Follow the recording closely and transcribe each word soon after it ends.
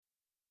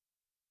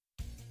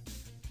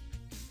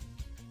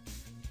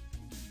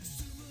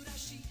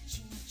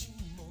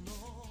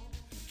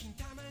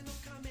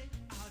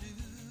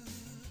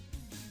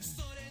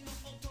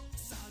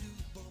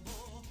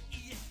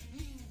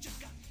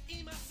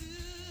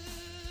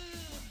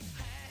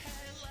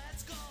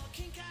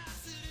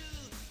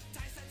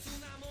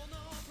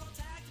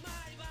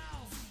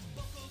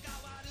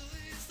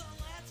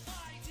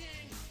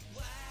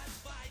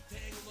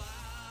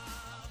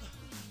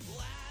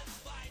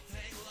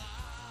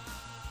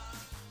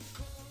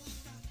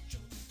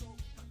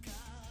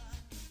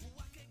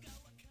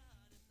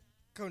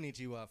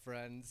Konnichiwa,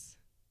 friends.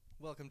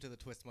 Welcome to the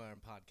Twist My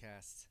Arm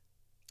podcast.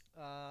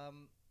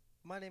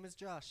 My name is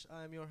Josh.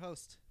 I'm your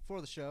host for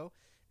the show,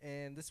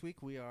 and this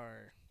week we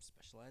are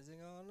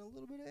specializing on a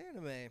little bit of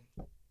anime,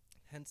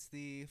 hence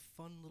the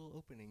fun little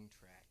opening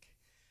track.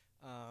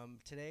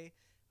 Today,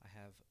 I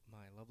have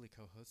my lovely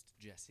co-host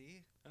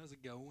Jesse How's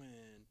it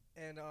going?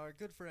 and our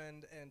good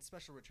friend and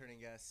special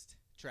returning guest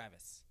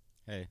Travis.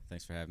 Hey,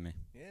 thanks for having me.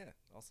 Yeah,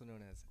 also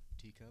known as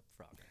Teacup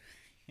Frogger.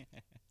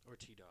 Or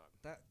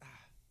T-Dog.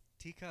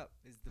 Teacup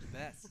is the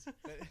best.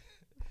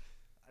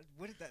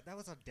 What did that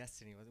was on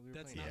Destiny, wasn't it? We were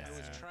That's playing not. I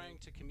was Destiny. trying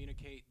to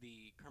communicate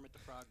the Kermit the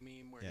Frog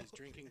meme where he's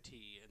drinking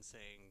tea and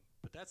saying,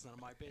 "But that's none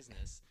of my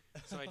business."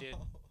 So I did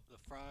the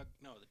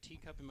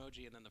teacup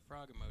emoji and then the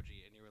frog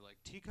emoji, and you were like,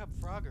 "Teacup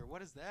Frogger,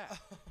 what is that?"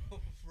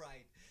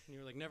 Right. And you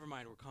were like, "Never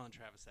mind, we're calling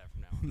Travis that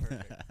from now on."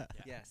 Perfect. Yeah.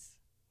 Yes.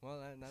 Well,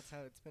 that's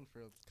how it's been for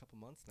a couple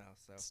months now.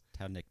 So That's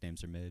how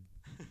nicknames are made.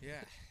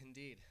 yeah,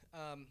 indeed.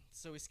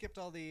 So we skipped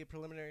all the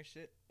preliminary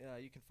shit.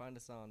 You can find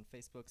us on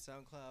Facebook,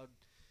 SoundCloud,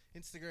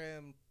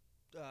 Instagram,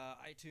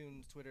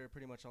 iTunes, Twitter,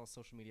 pretty much all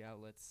social media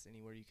outlets.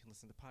 Anywhere you can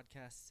listen to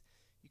podcasts.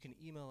 You can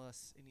email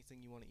us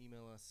anything you want to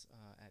email us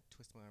at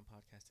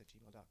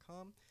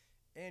twistmyarmpodcast@gmail.com.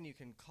 And you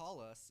can call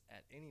us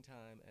at any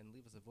time and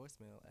leave us a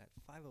voicemail at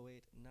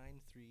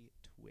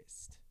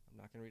 508-93-TWIST. I'm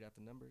not going to read out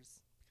the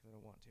numbers because I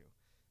don't want to.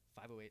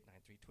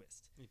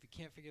 508-93-TWIST. And if you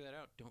can't figure that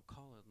out, don't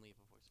call and leave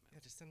a voicemail. Yeah,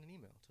 just send an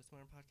email,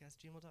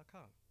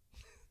 twistmyarmpodcast@gmail.com.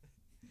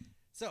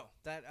 So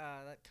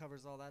that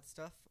covers all that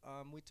stuff.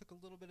 We took a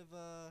little bit of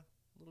a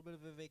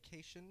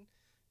vacation.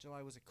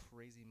 July was a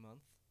crazy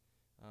month,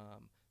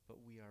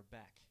 but we are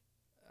back.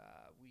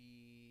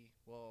 We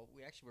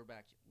actually were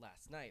back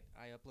last night.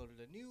 I uploaded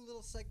a new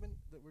little segment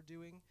that we're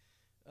doing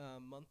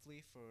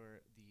monthly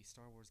for the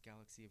Star Wars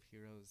Galaxy of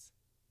Heroes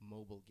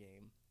mobile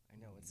game. I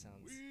know it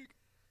sounds weak,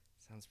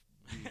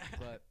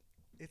 but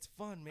it's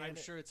fun, man. I'm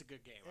sure it's a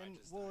good game. and-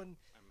 I'm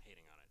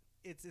hating on it.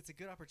 It's a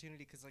good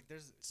opportunity because like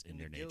there's It's in in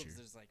the your guilds nature.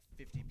 there's like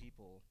 50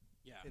 people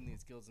Yeah. in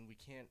these guilds and we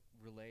can't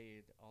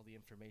relay all the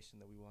information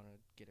that we want to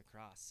get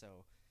across.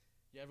 So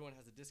yeah, everyone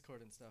has a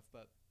Discord and stuff,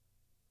 but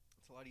it's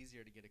a lot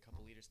easier to get a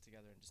couple leaders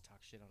together and just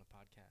talk shit on a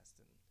podcast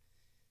and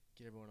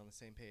get everyone on the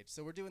same page.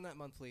 So we're doing that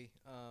monthly.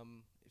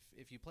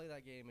 If you play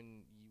that game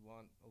and you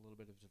want a little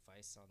bit of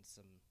advice on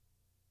some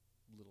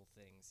little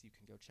things, you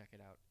can go check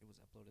it out. It was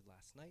uploaded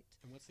last night.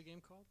 And what's the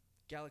game called?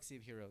 Galaxy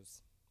of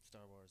Heroes,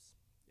 Star Wars.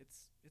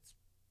 It's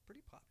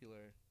pretty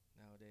popular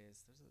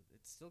nowadays.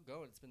 It's still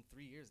going. It's been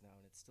 3 years now,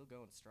 and it's still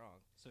going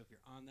strong. So if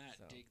you're on that,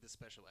 So- dig the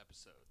special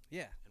episode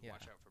Yeah, and yeah,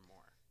 watch out for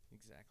more.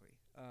 exactly.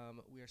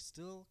 We are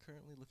still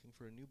currently looking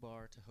for a new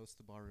bar to host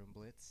the Barroom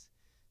Blitz.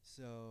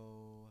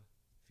 So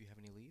if you have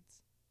any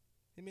leads,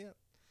 hit me up.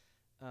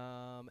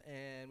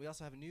 And we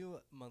also have a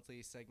new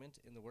monthly segment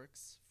in the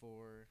works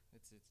for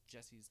it's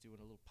Jesse's doing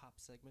a little pop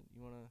segment.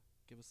 You want to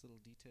give us a little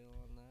detail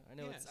on that? I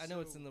know Yeah, it's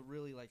so- in the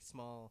really like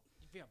small.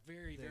 Yeah,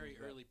 very, thing, very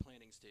but- early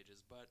planning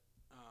stages. But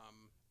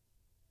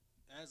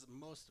as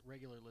most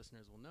regular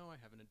listeners will know, I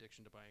have an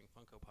addiction to buying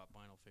Funko Pop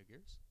vinyl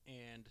figures.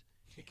 And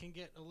it can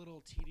get a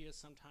little tedious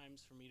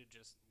sometimes for me to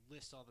just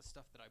list all the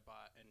stuff that I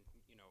bought and,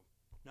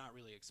 not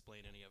really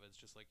explain any of it. It's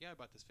just like, yeah, I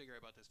bought this figure,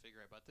 I bought this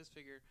figure, I bought this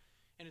figure.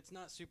 And it's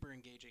not super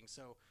engaging.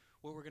 So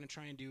what we're going to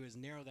try and do is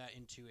narrow that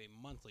into a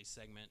monthly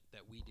segment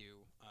that we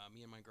do,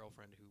 me and my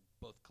girlfriend who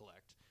both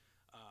collect.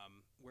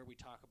 Where we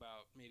talk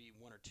about maybe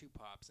one or two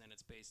pops, and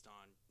it's based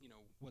on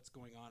what's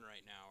going on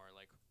right now, or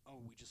like, oh,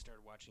 we just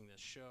started watching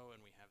this show and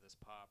we have this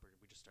pop, or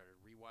we just started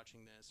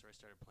rewatching this, or I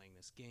started playing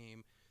this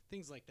game,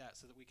 things like that,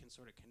 so that we can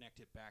sort of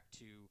connect it back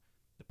to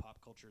the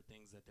pop culture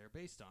things that they're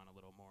based on a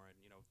little more, and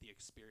the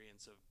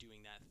experience of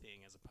doing that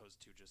thing as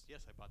opposed to just,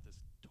 yes, I bought this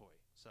toy.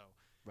 So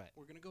Right.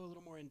 we're going to go a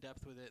little more in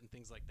depth with it and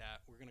things like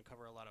that. We're going to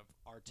cover a lot of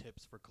our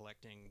tips for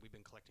collecting. We've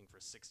been collecting for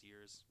 6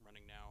 years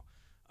running now.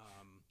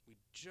 We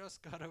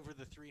just got over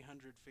the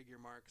 300 figure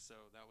mark, so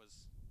that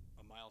was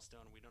a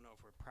milestone. We don't know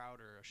if we're proud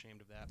or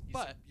ashamed of that,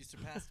 but You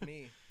surpassed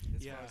me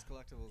as Yeah. far as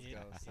collectibles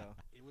Yeah. go. So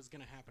it was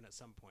going to happen at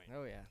some point.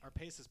 oh yeah, Our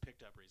pace has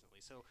picked up recently.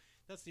 So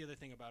that's the other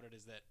thing about it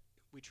is that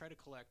we try to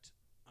collect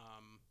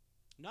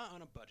not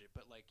on a budget,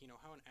 but like,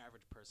 how an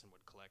average person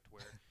would collect,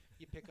 where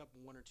you pick up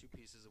one or two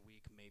pieces a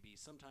week, maybe.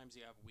 Sometimes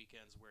you have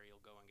weekends where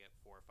you'll go and get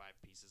 4 or 5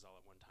 pieces all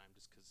at one time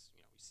just because,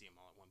 you see them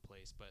all at one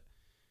place. But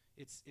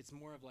it's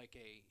more of like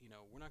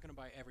we're not going to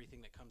buy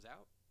everything that comes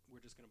out.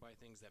 We're just going to buy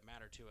things that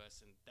matter to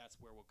us, and that's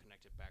where we'll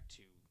connect it back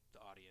to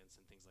the audience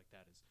and things like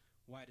that is,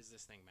 why does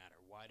this thing matter?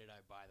 Why did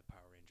I buy the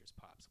Power Rangers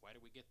pops? Why did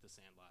we get the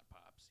Sandlot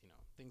pops?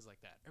 Things like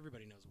that.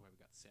 Everybody knows why we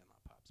got the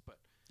Sandlot pops, but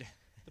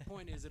the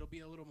point is it'll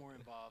be a little more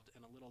involved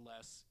and a little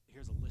less,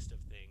 here's a list of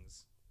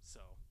things.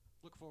 So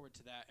look forward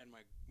to that, and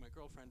my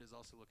girlfriend is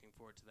also looking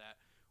forward to that.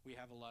 We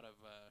have a lot of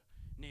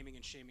naming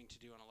and shaming to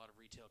do on a lot of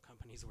retail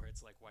companies where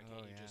it's like, why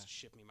can't you just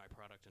ship me my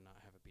product and not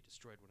have it be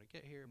destroyed when I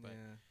get here? But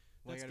yeah.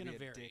 Well, that's you gotta gonna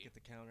be a vary. dick at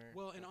the counter.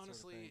 well, that and sort of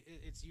honestly, thing.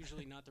 it's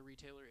usually not the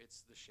retailer;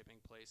 it's the shipping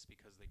place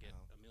because they get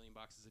Oh. a million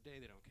boxes a day.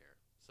 They don't care.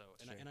 So,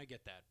 Sure. and I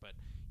get that, but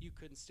you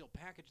couldn't still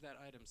package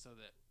that item so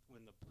that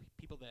when the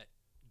people that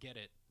get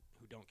it,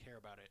 who don't care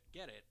about it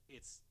get it,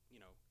 it's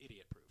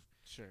idiot proof.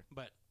 Sure.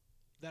 But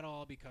that'll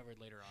all be covered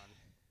later on.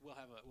 We'll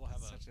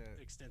have Such a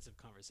a- extensive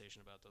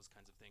conversation about those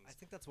kinds of things. I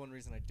think that's one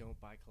reason I don't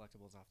buy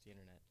collectibles off the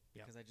internet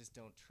Yeah. because I just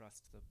don't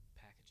trust the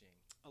packaging.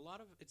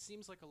 It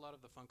seems like a lot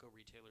of the Funko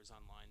retailers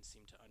online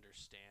seem to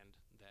understand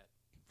that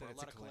for That a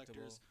it's lot a of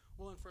collectors,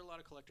 collectible. and for a lot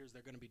of collectors,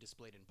 they're going to be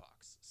displayed in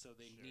box, so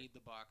they Sure. need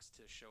the box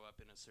to show up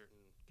in a certain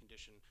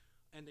condition,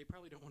 and they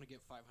probably don't want to get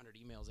 500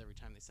 emails every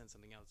time they send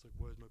something out. It's like,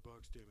 why is my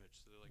box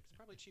damaged? So they're like, it's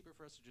probably cheaper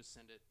for us to just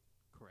send it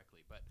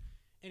correctly. But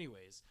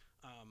anyways,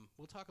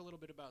 we'll talk a little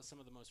bit about some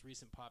of the most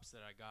recent pops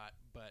that I got,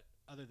 but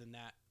other than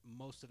that,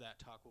 most of that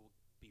talk will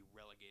be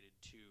relegated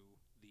to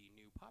the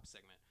new pop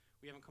segment.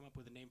 We haven't come up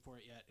with a name for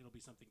it yet. It'll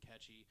be something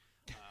catchy.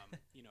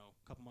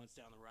 A couple months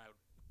down the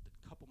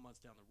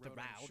road,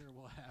 I'm sure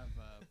we'll have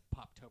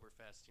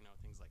Poptoberfest,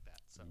 things like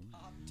that. So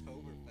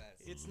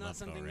Oktoberfest. it's not Love it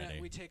something that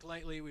already. we take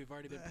lightly. We've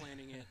already been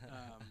planning it.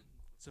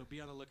 So be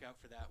on the lookout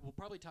for that. We'll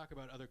probably talk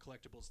about other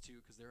collectibles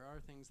too, because there are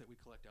things that we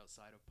collect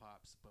outside of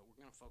Pops, but we're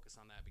going to focus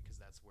on that because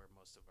that's where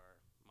most of our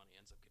money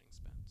ends up getting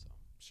spent. So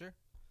Sure.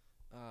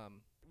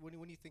 When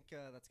do you think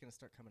that's going to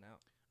start coming out?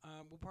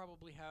 we'll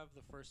probably have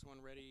the first one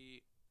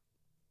ready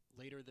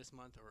later this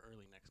month or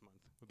early next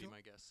month would be Cool.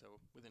 my guess. So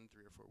within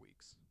 3 or 4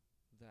 weeks.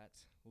 That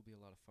will be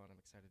a lot of fun. I'm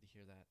excited to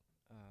hear that.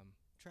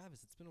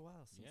 Travis, it's been a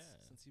while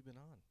since you've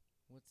been on.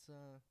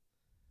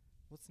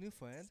 What's new,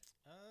 friend?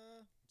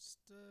 Just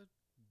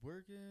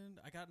working.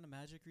 I got into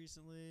Magic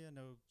recently. I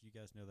know you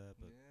guys know that,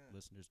 but Yeah.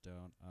 listeners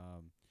don't.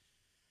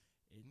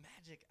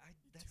 Magic.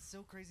 That's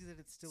so crazy that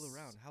it's still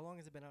around. How long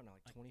has it been out now?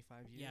 Like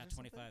 25 years? Yeah, or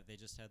something? 25. They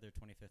just had their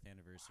 25th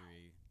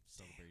anniversary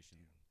celebration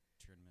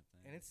tournament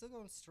thing. And it's still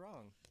going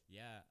strong.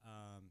 Yeah,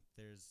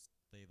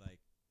 they like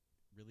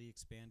really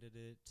expanded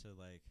it to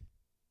like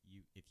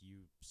if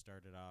you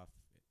started off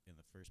in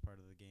the first part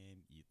of the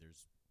game, you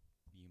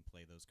can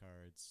play those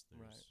cards.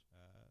 There's Right.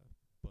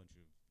 a bunch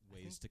of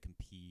ways to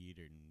compete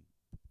and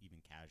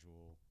even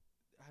casual.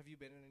 Have you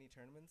been in any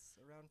tournaments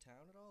around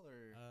town at all,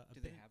 or I've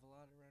do they been- have a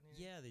lot around here?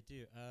 Yeah, they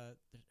do.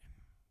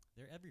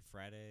 They're every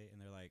Friday,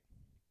 and they're like,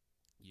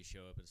 you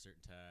show up at a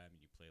certain time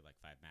and you play like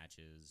 5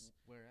 matches.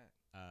 Where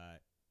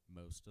at?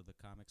 Most of the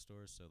comic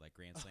stores, so like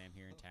Grand Slam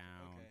here in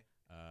town. Okay.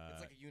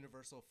 It's like a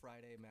universal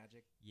Friday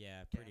Magic.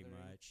 Yeah, pretty gathering.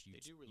 much. They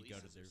do you releases go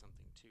to or their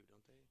something too,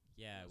 don't they?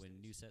 Yeah, those when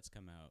days? new sets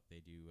come out, they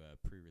do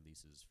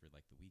pre-releases for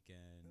like the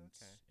weekend,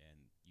 Okay.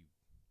 and you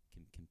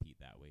can compete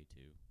that way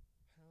too.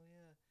 Hell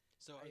yeah.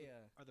 So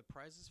are the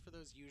prizes for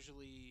those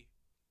usually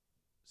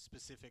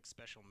specific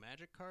special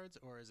Magic cards,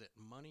 or is it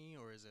money,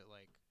 or is it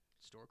like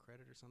store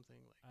credit or something?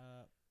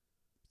 Like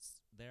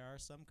There are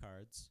some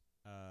cards,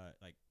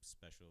 like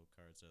special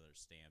cards that are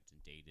stamped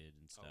and dated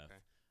and stuff.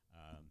 okay.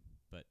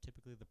 But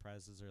typically the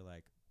prizes are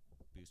like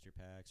booster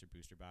packs or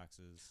booster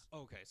boxes.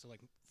 Okay, so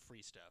like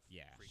free stuff.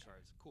 Yeah, Free sure.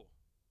 cards. Cool.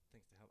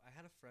 Thanks to help. I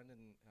had a friend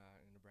in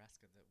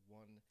Nebraska that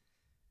won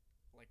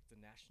like the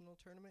national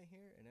tournament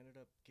here and ended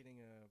up getting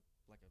a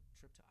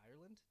trip to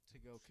Ireland to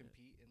go Shit.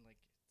 compete in like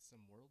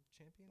some world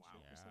championship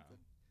Wow. or Yeah.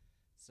 something.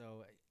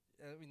 So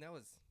I mean that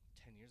was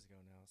 10 years ago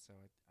now.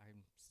 So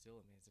I'm still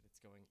amazed that it's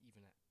going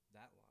even at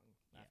that long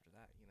Yeah. after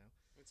that. You know.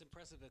 It's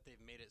impressive that they've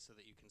made it so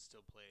that you can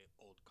still play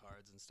old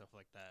cards and stuff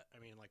like that. I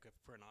mean, like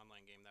for an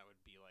online game, that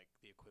would be like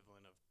the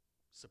equivalent of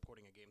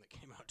supporting a game that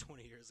came out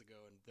 20 years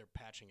ago, and they're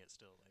patching it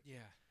still. Like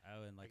Yeah.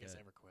 Oh, and I like guess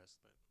a EverQuest,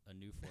 but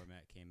new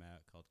format came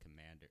out called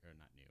Commander, or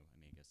not new. I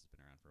mean, I guess it's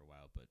been around for a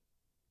while, but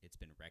it's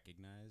been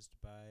recognized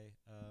by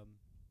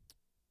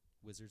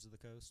Wizards of the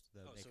Coast,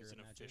 the so maker it's of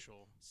an Magic.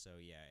 official. So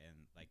yeah,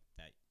 and like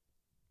that,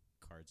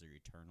 cards are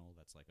eternal.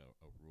 That's like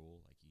a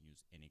rule. Like you can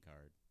use any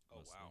card. Oh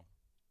mostly. wow,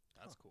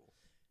 that's Huh. cool.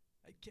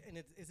 And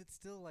is it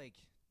still like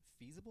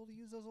feasible to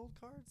use those old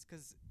cards?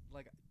 Because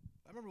like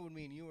I remember when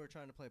me and you were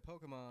trying to play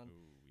Pokemon.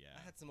 Ooh, yeah.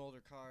 I had some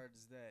older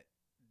cards that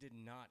did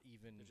not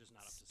even They're just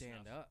not up to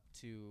stand snuff. up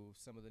to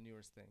some of the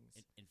newest things.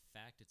 In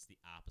fact, it's the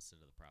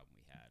opposite of the problem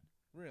we had.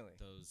 Really?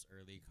 Those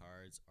early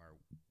cards are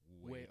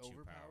Way way, too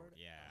overpowered? powered.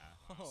 Yeah.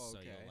 Oh, So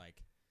okay. you'll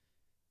like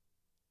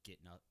get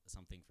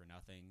something for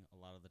nothing a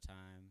lot of the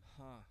time.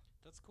 Huh.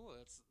 That's cool.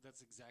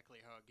 That's exactly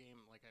how a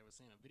game, like I was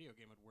saying, a video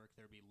game would work.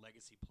 There'd be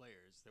legacy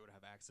players that would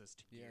have access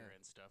to gear Yeah.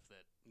 and stuff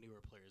that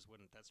newer players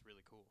wouldn't. That's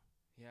really cool.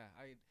 Yeah.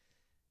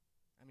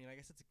 I mean, I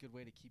guess it's a good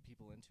way to keep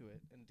people into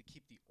it and to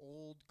keep the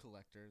old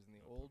collectors and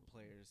the No old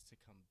problem. players to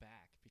come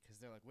back because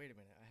they're like, wait a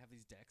minute, I have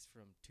these decks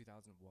from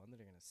 2001 that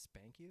are gonna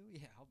spank you.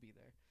 Yeah, I'll be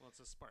there. Well,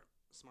 it's a smart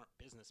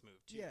business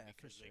move too, Yeah, for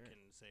because they sure.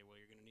 can say, well,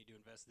 you're going to need to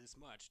invest this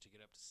much to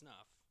get up to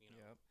snuff.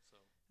 Yep. So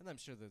And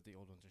I'm sure that the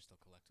old ones are still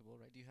collectible,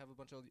 right? Do you have a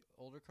bunch of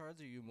older cards,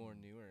 or are you more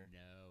newer?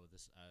 No,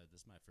 this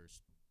is my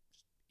first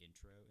just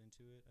intro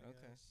into it. I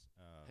Okay. guess.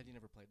 Had you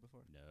never played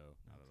before? No,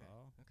 not Okay. at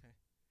all. Okay.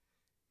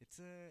 It's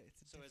a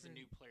so as a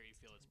new different- player, you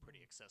feel it's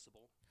pretty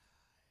accessible.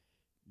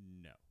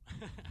 No.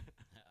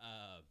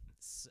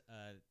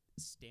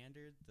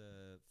 Standard,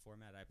 the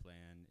format I play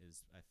in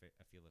is I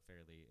feel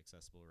fairly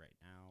accessible right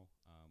now.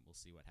 We'll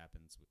see what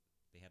happens.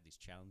 They have these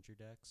challenger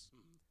decks.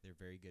 Mhm. They're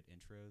very good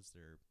intros.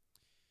 They're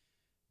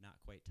not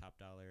quite top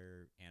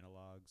dollar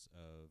analogs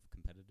of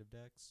competitive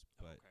decks,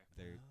 Oh, but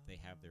okay. they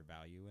have their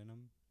value in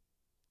them.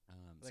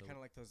 They're kind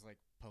of like those like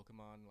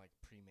Pokemon like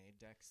pre-made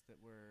decks that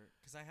were,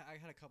 because I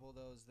had a couple of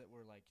those that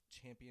were like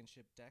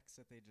championship decks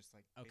that they just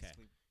like Okay.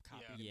 basically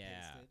copied and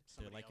yeah, pasted.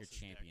 they're Somebody like your else's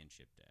deck.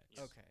 championship decks.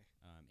 Yes. Okay.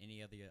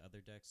 Any of the other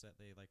decks that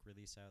they like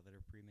release out that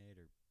are pre-made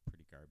are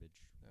pretty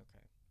garbage.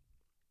 Okay.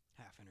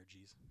 Half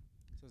energies.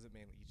 So is it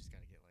mainly you just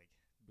got to get like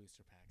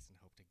booster packs and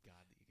hope to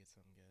God that you get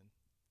something good?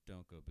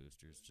 Don't go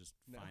boosters. Just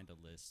No. find a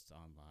list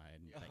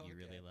online Oh, that you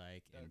really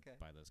okay. like and Okay.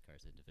 buy those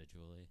cards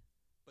individually.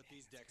 But Man,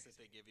 these that's decks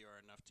that they give you are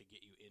enough to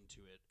get you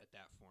into it at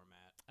that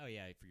format. Oh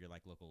yeah, for your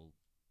like local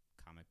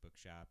comic book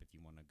shop, if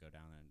you want to go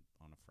down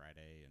on a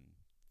Friday and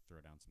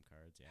throw down some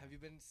cards. Yeah. Have you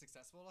been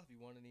successful? Have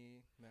you won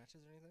any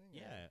matches or anything?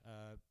 Yeah.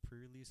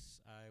 Pre-release,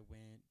 I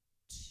went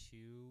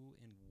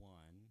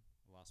 2-1.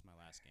 Lost my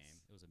last game.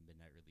 Nice. It was a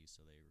midnight release,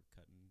 so they were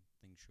cutting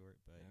things short.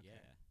 But Okay.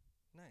 yeah,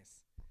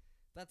 Nice.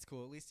 That's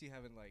cool. At least you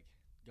haven't like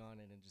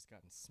gone in and just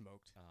gotten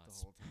smoked the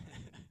it's- whole time.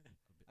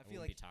 I feel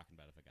wouldn't like- be talking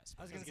about it if I got.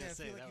 I was spoiled. gonna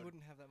say I feel that like you would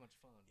wouldn't have that much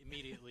fun.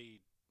 Immediately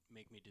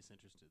make me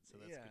disinterested, so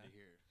that's Yeah. good to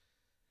hear.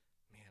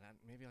 Man,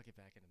 maybe I'll get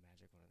back into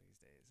Magic one of these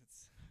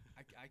days.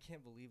 I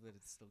can't believe that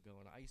it's still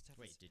going. I used to have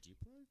Wait, this, did you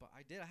play? but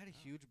I did. I had a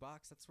Oh. huge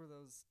box. That's where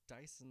those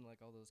dice and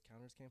like all those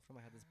counters came from.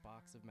 I had this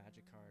box of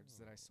Magic cards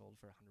that I Oh. sold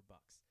for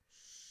 $100.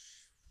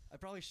 I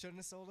probably shouldn't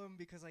have sold them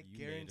because I You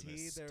made a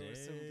guaranteed there were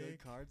some good mistake.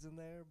 cards in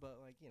there. But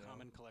like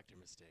Common collector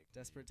mistake.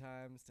 desperate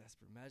times,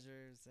 desperate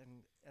measures,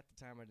 and at the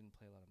time I didn't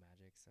play a lot of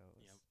Magic, so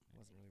it Yep.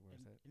 wasn't really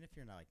worth it. And if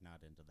you're not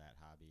into that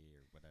hobby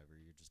or whatever,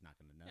 you're just not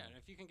gonna know. Yeah, and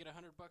if you can get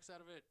 $100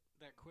 out of it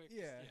that quick,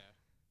 Yeah. yeah,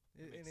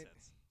 It, makes and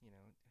sense.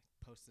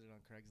 I posted it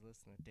on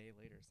Craigslist, and a day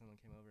later, someone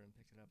came over and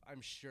picked it up.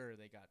 I'm sure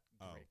they got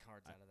great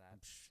cards out of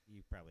that.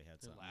 You probably had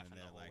They're something laughing in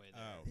the there whole like, way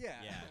there. oh,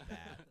 Yeah. yeah,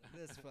 that.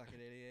 This fucking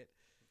idiot.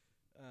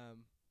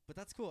 But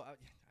that's cool. I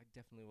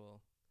definitely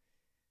will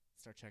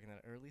start checking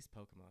that, or at least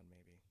Pokemon,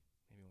 maybe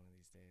one of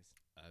these days.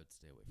 I would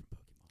stay away from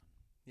Pokemon.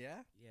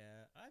 Yeah,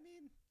 Yeah, I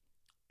mean,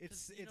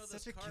 it's 'Cause, you know,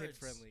 such those a cards-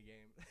 kid-friendly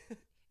game.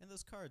 and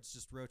those cards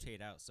just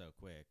rotate out so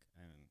quick.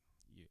 I mean,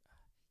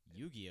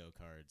 Yu-Gi-Oh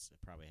cards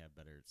probably have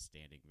better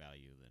standing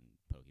value than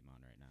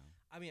Pokemon right now.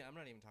 I mean, I'm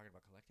not even talking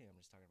about collecting. I'm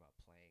just talking about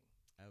playing.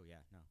 Oh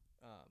yeah, no.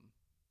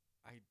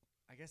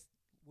 I guess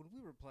when we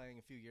were playing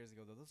a few years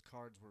ago, though, those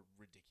cards were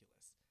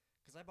ridiculous.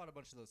 Because I bought a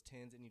bunch of those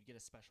tins, and you'd get a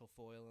special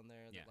foil in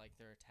there Yeah. that like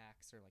their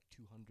attacks are like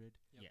 200.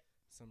 Yep. Yeah.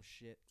 Some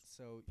shit.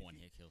 So if One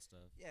you- hit kill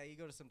stuff. Yeah, you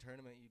go to some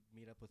tournament, you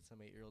meet up with some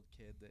 8-year-old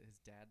kid that his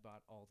dad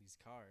bought all these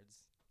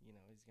cards. You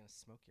know, he's gonna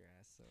smoke your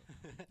ass. So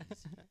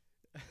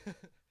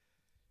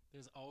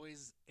There's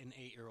always an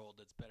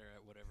 8-year-old that's better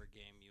at whatever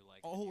game you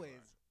like. than you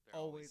always, are. There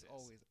always, is.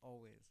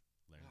 always.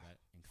 Learned Ah, that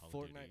in Call of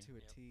Fortnite Duty. to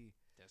a Yep. T.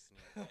 Destiny.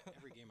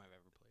 Every game I've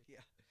ever played.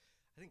 Yeah,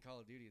 I think Call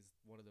of Duty is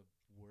one of the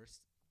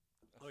worst.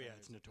 Oh yeah,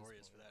 offenders it's at this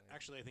notorious for point, that. like-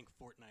 Actually, I think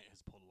Fortnite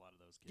has pulled a lot of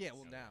those kids. Yeah,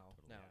 well Yeah, now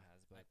totally. it Yeah.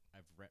 has, but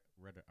I've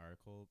read an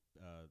article.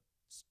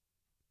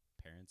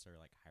 Parents are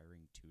like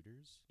hiring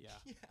tutors. Yeah.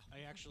 yeah,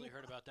 I actually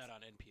heard about that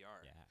on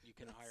NPR. Yeah. You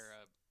can That's- hire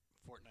a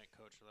Fortnite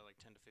coach for like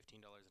 $10 to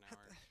 $15 an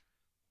hour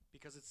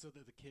because it's so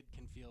that the kid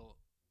can feel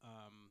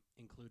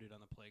included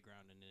on the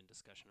playground and in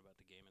discussion about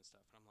the game and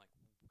stuff. And I'm like,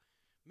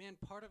 man,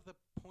 part of the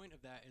point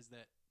of that is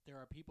that there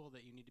are people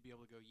that you need to be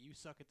able to go, you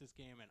suck at this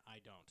game and I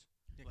don't.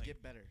 Yeah, Like-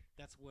 get better.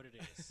 That's what it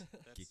is.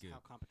 That's Get good. how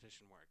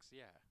competition works.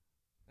 Yeah.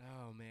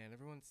 Oh man,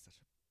 everyone's such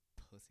a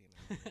pussy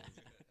nowadays.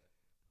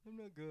 I'm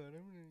not good.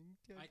 I'm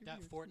gonna. That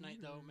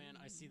Fortnite though, man,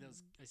 I see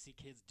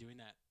kids doing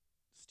that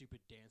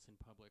stupid dance in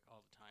public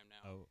all the time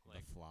now. Oh,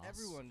 like the floss.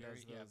 everyone very,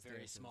 does yeah, those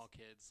very dances. small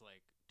kids, like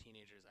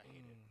teenagers. I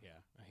hate it. Mm.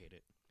 Yeah, I hate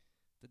it.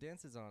 The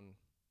dances on.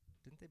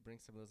 Didn't they bring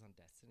some of those on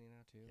Destiny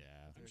now too?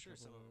 Yeah. There I'm are a sure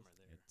couple some of of them those. are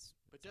there. It's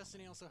But it's on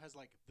Destiny there. also has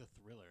like the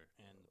Thriller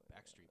and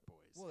Backstreet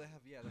Boys. Well, they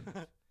have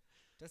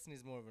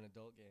Destiny's more of an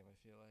adult game. I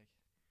feel like.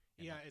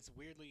 and Yeah, that- it's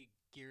weirdly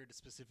geared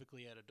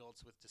specifically at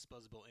adults with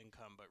disposable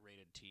income, but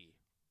rated T.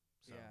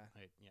 So, Yeah.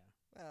 yeah.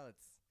 Well,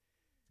 it's.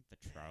 I think the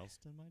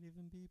Charleston might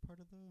even be part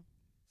of the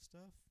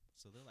stuff.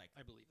 So they're like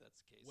I believe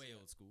that's the case. way yeah.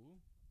 old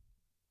school.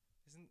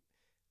 Isn't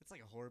it's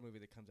like a horror movie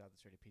that comes out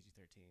that's rated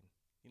PG-13?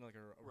 You know, like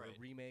a Right.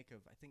 remake of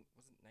I think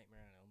wasn't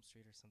Nightmare on Elm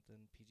Street or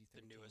something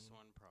The PG-13. newest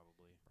one,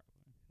 probably.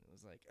 Probably. And it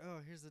was like, oh,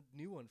 here's a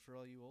new one for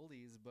all you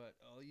oldies, but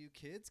all you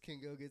kids can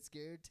go get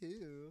scared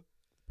too.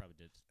 Probably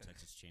did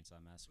Texas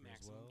Chainsaw Massacre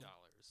as Maximum well.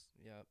 dollars.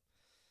 Yep.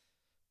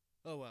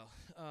 Oh well.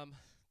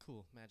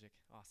 Cool. Magic.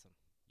 Awesome.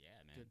 Yeah,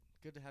 man.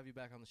 Good to have you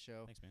back on the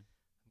show. Thanks, man.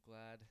 I'm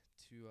glad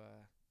to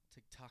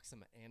talk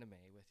some anime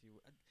with you.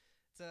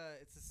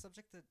 It's a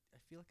subject that I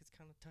feel like it's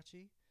kind of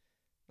touchy.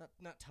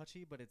 Not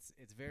touchy, but it's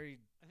very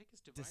I think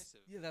it's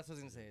divisive. yeah, that's what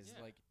I was gonna say. Is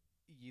Yeah. like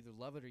you either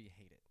love it or you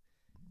hate it.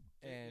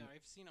 Yeah, And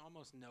I've seen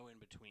almost no in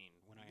between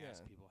when I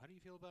ask Yeah. people, how do you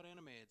feel about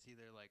anime? It's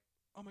either like,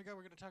 oh my god,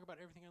 we're going to talk about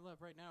everything I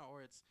love right now,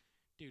 or it's,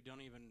 dude,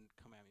 don't even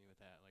come at me with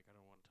that. Like, I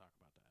don't want to talk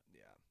about that.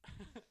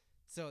 yeah.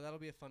 So that'll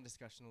be a fun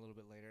discussion a little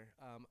bit later.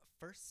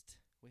 First,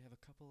 we have a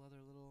couple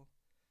other little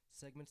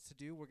segments to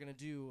do. We're gonna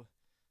do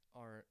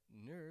our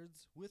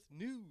nerds with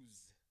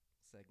news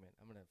segment.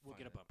 I'm gonna. We'll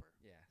find get a it. bumper.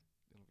 Yeah,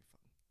 it'll be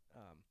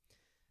fun.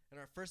 In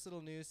our first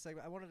little news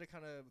segment, I wanted to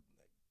kind of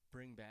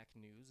bring back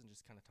news and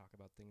just kind of talk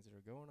about things that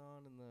are going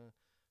on in the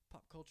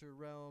pop culture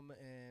realm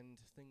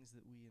and things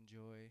that we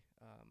enjoy.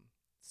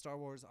 Star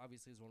Wars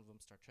obviously is one of them.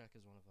 Star Trek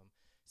is one of them.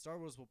 Star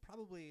Wars will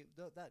probably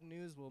that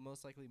news will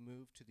most likely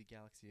move to the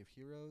Galaxy of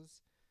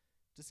Heroes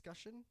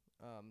discussion.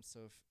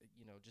 So if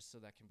just so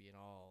that can be an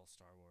all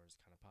Star Wars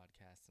kind of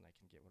podcast, and I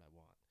can get what I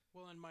want.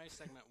 Well, and my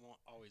segment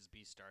won't always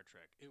be Star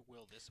Trek. It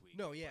will this week.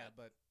 No, yeah,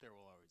 but there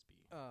will always be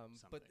but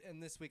something.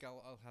 and this week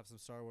I'll have some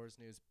Star Wars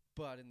news.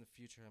 But in the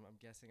future, I'm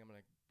guessing I'm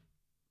gonna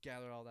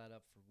gather all that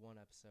up for one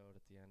episode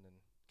at the end and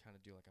kind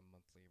of do like a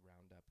monthly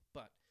roundup.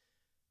 But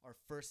our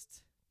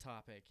first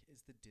topic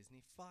is the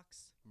Disney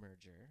Fox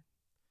merger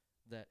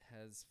that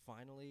has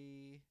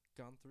finally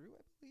gone through,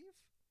 I believe.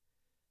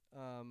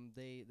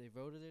 They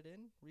voted it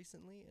in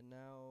recently, and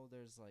now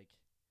there's I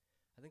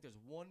think there's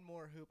one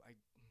more hoop. I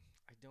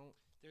don't.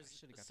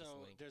 Should have got this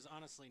link. There's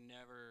honestly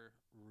never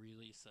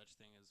really such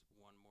thing as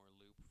one more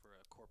loop for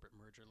a corporate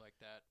merger like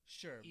that.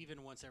 Sure.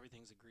 Even once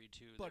everything's agreed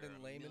to. But there in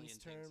are a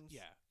layman's million terms, things.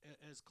 Yeah,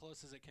 as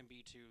close as it can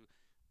be to,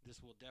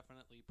 this will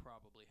definitely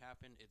probably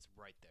happen. It's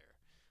right there.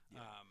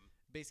 Yeah.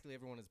 Basically,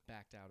 everyone has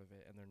backed out of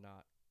it, and they're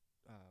not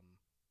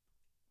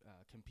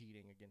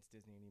competing against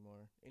Disney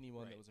anymore.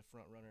 Anyone that was a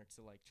front runner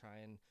to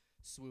try and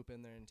swoop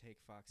in there and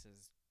take Fox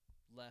has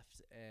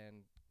left,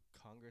 and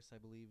Congress, I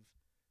believe,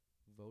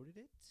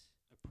 voted it.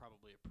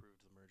 Probably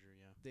approved the merger.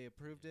 Yeah. They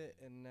approved it,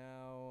 and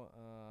now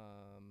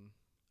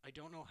I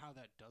don't know how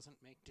that doesn't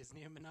make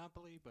Disney a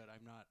monopoly, but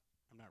I'm not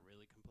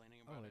really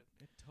complaining about it.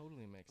 It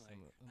totally makes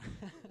them.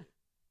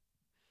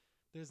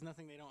 There's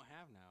nothing they don't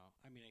have now.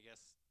 I mean, I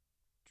guess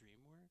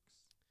DreamWorks.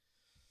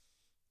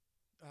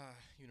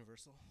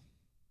 Universal.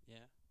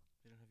 Yeah.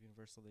 They don't have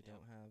Universal. They Yeah.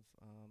 don't have.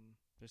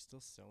 There's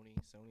still Sony.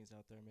 Sony's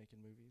out there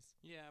making movies.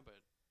 Yeah,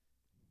 but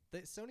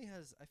Sony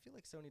has. I feel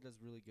like Sony does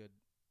really good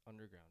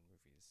underground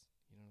movies.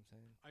 You know what I'm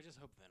saying? I just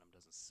hope Venom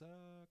doesn't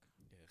suck.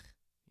 Ugh.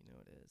 You know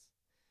it is.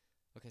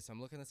 Okay, so I'm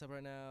looking this up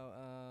right now.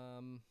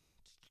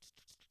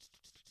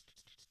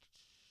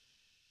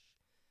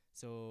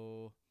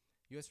 So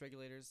U.S.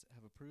 regulators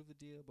have approved the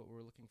deal, but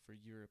we're looking for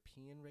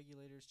European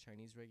regulators,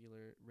 Chinese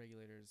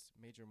regulators,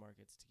 major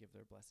markets to give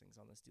their blessings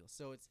on this deal.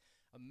 So it's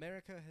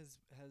America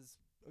has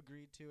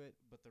agreed to it,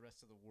 but the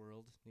rest of the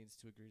world needs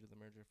to agree to the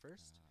merger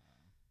first.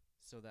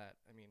 So that,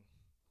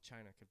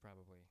 China could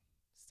probably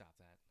stop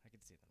that. I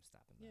could see them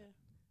stopping that.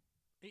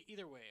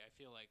 Either way, I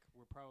feel like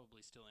we're probably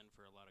still in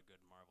for a lot of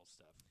good Marvel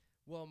stuff.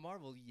 Well,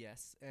 Marvel,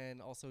 yes,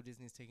 and also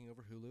Disney's taking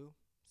over Hulu.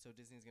 So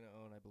Disney's going to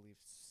own, I believe,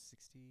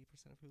 60%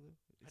 of Hulu.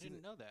 I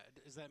didn't know that.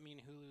 Does that mean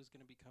Hulu is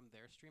going to become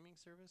their streaming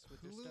service with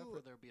their stuff,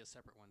 or there'll be a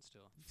separate one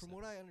still? From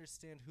what I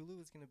understand,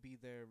 Hulu is going to be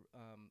their.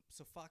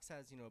 So Fox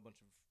has, a bunch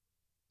of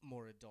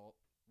more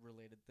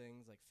adult-related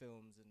things like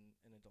films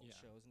and adult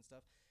shows and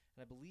stuff.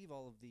 And I believe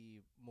all of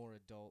the more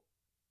adult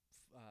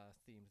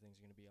themed things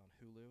are going to be on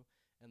Hulu,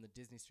 and the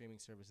Disney streaming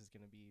service is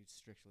going to be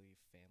strictly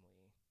family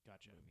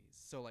movies.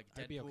 So I'd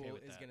be okay Deadpool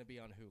with is that. going to be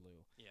on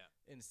Hulu Yeah,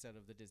 instead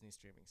of the Disney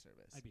streaming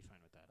service. I'd be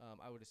fine with that.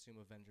 I would assume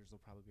Avengers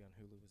will probably be on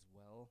Hulu as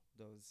well.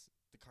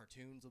 The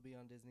cartoons will be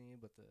on Disney,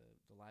 but the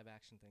live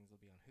action things will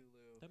be on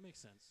Hulu. That makes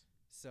sense.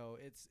 So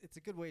it's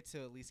a good way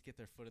to at least get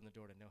their foot in the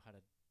door to know how to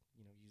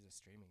use a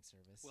streaming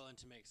service. Well, and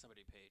to make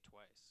somebody pay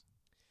twice.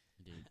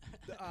 Indeed.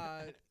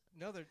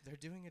 No, they're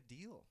doing a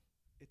deal.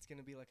 It's going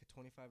to be like a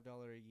 $25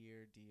 a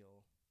year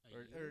deal.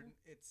 Or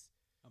it's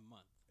a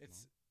month.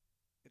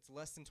 It's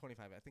less than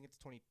 25. I think it's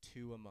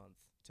 22 a month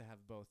to have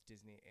both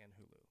Disney and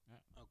Hulu.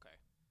 Okay.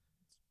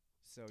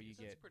 So you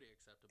That's get pretty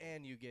acceptable.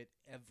 and you get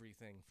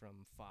everything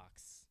from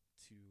Fox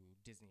to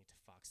Disney to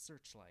Fox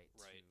Searchlight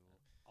Right.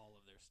 to All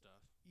of their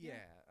stuff.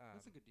 yeah.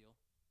 That's a good deal.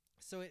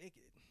 So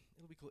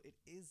it'll be cool. It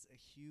is a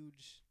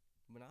huge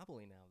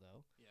monopoly now,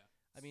 though. Yeah.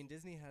 I mean,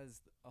 Disney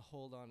has a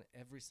hold on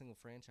every single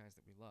franchise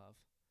that we love,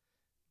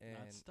 and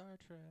Not Star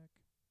Trek.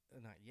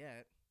 not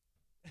yet.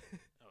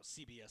 Oh,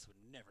 CBS would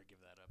never give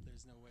that up.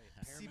 There's no way.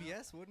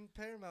 CBS wouldn't.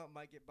 Paramount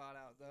might get bought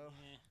out though.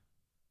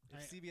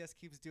 If CBS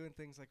keeps doing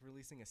things like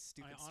releasing a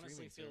stupid I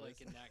honestly streaming feel service.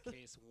 like in that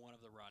case, one of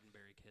the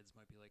Roddenberry kids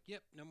might be like,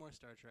 "Yep, no more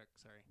Star Trek.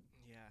 Sorry."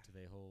 Yeah. Do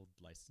they hold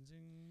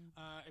licensing?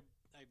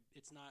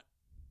 It's not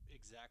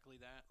exactly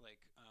that.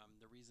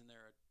 The reason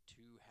there are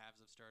two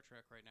halves of Star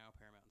Trek right now,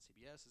 Paramount and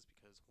CBS, is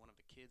because one of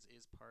the kids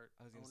is part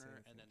I was gonna say,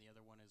 owner, I and think. then the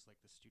other one is like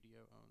the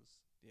studio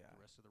owns Yeah.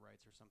 the rest of the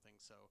rights or something.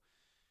 So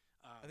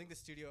I think the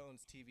studio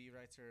owns TV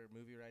rights or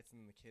movie rights, and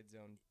then the kids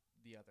own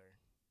the other.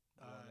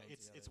 One owns the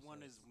it's other, one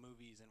so is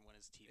movies and one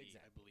is TV, I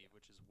Exactly, believe,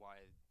 which is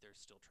why they're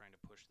still trying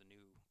to push the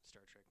new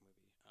Star Trek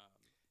movie.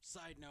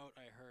 Side note,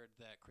 I heard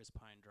that Chris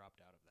Pine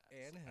dropped out of that.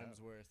 and so-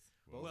 Hemsworth.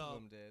 Both Well,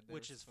 of them did. They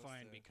which were is supposed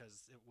fine to-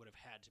 because it would have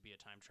had to be a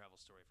time travel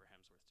story for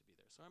Hemsworth to be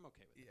there. So I'm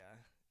okay with it.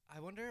 Yeah. I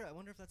wonder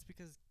if that's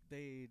because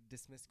they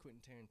dismissed Quentin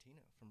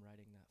Tarantino from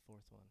writing that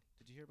fourth one.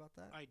 Did you hear about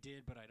that? I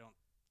did, but I don't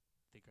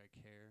think I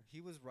care.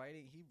 He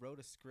wrote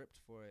a script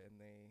for it,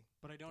 and they.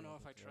 But I don't know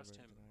Denied if I it trust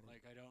forever him. and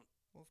denied it. I don't.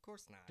 Well, of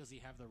course not. Does he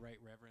have the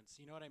right reverence?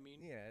 You know what I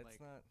mean? Yeah, it's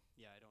Like, not.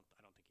 Yeah, I don't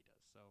think he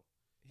does. So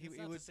He it's it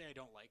not would to say I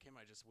don't like him.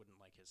 I just wouldn't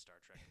like his Star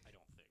Trek. I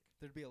don't think.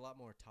 there'd be a lot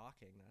more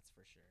talking, that's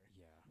for sure.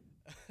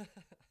 Yeah.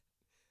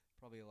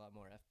 Probably a lot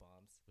more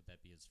f-bombs. Would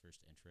that be his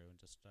first intro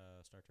into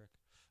Star Trek?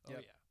 Oh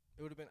Yep. yeah.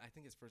 It would have been, I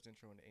think, his first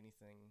intro into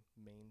anything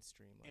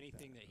mainstream. Like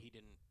Anything that that he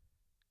didn't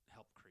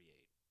help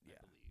create,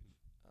 Yeah. I believe.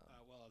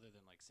 Um, Well, other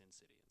than like Sin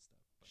City and stuff.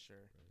 But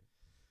Sure. Right.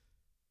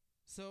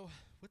 So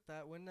with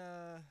that, when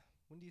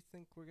do you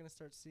think we're gonna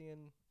start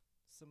seeing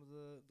some of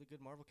the good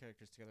Marvel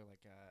characters together,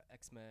 like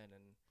X-Men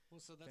and Well,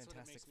 so that's what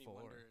it makes Fantastic me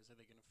Four. wonder: is are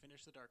they going to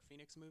finish the Dark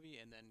Phoenix movie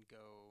and then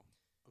go,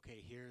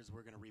 okay,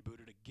 we're going to reboot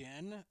it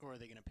again, or are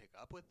they going to pick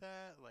up with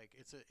that? Like,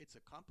 it's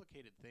a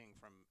complicated thing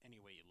from any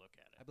way you look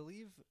at I it.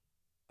 believe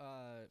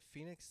the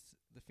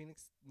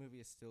Phoenix movie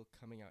is still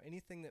coming out.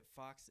 Anything that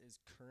Fox is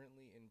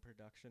currently in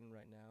production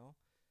right now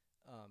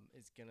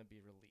is gonna be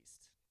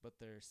released, but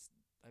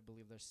I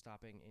believe they're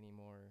stopping any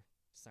more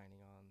signing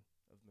on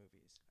of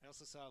movies. I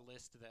also saw a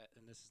list that,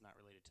 and this is not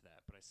related to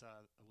that, but I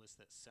saw a list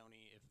that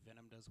Sony, if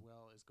Venom does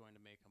well, is going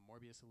to make a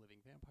Morbius, a Living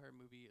Vampire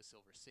movie, a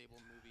Silver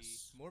Sable movie.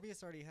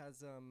 Morbius already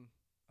has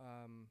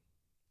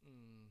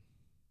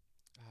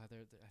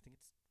I think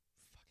it's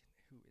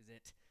fucking, who is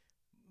it?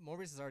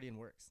 Morbius is already in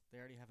works. They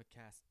already have a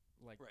cast,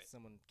 like Right.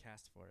 someone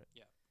cast for it.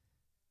 Yeah.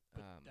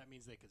 But Um, that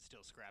means they could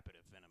still scrap it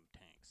if Venom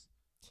tanks.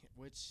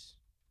 which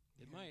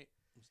It yeah. might.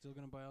 I'm still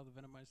going to buy all the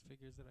Venomized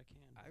figures that I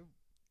can.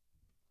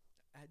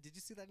 Did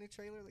you see that new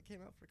trailer that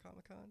came out for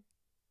Comic-Con?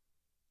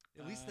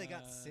 At least they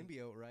got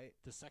symbiote, right?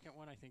 The second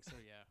one, I think so,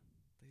 yeah.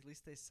 At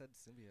least they said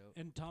symbiote.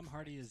 And Tom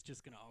Hardy is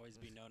just going to always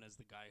be known as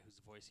the guy whose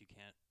voice you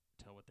can't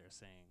tell what they're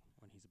saying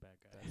when he's a bad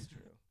guy. That's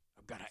true.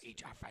 I'm going to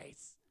eat your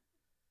face.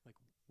 Like,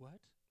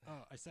 what?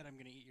 Oh, I said I'm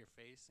going to eat your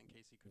face in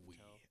case you couldn't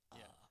tell.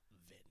 Yeah.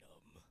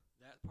 Venom.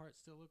 That part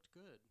still looked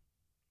good.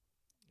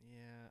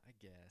 Yeah, I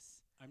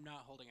guess. I'm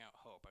not holding out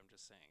hope. I'm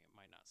just saying it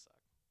might not suck.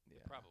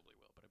 Yeah. It probably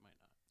will, but it might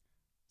not.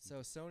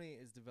 So Sony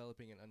is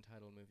developing an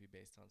untitled movie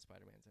based on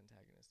Spider-Man's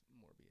antagonist,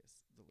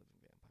 Morbius, the living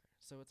vampire.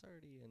 So it's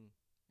already in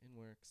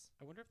works.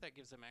 I wonder if that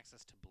gives them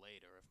access to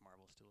Blade or if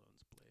Marvel still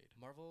owns Blade.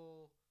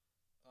 Marvel,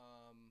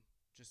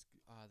 just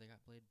they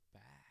got Blade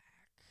back.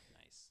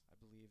 Nice.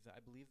 I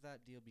believe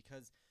that deal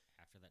because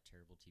After that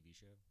terrible TV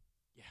show?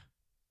 Yeah.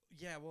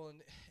 yeah, well,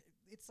 and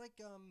it's like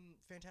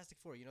Fantastic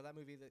Four. You know that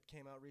movie that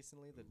came out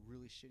recently, the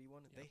really shitty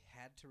one. Yep. They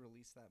had to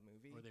release that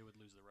movie, Or they would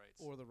lose the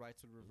rights. or the rights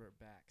would revert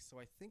back. So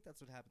I think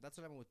that's what happened. That's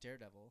what happened with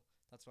Daredevil.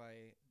 That's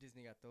why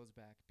Disney got those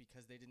back,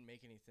 because they didn't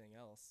make anything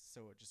else,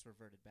 so it just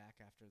reverted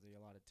back after the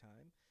allotted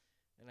time.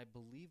 And I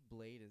believe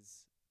Blade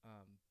is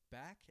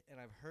back, and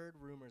I've heard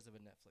rumors of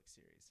a Netflix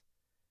series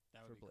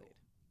that for would be Blade.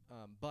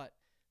 cool. But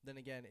then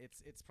again,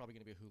 it's probably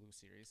going to be a Hulu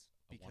series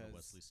One because of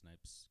Wesley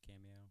Snipes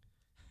cameo?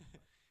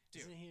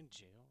 Dude. Isn't he in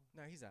jail?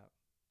 no, he's out.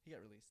 He got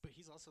released. But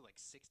he's also like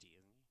 60,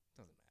 isn't he?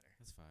 Doesn't matter.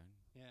 That's fine.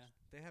 Yeah.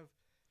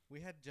 We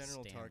had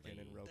General Stan Tarkin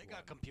in Lee. Rogue They One.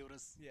 got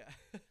computers. Yeah.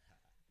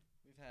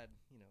 We've had,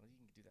 you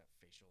can do that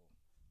facial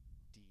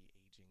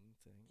de-aging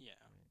thing. Yeah.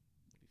 Right?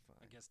 It'll be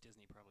fine. I guess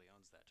Disney probably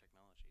owns that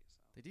technology.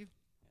 So They do.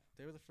 Yeah.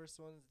 They were the first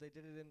ones. They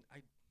did it in.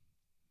 I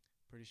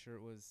pretty sure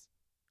it was,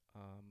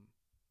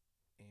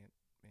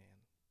 Ant-Man.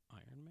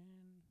 Iron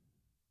Man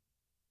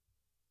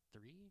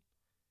 3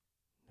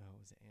 No, it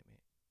was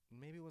Ant-Man.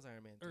 Maybe it was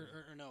Iron Man 3.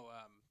 or no,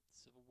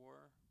 Civil War.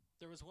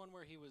 There was one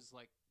where he was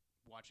like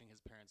watching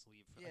his parents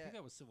leave. I Yeah, think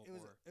that was Civil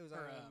War. It was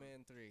Or, Iron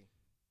Man 3.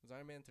 It was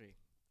Iron Man 3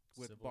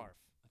 with Civil- Barf.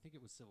 I think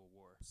it was Civil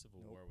War.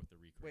 Civil Nope. War with the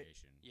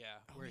recreation.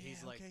 Yeah, Oh, where yeah,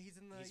 he's like okay, he's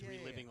in the he's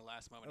reliving the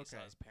last moment he saw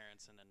Okay. his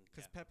parents, and then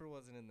because Pepper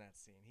wasn't in that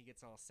scene. He gets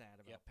all sad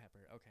about Yep.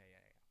 Pepper. Okay,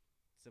 yeah.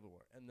 Civil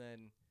War, and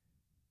then,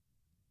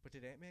 but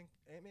did Ant-Man?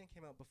 Ant-Man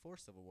came out before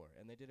Civil War,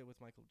 and they did it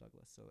with Michael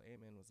Douglas. So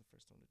Ant-Man was the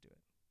first one to do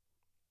it.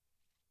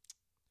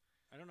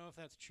 I don't know if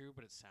that's true,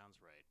 but it sounds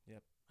right.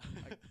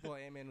 Well,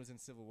 Ant-Man was in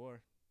Civil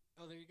War.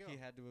 Oh, there you go. He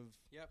had to have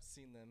Yep.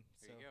 seen them.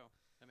 There so you go.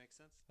 That makes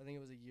sense. I think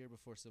it was a year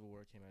before Civil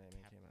War came out.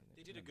 Ant-Man Cap- came out.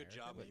 They did a good America,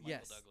 job with but Michael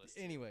yes. Douglas.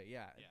 too. Anyway,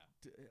 yeah.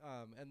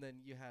 Yeah. And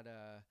then you had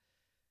a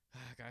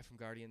guy from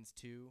Guardians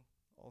 2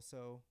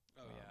 also.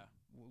 Oh yeah.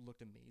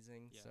 Looked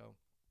amazing. Yeah. So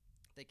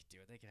they could do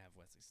it. They could have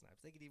Wesley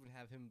Snipes. They could even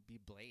have him be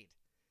Blade.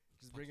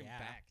 Just Fuck bring him yeah.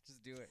 back.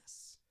 Just do it.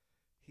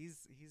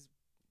 He's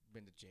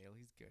been to jail.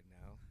 He's good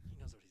now. He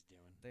knows what he's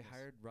doing. They Yes.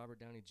 hired Robert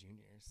Downey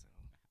Jr., so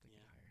they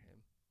Yeah. could hire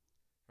him.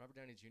 Robert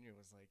Downey Jr.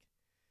 was like,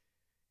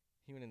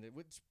 he went into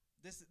which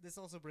this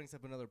also brings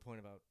up another point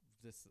about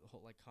this whole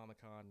like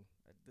Comic-Con.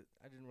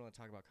 I didn't want to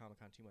talk about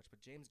Comic-Con too much,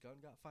 but James Gunn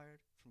got fired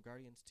from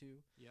Guardians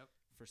 2 Yep.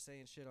 for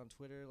saying shit on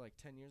Twitter like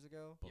 10 years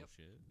ago. Yep.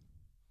 Bullshit.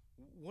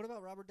 What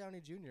about Robert Downey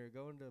Jr.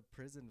 going to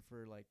prison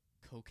for like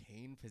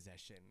cocaine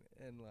possession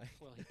and like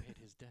Well, he paid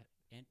his debt.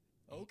 And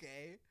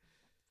okay.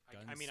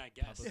 I mean, I guns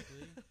guess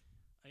publicly?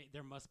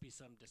 there must be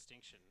some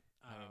distinction.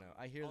 I don't know.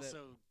 I hear that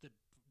also,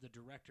 the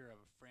director of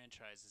a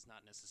franchise is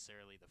not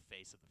necessarily the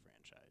face of the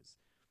franchise.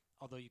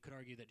 Although you could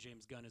argue that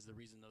James Gunn is the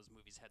reason those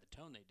movies had the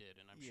tone they did,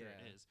 and I'm sure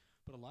Yeah. it is.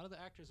 But a lot of the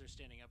actors are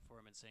standing up for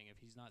him and saying,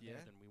 if he's not there,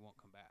 Yeah. then we won't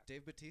come back.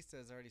 Dave Bautista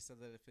has already said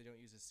that if they don't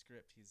use his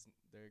script, he's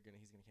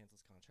gonna cancel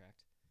his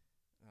contract.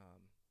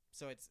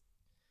 So it's,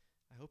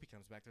 I hope he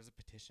comes back. There's a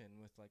petition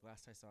with like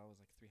last I saw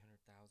was like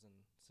 300,000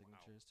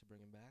 signatures to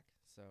bring him back.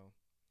 So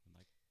And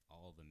like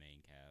all the main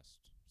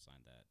cast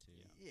signed that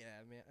too.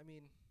 yeah, man. I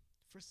mean,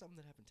 for something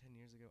that happened 10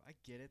 years ago, I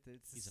get it that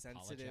it's He's a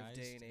sensitive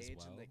day and apologized as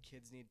age and well. that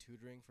kids need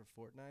tutoring for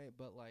Fortnite,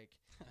 but like,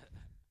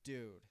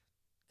 dude,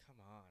 come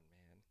on,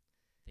 man.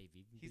 They've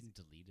even He's- been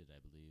deleted,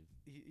 I believe.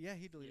 He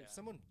deleted. Yeah.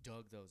 Someone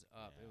dug those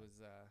up. It Yeah. was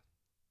I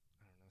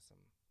don't know, some.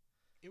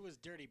 It was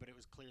dirty, but it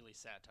was clearly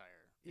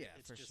satire. Yeah,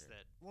 it's for just sure.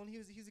 that. Well, and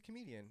he's a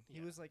comedian. He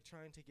Yeah. was like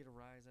trying to get a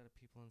rise out of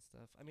people and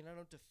stuff. I mean, I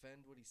don't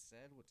defend what he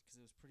said, because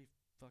it was pretty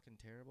fucking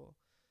terrible.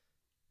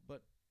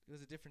 But it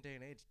was a different day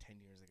and age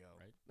 10 years ago.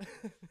 Right.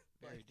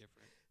 Very Like,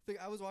 different.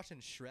 I was watching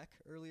Shrek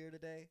earlier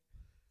today,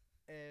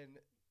 and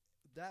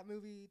that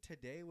movie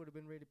today would have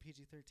been rated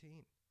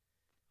PG-13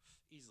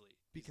 Easily.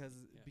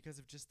 Yeah. because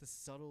of just the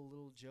subtle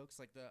little jokes,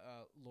 like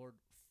the Lord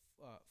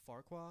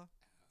Farquaad.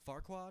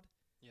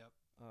 Yep.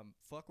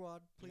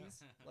 Fuckwad, Yeah.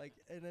 please. Like,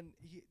 and then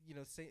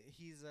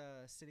he's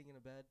sitting in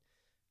a bed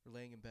or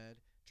laying in bed,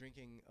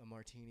 drinking a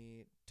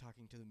martini,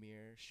 talking to the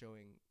mirror,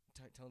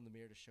 telling the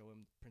mirror to show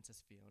him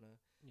Princess Fiona.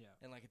 Yeah.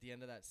 And like at the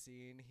end of that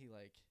scene, he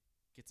like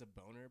gets a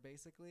boner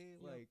basically.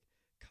 Yep. Like,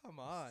 come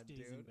on,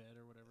 Stays in dude. bed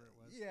or whatever it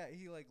was. Yeah,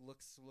 he like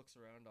looks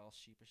around all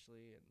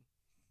sheepishly and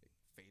it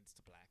fades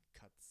to black,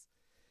 cuts.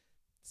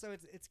 So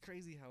it's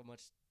crazy how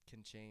much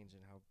can change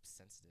and how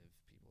sensitive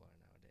people are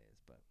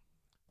nowadays, but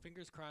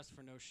Fingers crossed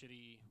for no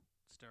shitty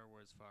Star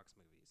Wars Fox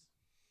movies.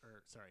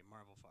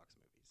 Marvel Fox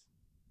movies.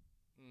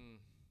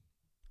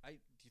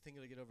 do you think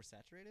it'll get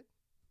oversaturated?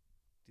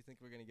 Do you think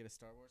we're gonna get a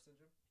Star Wars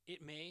syndrome?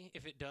 It may.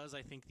 If it does,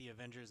 I think the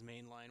Avengers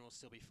main line will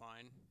still be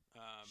fine.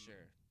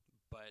 Sure.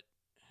 But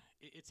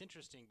it's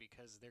interesting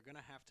because they're going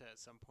to have to at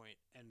some point,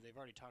 and they've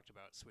already talked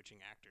about switching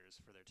actors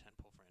for their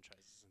tentpole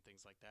franchises and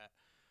things like that.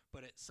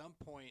 But at some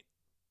point,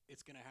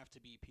 it's going to have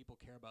to be people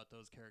care about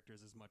those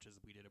characters as much as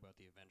we did about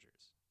the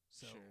Avengers.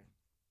 So Sure.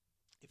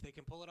 if they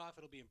can pull it off,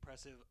 it'll be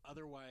impressive.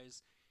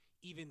 Otherwise,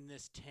 even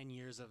this 10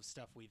 years of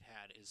stuff we've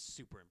had is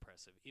super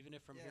impressive. Even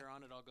if from Yeah. here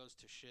on it all goes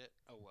to shit,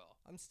 oh well.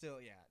 I'm still,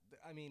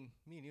 I mean,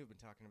 me and you have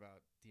been talking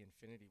about the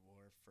Infinity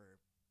War for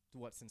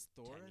since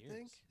Thor, 10 I years.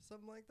 think,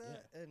 something like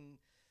that,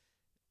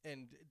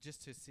 and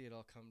just to see it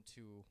all come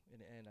to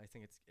an end, I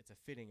think it's a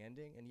fitting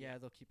ending. And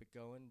they'll keep it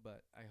going,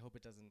 but I hope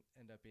it doesn't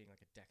end up being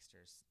like a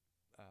Dexter's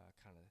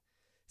kind of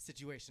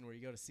situation where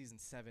you go to season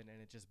 7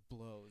 and it just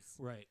blows.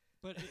 Right.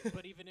 But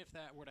but even if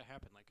that were to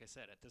happen, like I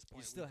said, at this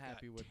point, still we've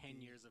happy got with 10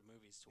 the- years of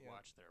movies to Yeah.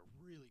 watch that are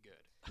really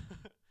good.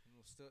 And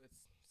we'll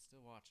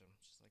still watch them,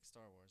 just like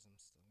Star Wars. I'm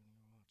still gonna go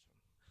watch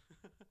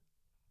them.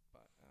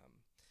 But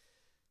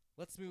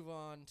let's move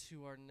on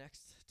to our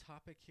next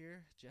topic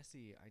here,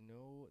 Jesse. I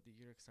know that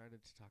you're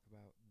excited to talk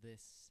about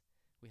this.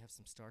 We have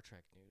some Star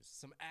Trek news,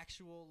 some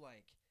actual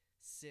like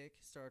sick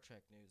Star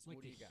Trek news. Like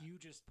What do the you got?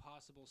 hugest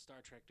possible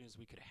Star Trek news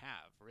we could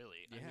have,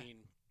 really. Yeah. I mean,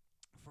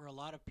 for a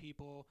lot of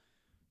people,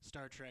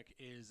 Star Trek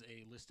is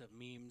a list of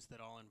memes that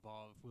all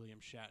involve William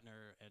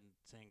Shatner and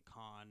saying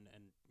Khan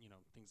and,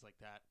 things like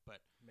that. But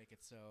Make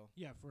it so.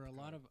 yeah, for a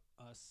lot Picard.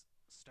 of us,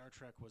 Star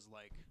Trek was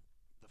like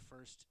the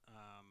first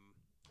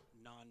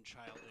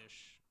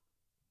non-childish.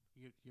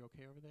 You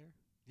okay over there?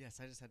 Yes,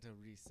 I just had to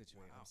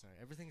resituate. Wow. I'm sorry.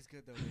 Everything's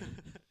good though,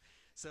 man.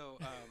 So,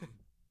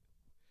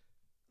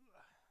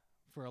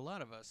 for a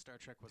lot of us, Star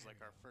Trek was There like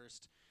we our go.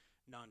 first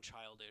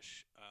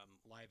non-childish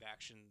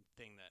live-action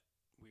thing that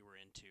we were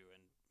into,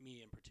 and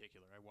me in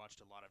particular. I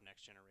watched a lot of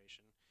Next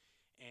Generation,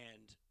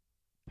 and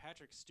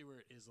Patrick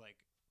Stewart is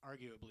like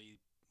arguably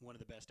one of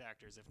the best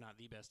actors, if not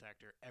the best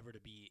actor, ever to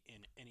be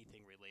in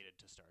anything related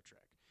to Star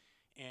Trek.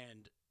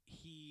 And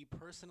he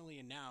personally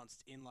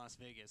announced in Las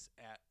Vegas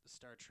at the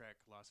Star Trek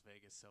Las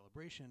Vegas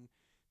celebration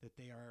that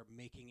they are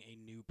making a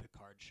new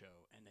Picard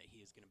show and that he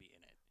is going to be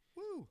in it.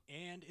 Woo!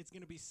 And it's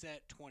going to be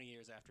set 20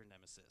 years after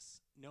Nemesis.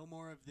 No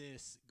more of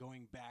this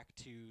going back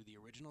to the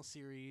original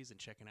series and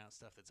checking out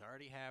stuff that's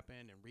already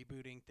happened and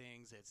rebooting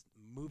things. It's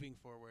moving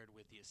forward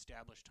with the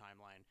established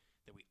timeline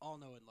that we all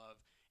know and love,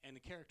 and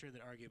the character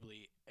that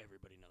arguably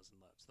everybody knows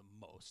and loves the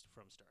most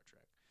from Star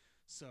Trek.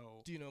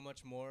 So Do you know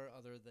much more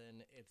other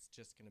than it's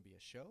just gonna be a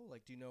show?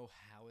 Like, do you know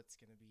how it's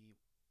gonna be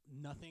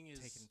nothing is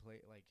taking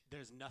place? Like,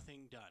 there's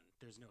nothing done.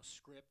 There's no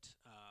script.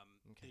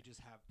 Okay. They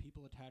just have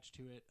people attached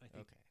to it.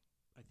 okay.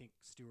 I think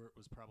Stewart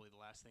was probably the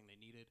last thing they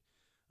needed.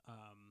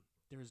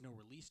 There is no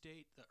release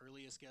date. The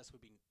earliest guess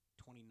would be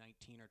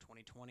 2019 or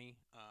 2020.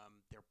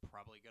 They're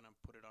probably going to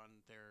put it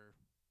on their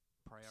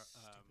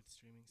Stupid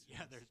streaming service.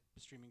 yeah, their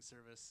streaming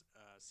service,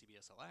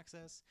 CBS All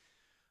Access.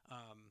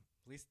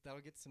 At least that'll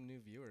get some new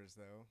viewers,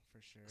 though,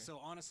 for sure. So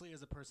honestly,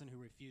 as a person who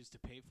refused to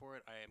pay for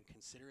it, I am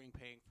considering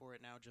paying for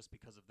it now just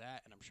because of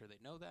that, and I'm sure they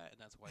know that, and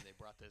that's why they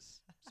brought this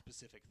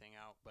specific thing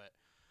out. But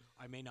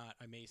I may not.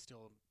 I may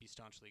still be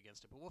staunchly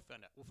against it, but we'll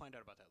find out. We'll find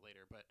out about that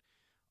later. But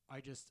I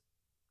just,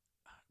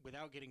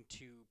 without getting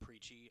too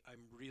preachy,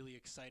 I'm really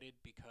excited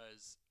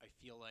because I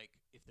feel like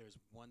if there's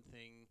one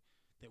thing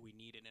that we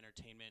need in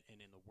entertainment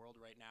and in the world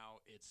right now,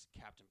 it's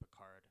Captain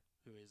Picard,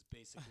 who is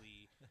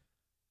basically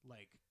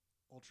like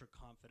ultra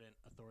confident,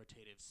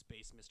 authoritative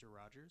space Mr.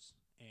 Rogers,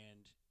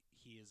 and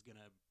he is going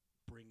to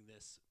bring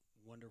this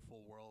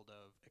wonderful world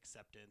of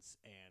acceptance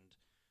and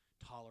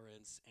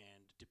tolerance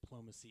and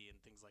diplomacy and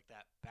things like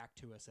that back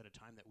to us at a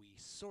time that we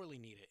sorely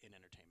need it in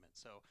entertainment.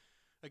 So,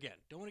 again,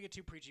 don't want to get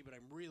too preachy, but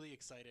I'm really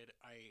excited.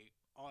 I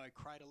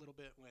cried a little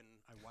bit when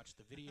I watched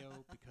the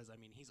video because I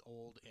mean he's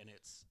old and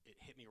it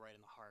hit me right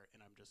in the heart, and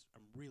I'm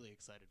really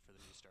excited for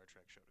the new Star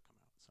Trek show to come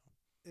out. So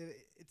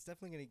It's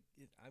definitely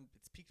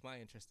it's piqued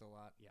my interest a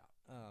lot. yeah,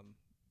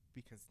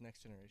 Because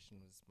Next Generation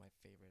was my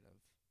favorite of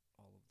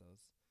all of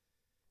those.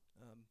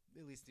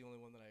 At least the only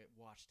one that I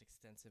watched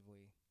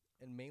extensively,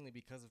 and mainly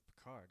because of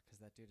Picard, because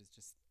that dude is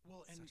just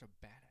such a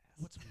badass.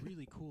 What's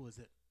really cool is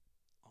that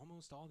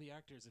almost all the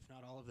actors, if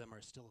not all of them,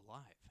 are still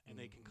alive, and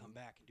they can come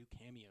back and do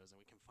cameos, and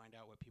we can find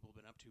out what people have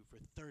been up to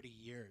for 30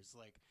 years.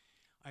 Like,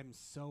 I'm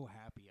so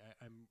happy.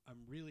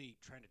 I'm really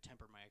trying to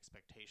temper my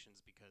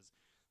expectations because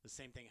the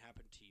same thing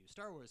happened to you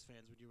Star Wars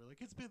fans when you were like,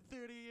 it's been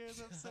 30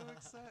 years, I'm so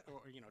excited,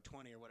 or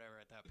 20 or whatever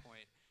at that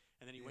point.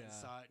 And then you went and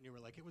saw it, and you were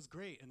like, it was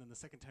great. And then the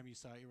second time you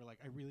saw it, you were like,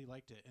 I really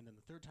liked it. And then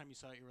the third time you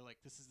saw it, you were like,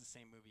 this is the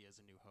same movie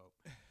as A New Hope.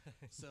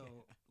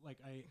 So,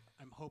 like,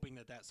 I'm hoping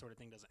that sort of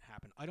thing doesn't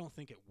happen. I don't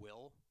think it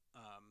will.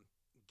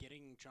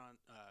 Getting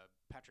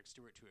Patrick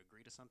Stewart to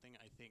agree to something,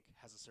 I think,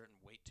 has a certain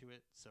weight to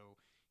it. So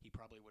he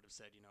probably would have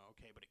said,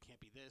 okay, but it can't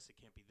be this, it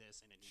can't be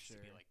this, and it needs to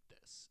be like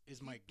this,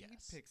 is my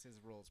guess. He picks his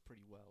roles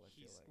pretty well, I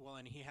feel like.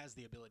 Well, and he has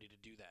the ability to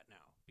do that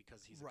now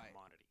because he's a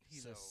commodity.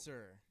 He's a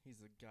sir.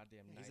 He's a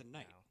goddamn knight. He's a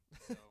knight.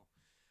 Now. So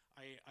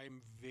I'm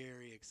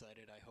very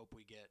excited. I hope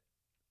we get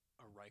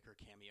a Riker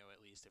cameo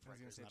at least. If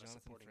Riker's not a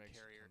supporting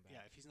character,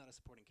 if he's not a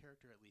supporting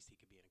character, at least he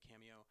could be in a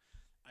cameo.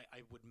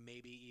 I would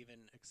maybe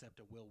even accept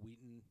a Will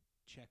Wheaton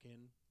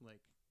check-in, like.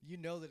 You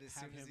know that as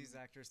soon as these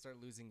actors start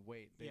losing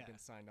weight, they've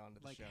been signed on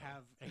to the show.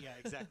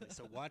 Exactly.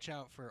 So watch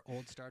out for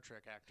old Star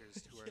Trek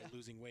actors who are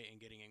losing weight and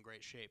getting in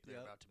great shape.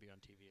 They're about to be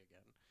on TV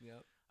again.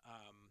 Yep.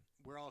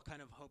 We're all kind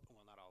of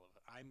well, not all of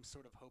it. I'm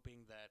sort of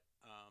hoping that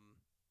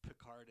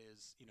Picard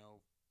is, in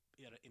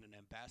an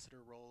ambassador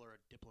role or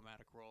a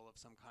diplomatic role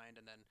of some kind,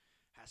 and then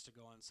has to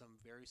go on some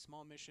very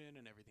small mission,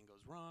 and everything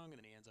goes wrong, and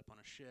then he ends up on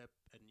a ship,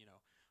 and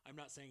I'm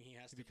not saying he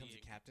has to becomes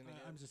a captain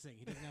again. I'm just saying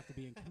he doesn't have to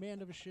be in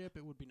command of a ship.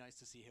 It would be nice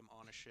to see him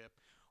on a ship,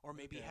 or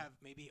maybe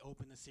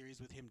open the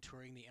series with him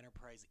touring the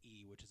Enterprise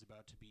E, which is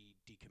about to be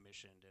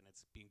decommissioned and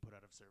it's being put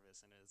out of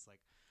service. And it's like,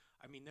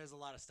 I mean, there's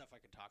a lot of stuff I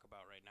could talk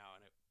about right now,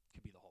 and it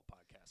could be the whole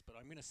podcast, but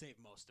I'm going to save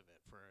most of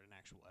it for an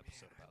actual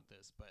episode about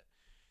this. But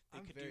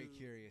I'm very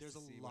curious. There's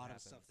a lot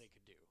of stuff they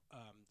could do.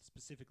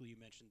 Specifically, you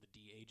mentioned the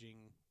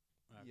de-aging.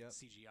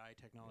 CGI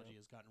technology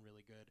has gotten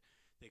really good.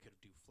 They could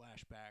do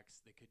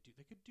flashbacks. They could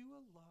do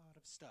a lot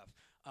of stuff.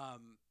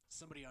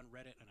 Somebody on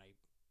Reddit, and I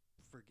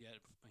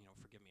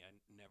forgive me, I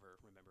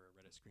never remember a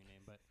Reddit screen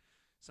name, but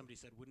somebody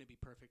said, wouldn't it be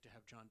perfect to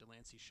have John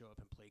Delancey show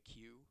up and play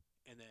Q,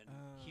 and then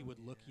he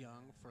would look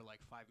young for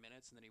like 5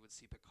 minutes, and then he would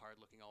see Picard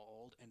looking all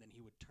old, and then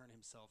he would turn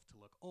himself to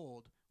look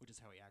old, which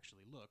is how he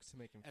actually looks, to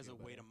make him as a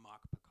way to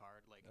mock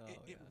Picard. Like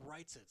it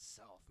writes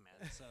itself,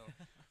 man. So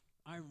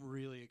I'm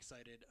really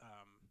excited.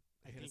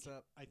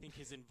 I think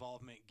his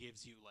involvement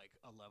gives you like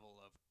a level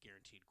of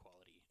guaranteed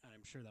quality, and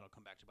I'm sure that'll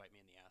come back to bite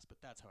me in the ass.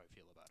 But that's how I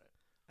feel about it.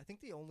 I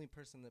think the only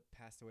person that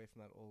passed away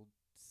from the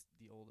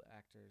old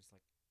actors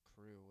like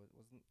crew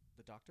wasn't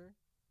the Doctor.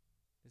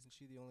 Isn't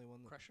she the only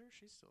one? Crusher,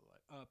 she's still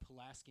alive.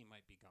 Pulaski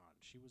might be gone.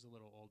 She was a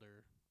little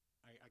older.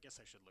 I guess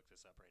I should look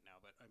this up right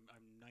now, but I'm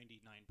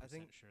 99%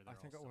 sure. I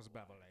think it was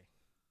Beverly.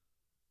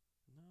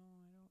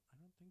 No, I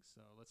don't think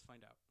so. Let's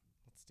find out.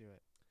 Let's do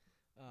it.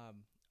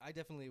 I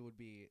definitely would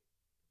be.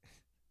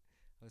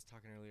 I was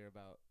talking earlier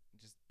about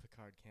just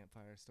Picard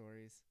campfire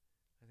stories.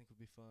 I think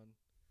would be fun.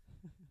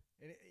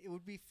 And it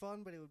would be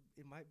fun, but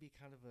it might be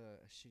kind of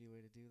a shitty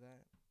way to do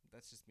that.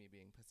 That's just me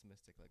being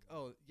pessimistic. Like,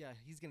 oh yeah,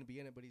 he's gonna be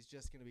in it, but he's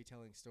just gonna be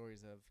telling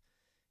stories of,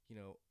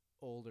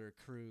 older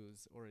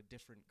crews or a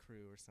different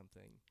crew or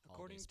something.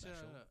 According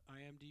to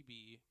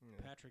IMDb,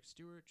 Patrick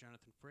Stewart,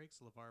 Jonathan Frakes,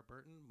 LeVar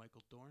Burton,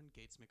 Michael Dorn,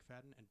 Gates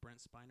McFadden, and Brent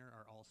Spiner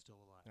are all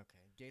still alive.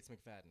 Okay, Gates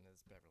McFadden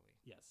is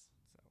Beverly. Yes.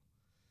 So,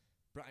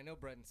 I know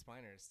Brent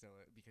Spiner is still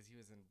because he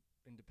was in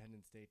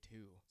Independence Day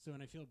 2. So,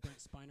 and I feel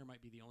Brent Spiner might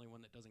be the only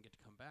one that doesn't get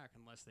to come back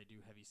unless they do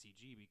heavy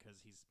CG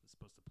because he's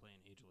supposed to play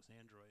an ageless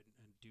android,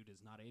 and dude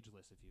is not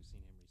ageless if you've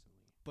seen him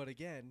recently. But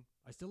again,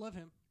 I still love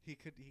him. He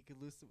could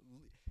lose some.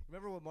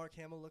 Remember what Mark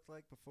Hamill looked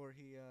like before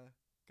he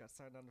got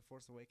signed on to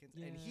Force Awakens?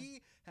 Yeah. And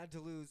he had to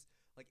lose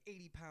like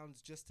 80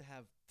 pounds just to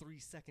have 3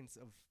 seconds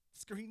of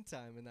screen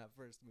time in that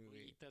first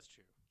movie. That's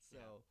true.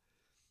 So,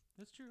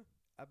 that's true.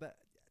 I bet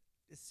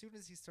as soon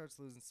as he starts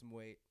losing some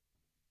weight,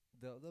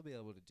 they'll be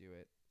able to do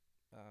it.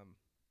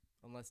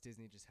 Unless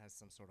Disney just has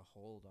some sort of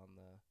hold on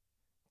the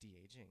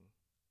de-aging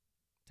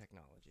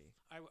technology.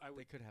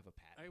 They could have a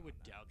patent. I would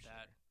doubt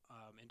that.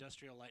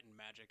 Industrial Light and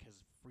Magic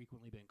has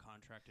frequently been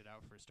contracted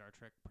out for Star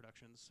Trek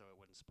productions, so it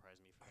wouldn't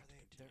surprise me if that to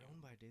continue. They're owned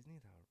by Disney,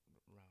 though.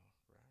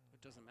 It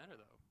doesn't matter,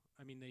 though.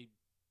 I mean,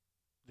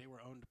 they were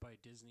owned by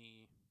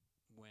Disney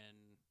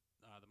when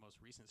the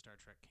most recent Star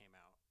Trek came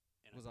out.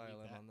 And was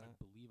ILM on that? I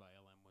believe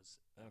ILM was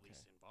at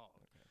least involved.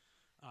 Okay.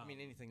 I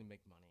mean, anything to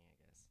make money, I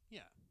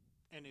CBS. Yeah.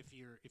 And if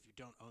you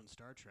don't own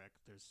Star Trek,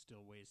 there's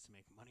still ways to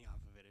make money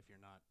off of it. If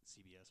you're not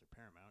CBS or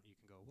Paramount, you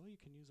can go, well, you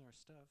can use our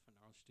stuff, and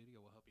our studio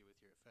will help you with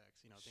your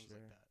effects. Things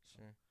like that.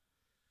 So. Sure.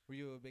 Were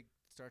you a big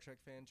Star Trek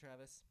fan,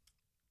 Travis?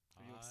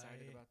 Are you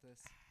excited about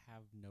this?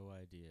 Have no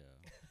idea.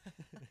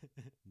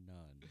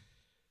 None.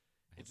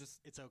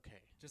 It's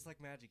okay. Just like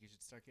Magic, you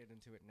should start getting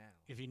into it now.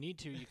 If you need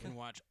to, you can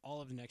watch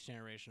all of the Next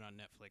Generation on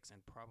Netflix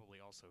and probably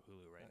also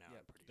Hulu right now. Yeah,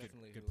 I'm pretty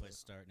definitely. Good Hulu. place to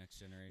start. Next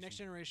Generation. Next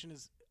Generation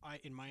is,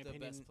 in my The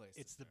opinion, best place to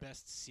it's the start.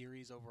 best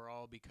series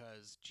overall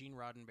because Gene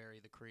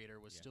Roddenberry, the creator,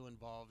 was still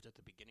involved at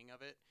the beginning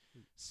of it.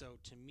 So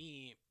to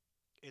me,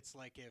 it's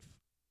like if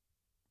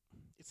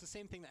it's the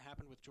same thing that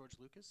happened with George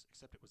Lucas,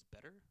 except it was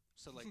better.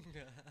 So like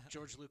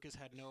George Lucas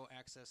had no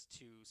access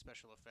to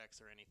special effects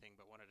or anything,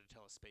 but wanted to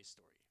tell a space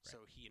story. Right. So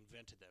he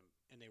invented them,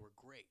 and they were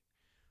great.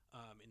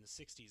 In the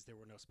 60s, there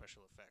were no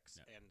special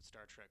effects, and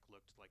Star Trek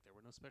looked like there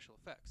were no special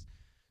effects.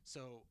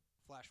 So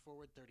flash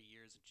forward 30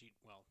 years, 28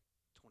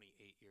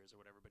 years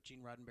or whatever, but Gene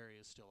Roddenberry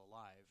is still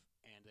alive,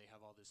 and they have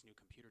all this new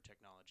computer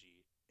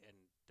technology, and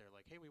they're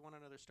like, hey, we want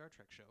another Star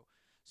Trek show.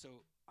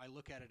 So I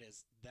look at it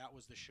as that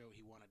was the show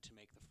he wanted to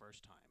make the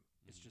first time.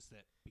 It's just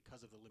that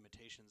because of the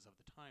limitations of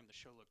the time, the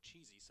show looked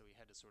cheesy, so he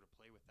had to sort of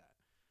play with that.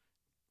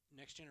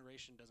 Next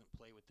Generation doesn't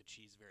play with the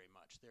cheese very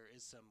much. There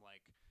is some,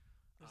 like...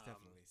 There's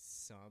definitely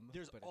some.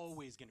 There's but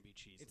always going to be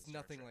cheese. It's in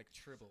Star nothing Trek. like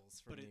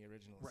Tribbles from the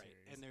original right,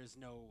 series. and there's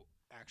no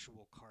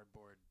actual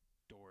cardboard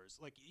doors.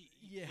 Like,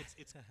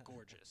 it's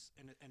gorgeous,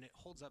 and it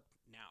holds up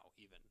now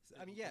even.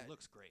 It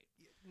looks great.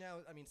 Now,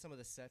 I mean, some of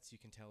the sets you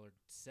can tell are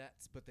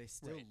sets, but they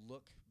still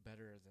look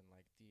better than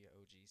like the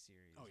OG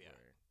series. Oh yeah,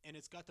 and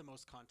it's got the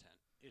most content.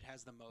 It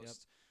has the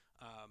most.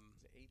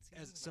 Is it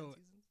 8 seasons?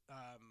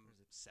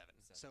 7.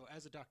 So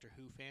as a Doctor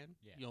Who fan,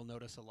 you'll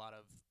notice a lot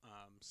of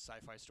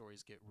sci-fi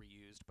stories get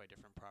reused by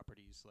different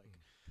properties, like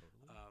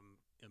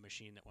a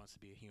machine that wants to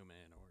be a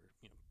human, or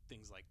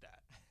things like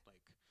that.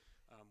 Like,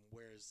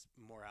 where's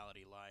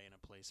morality lie in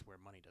a place where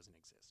money doesn't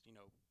exist?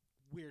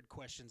 Weird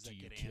questions that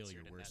get answered. Do you kill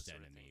your worst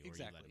and that sort of enemy, thing. or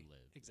you let him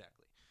live?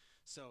 Exactly.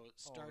 So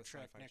Star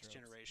Trek Next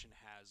tropes. Generation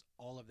has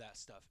all of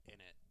that stuff in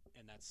it,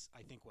 and that's,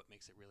 I think, what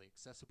makes it really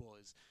accessible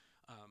is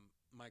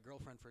my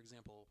girlfriend, for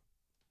example,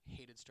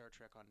 hated Star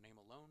Trek on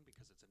name alone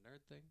because it's a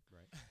nerd thing.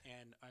 Right.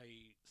 And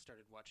I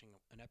started watching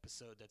an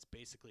episode that's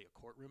basically a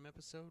courtroom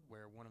episode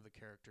where one of the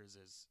characters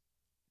is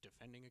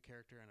defending a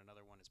character and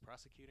another one is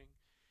prosecuting.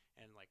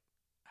 And like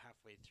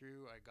halfway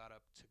through, I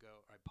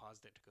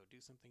paused it to go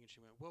do something, and she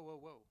went, whoa, whoa,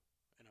 whoa.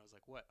 And I was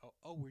like, what?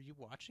 Oh, were you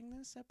watching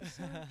this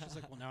episode? She's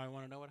like, well, now I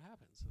want to know what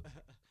happens.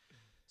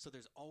 So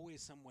there's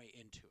always some way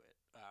into it.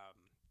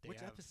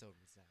 Which episode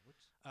was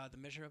that? The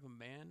Measure of a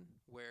Man,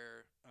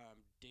 where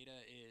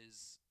Data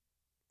is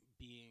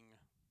being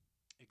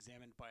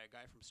examined by a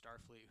guy from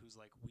Starfleet who's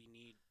like,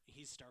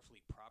 he's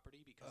Starfleet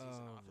property because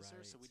he's an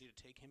officer, so we need to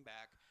take him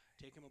back,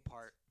 take him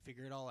apart,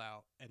 figure it all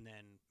out, and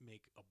then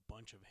make a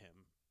bunch of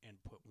him and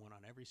put one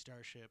on every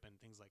starship and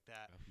things like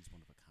that. Oh, he's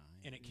one of a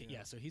kind.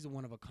 And so he's a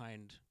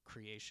one-of-a-kind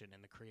creation,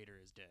 and the creator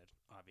is dead,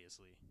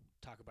 obviously.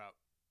 Talk about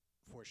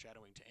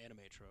foreshadowing to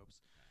anime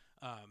tropes.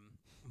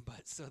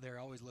 But so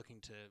they're always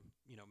looking to,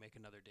 make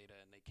another Data,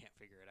 and they can't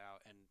figure it out,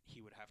 and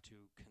he would have to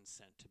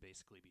consent to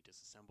basically be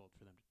disassembled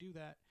for them to do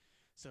that.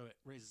 So it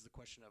raises the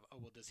question of,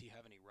 does he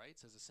have any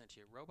rights as a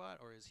sentient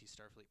robot, or is he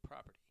Starfleet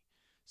property?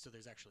 So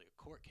there's actually a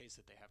court case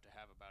that they have to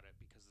have about it,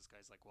 because this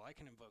guy's like, well, I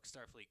can invoke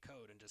Starfleet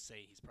code and just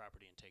say he's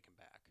property and take him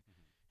back.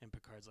 And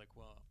Picard's like,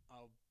 well,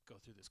 I'll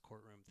go through this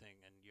courtroom thing,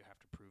 and you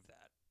have to prove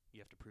that. You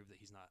have to prove that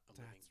he's not a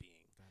living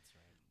being. That's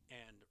right.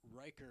 And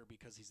Riker,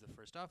 because he's the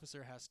first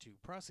officer, has to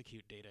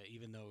prosecute Data,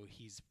 even though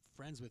he's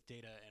friends with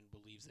Data and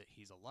believes that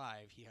he's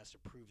alive. He has to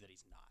prove that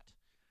he's not.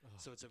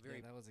 So it's a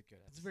very that was a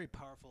good episode. It's a very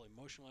powerful,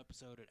 emotional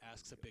episode. It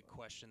asks a big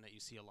question that you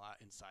see a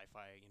lot in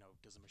sci-fi.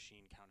 Does a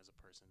machine count as a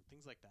person?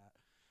 Things like that.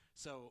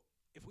 So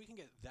if we can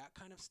get that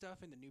kind of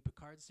stuff in the new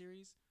Picard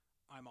series,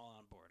 I'm all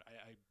on board.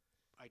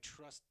 I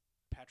trust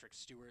Patrick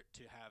Stewart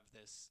to have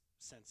this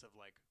sense of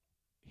like,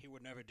 he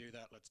would never do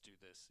that. Let's do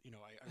this.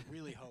 I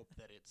really hope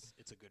that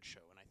it's a good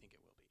show, and I think it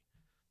will be.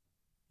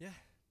 Yeah,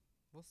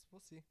 we'll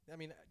see. I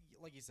mean,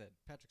 like you said,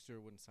 Patrick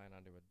Stewart wouldn't sign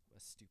on to a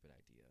stupid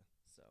idea,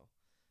 so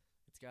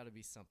it's got to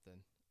be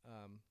something.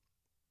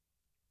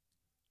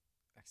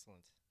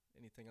 Excellent.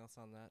 Anything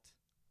else on that?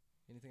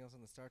 Anything else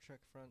on the Star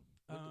Trek front?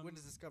 When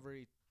does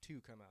Discovery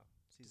 2 come out?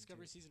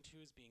 Discovery Season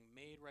 2 is being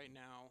made right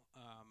now.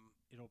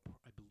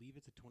 I believe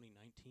it's a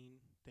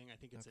 2019 thing. I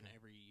think it's an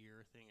every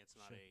year thing. It's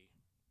not a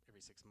every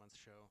 6 months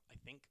show, I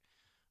think.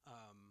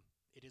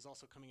 It is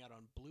also coming out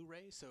on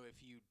Blu-ray, so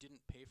if you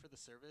didn't pay for the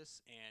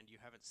service and you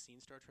haven't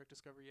seen Star Trek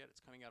Discovery yet, it's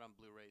coming out on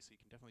Blu-ray, so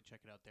you can definitely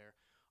check it out there.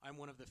 I'm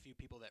one of the few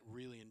people that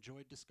really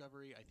enjoyed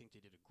Discovery. I think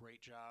they did a great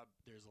job.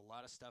 There's a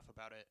lot of stuff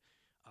about it.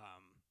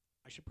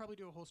 I should probably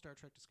do a whole Star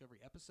Trek Discovery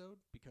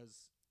episode,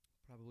 because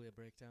probably a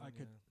breakdown.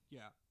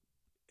 Yeah.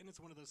 And it's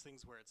one of those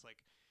things where it's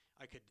like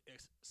I could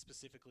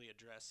specifically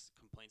address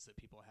complaints that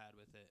people had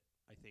with it,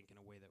 I think, in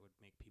a way that would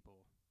make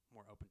people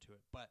more open to it.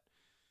 But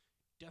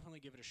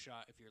definitely give it a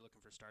shot if you're looking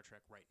for Star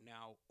Trek right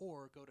now,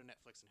 or go to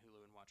Netflix and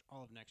Hulu and watch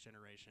all of Next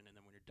Generation, and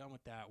then when you're done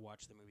with that,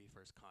 watch the movie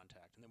First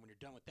Contact. And then when you're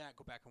done with that,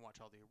 go back and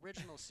watch all the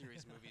original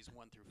series movies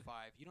 1 through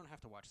 5. You don't have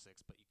to watch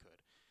 6, but you could.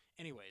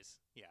 Anyways,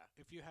 yeah,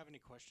 if you have any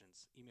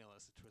questions, email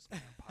us at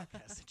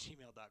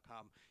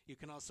twistmyarmpodcast@gmail.com. You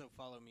can also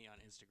follow me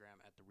on Instagram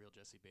at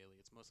 @TheRealJesseBailey.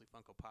 It's mostly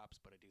Funko Pops,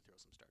 but I do throw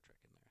some Star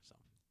Trek in there. So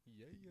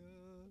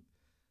Yeah.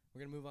 We're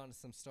going to move on to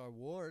some Star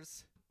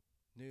Wars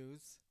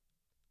news.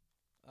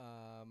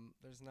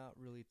 There's not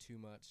really too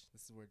much.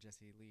 This is where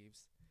Jesse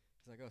leaves.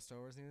 He's like, "Oh, Star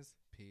Wars news?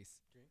 Peace."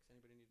 drinks?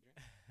 Anybody need a drink?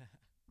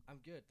 I'm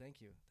good.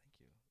 Thank you.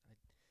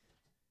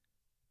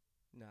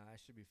 I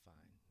should be fine.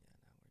 Yeah, no,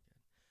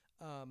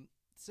 we're good.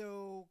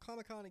 So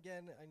Comic-Con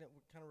again, I know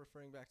we're kind of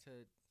referring back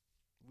to,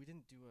 we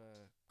didn't do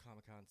a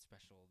Comic-Con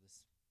special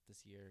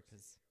this year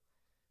because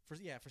for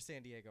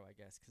San Diego, I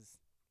guess, because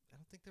I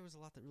don't think there was a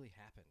lot that really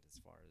happened as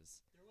far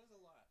as. There was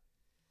a lot.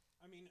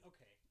 I mean,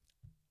 okay.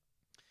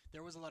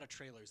 There was a lot of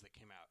trailers that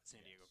came out at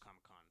San Diego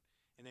Comic-Con,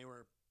 and they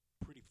were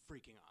pretty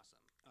freaking awesome.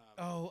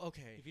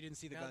 Okay. If you didn't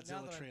see the Now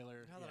Godzilla that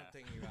trailer, Now that I'm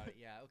thinking about it,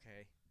 yeah,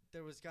 okay.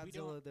 There was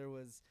Godzilla. There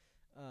was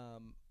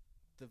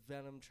the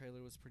Venom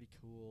trailer was pretty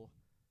cool.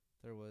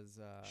 There was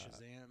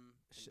Shazam.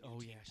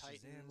 Shazam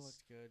Titans,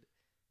 looked good.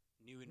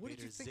 New Invader What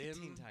did you think Zim. of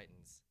Teen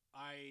Titans?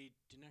 I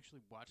didn't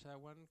actually watch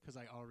that one because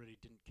I already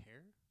didn't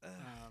care.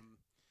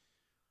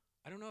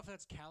 I don't know if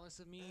that's callous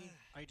of me.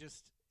 I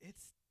just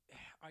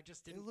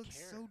didn't looks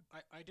care. so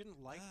I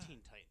didn't like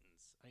Teen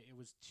Titans.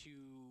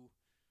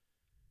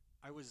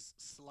 I was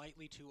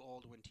slightly too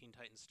old when Teen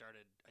Titans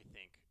started, I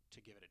think,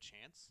 to give it a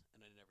chance,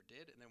 and I never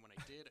did. And then when I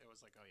did, I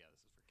was like, oh yeah,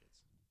 this is for kids.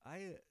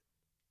 I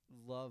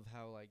love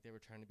how like they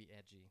were trying to be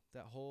edgy.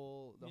 The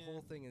whole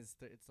thing is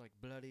it's like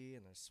bloody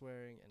and they're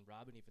swearing, and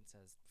Robin even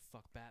says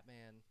 "fuck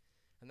Batman,"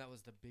 and that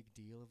was the big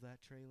deal of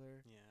that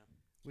trailer. Yeah.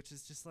 Which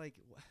is just like,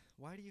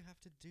 why do you have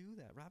to do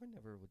that? Robin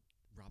never would.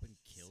 Robin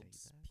killed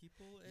say that.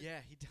 people.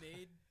 Yeah, he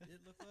made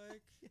it look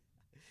like.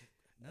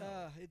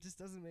 No. It just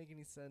doesn't make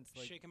any sense.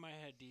 Like, shaking my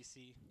head,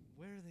 DC.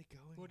 where are they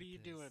going? What with are you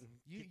this? doing?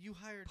 You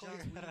hired Pull Joss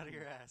your head out of Whedon.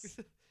 your ass.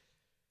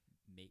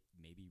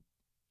 Maybe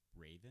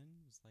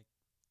Raven was like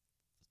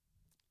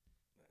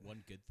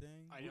one good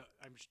thing.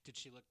 Did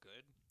she look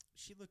good?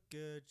 She looked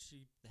good.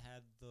 She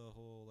had the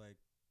whole like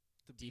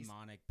The Beast,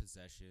 demonic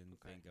possession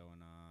Okay. thing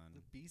going on.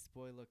 the Beast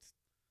Boy looked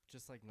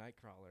just like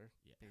Nightcrawler,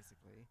 Yeah.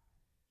 basically.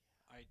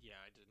 I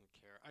didn't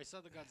care. I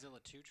saw the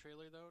Godzilla 2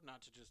 trailer though,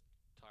 not to just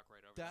talk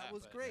right over that. That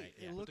was but great. Right,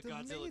 It yeah. But looked the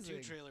Godzilla amazing.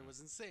 2 trailer was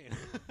insane.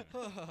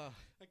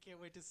 I can't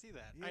wait to see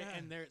that. Yeah.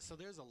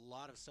 There's a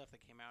lot of stuff that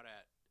came out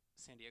at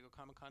San Diego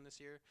Comic-Con this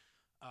year.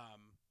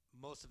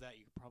 Most of that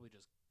you could probably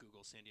just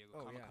Google San Diego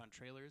Oh, Comic-Con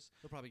trailers.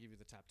 They'll probably give you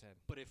the top 10.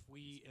 But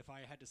if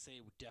I had to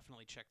say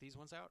definitely check these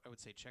ones out, I would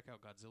say check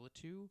out Godzilla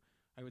 2.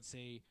 I would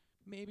say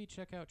maybe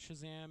check out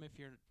Shazam if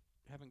you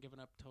haven't given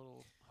up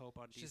total hope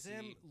on DC.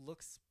 Shazam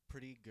looks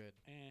pretty good,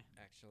 Eh.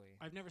 actually.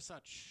 I've never saw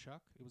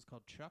Chuck. It was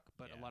called Chuck,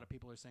 but a Yeah. lot of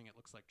people are saying it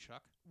looks like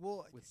Chuck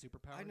Well, with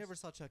superpowers. I never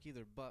saw Chuck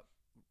either, but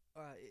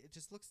it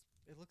just looks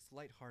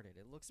lighthearted.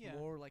 It looks Yeah.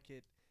 more like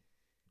it.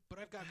 But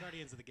I've got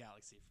Guardians of the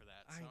Galaxy for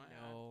that. So I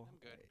know. I'm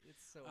good.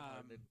 It's so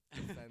hard to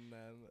Um, defend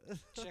them.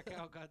 Check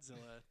out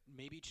Godzilla.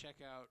 Maybe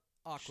check out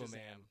Aquaman.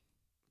 Shazam.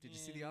 Did you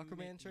see the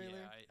Aquaman trailer?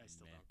 Yeah, I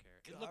still Meh. don't care.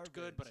 It looked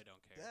good, but I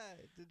don't care. Yeah,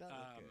 it did not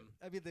look good. Um,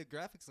 I mean, the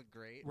graphics look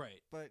great,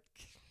 Right. but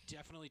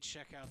Definitely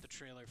check out the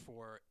trailer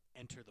for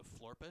Enter the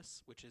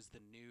Florpus, which is the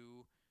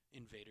new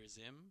Invader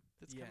Zim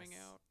that's coming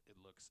Yes. out. It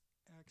looks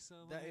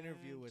excellent. that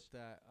interview with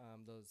that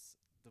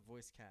the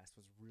voice cast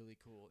was really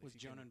cool. Was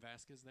If you can- Jonan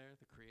Vasquez there,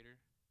 the creator?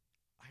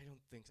 I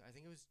don't think so. I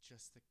think it was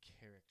just the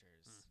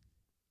characters.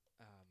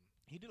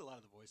 He did a lot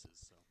of the voices,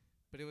 so.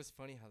 But it was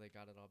funny how they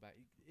got it all back.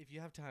 If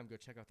you have time, go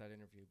check out that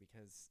interview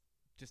because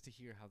just to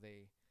hear how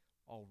they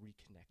all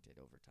reconnected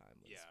over time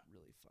was Yeah.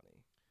 really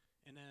funny.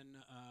 And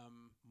then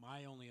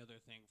my only other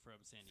thing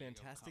from San Diego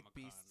Fantastic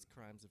Comic-Con, Beasts: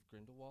 Crimes of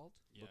Grindelwald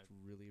Yeah. looked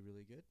really,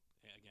 really good.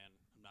 Again,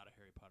 I'm not a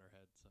Harry Potter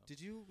head, so. Did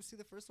you see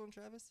the first one,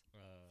 Travis?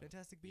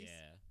 Fantastic Beasts?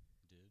 Yeah,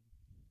 did.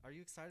 Are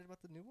you excited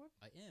about the new one?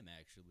 I am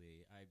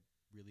actually. I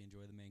really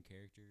enjoy the main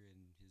character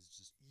and his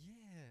just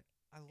Yeah,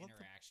 I love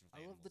interaction with I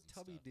love animals the and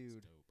tubby stuff. It's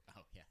dude. dope.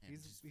 Oh yeah,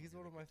 He's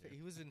one of my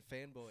he was in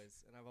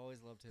Fanboys, and I've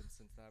always loved him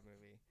since that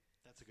movie.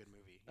 That's a good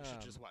movie. You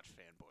should just Um, watch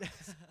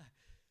Fanboys.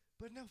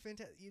 But no,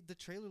 the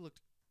trailer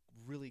looked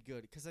really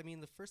good because I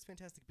mean the first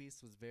Fantastic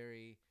Beasts was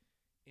very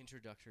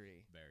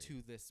introductory Very.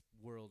 to this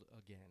world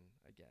again,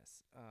 I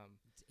guess.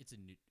 It's a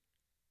new,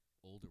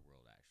 older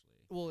world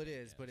actually. Well, it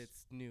is, but Yes.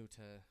 it's new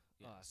to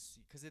Yes. us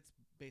because it's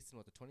based in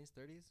what, the 20s,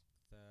 30s.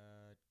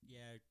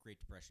 Yeah, Great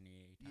Depression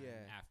time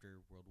Yeah.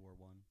 after World War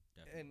One,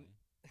 definitely.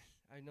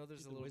 I know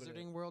there's Did a the little bit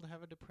Wizarding World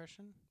have a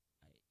depression?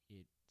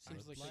 It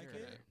Seems like, looks they like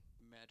kinda it.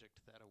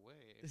 magicked that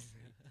away.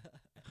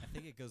 I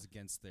think it goes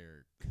against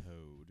their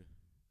code.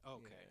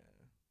 Okay,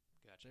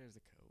 Yeah, gotcha. there's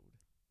a code.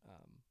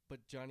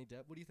 But Johnny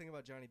Depp, what do you think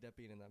about Johnny Depp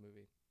being in that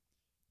movie?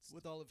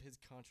 with all of his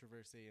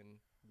controversy and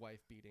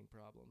wife beating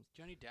problems.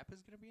 Johnny Depp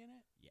is gonna be in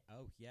it. Yeah.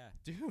 Oh yeah.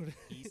 Dude,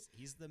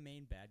 He's the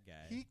main bad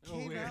guy. he Oh,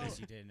 came weird. out. As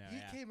you didn't know. He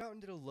Yeah. came out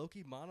and did a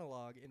Loki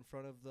monologue in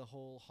front of the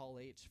whole Hall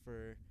H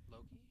for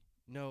Loki.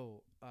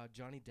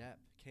 Johnny Depp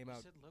came You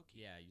out. said Loki.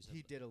 Yeah. You said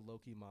He did a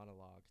Loki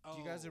monologue. Do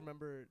you guys Oh.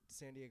 remember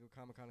San Diego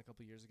Comic-Con a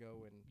couple years ago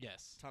when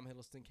Yes. Tom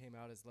Hiddleston came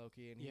out as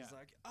Loki and he's Yeah.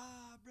 like,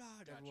 bro,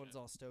 and everyone's Gotcha.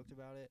 all stoked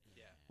about it.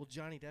 Yeah. Well,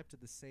 Johnny Depp did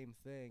the same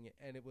thing,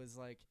 and it was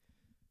like,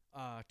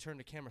 turn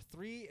to camera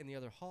 3 in the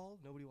other hall.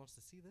 Nobody wants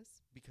to see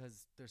this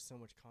because there's so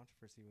much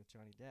controversy with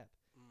Johnny Depp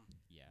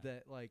Yeah.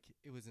 that like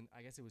it was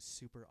I guess it was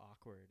super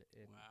awkward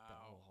in the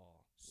whole Wow.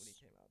 hall when he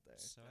came out there.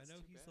 So That's I know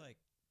too he's bad. like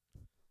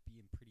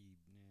being pretty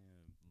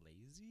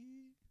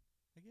lazy,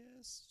 I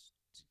guess.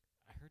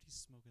 I heard he's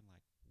smoking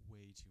like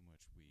way too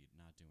much weed,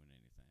 not doing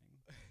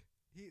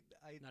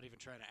anything. Not even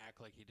trying to act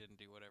like he didn't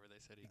do whatever they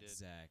said he did.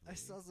 Exactly. I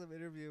saw some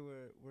interview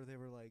where they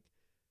were like,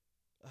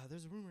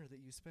 there's a rumor that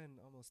you spend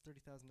almost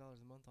 $30,000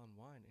 a month on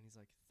wine, and he's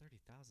like,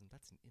 30,000?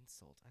 That's an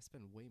insult. I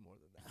spend way more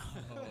than that.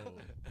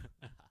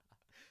 Oh.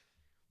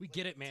 We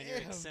get it, man. You're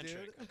Damn,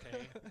 eccentric. dude.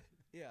 Okay.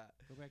 Yeah,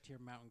 Go back to your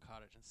mountain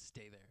cottage and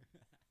stay there.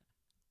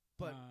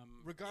 but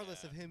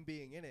regardless yeah. of him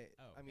being in it,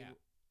 Oh, I mean, yeah.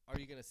 are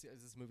you gonna see?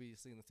 Is this movie you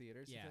see in the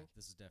theaters? you Yeah, think?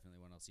 this is definitely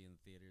one I'll see in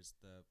the theaters.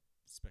 The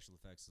special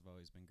effects have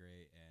always been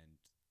great, and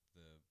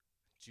the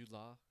Jude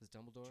Law as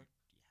Dumbledore.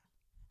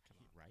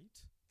 Come on, right?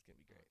 It's gonna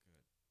be great. Oh,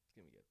 good. It's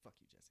gonna be good. Fuck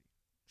you, Jesse.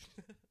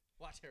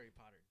 Watch Harry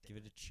Potter. Give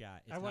it a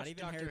shot. It's I not watched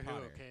even Doctor Harry Who.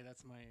 Potter. Okay,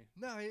 that's my.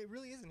 No, it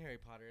really isn't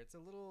Harry Potter. It's a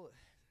little,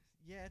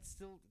 yeah. It's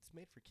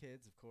made for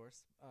kids, of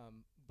course.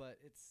 But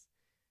it's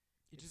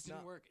It It's just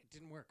didn't not- work. It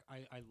didn't work.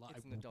 I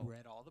It's an adult.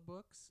 read all the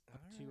books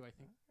up to Alright, I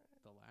think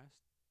the last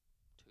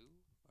 2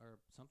 or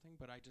something.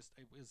 But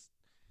it was.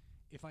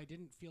 If I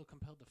didn't feel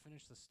compelled to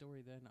finish the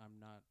story, then I'm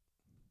not.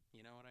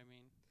 You know what I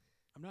mean?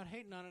 I'm not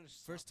hating on it.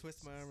 It's First not-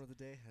 twist my arm of the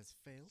day has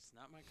failed. It's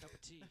not my cup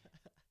of tea.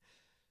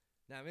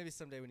 Now maybe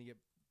someday when you get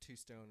too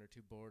stoned or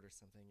too bored or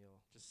something,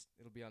 Just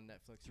it'll be on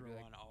Netflix. You'll throw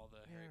be like, on all the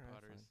yeah, Harry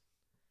alright, Potters.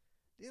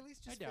 at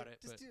least I just doubt it,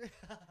 but- do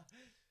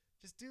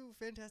just do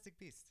Fantastic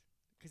Beasts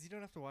because you don't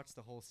have to watch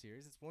the whole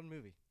series. It's one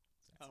movie.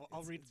 I'll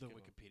it's- read it's the a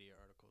good one. Wikipedia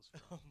articles for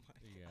Oh my.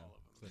 There you go. all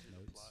of them. Cliff Read the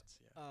notes. plots,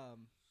 yeah.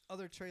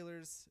 Other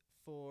trailers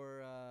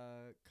for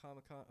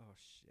Comic-Con. Oh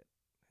shit.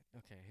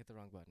 Okay, I hit the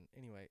wrong button.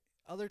 Anyway,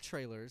 other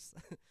trailers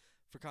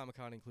for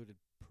Comic-Con included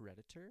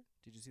Predator.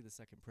 Did you see the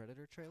second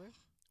Predator trailer?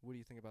 What do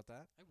you think about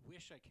that? I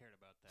wish I cared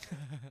about that.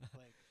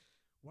 Like,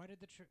 why did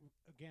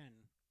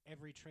again?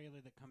 Every trailer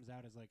that comes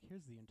out is like,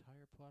 here's the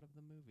entire plot of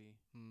the movie.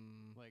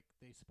 Hmm. Like,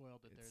 they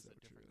spoiled that It's there's so a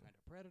different true. kind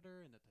of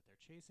predator and that they're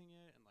chasing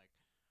it, and like,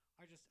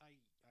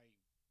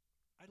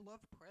 I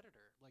love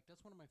Predator. Like,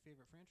 that's one of my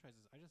favorite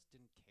franchises. I just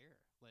didn't care.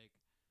 Like,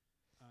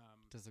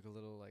 Does look a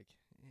little like.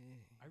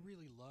 I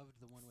really loved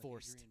the one with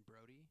Forced. Adrian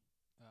Brody,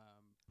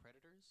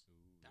 Predators.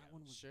 Ooh, That yeah.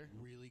 one was Sure.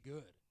 really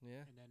good.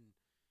 Yeah. And then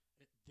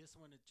this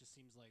one, it just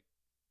seems like,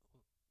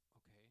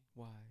 okay,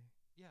 Why?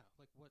 yeah,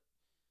 like what?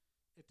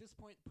 At this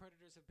point,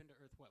 Predators have been to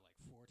Earth what, like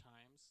 4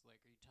 times? Like,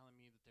 are you telling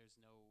me that there's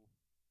no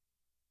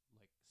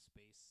like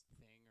space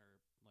thing or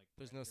like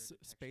There's no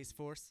predator Space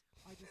detection? Force.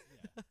 I just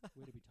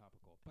way to be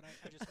topical, but I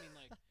just mean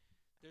like,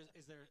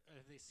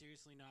 have they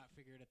seriously not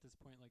figured at this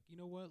point like, you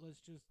know what? Let's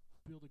just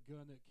build a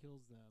gun that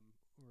kills them,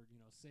 or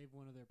save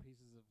one of their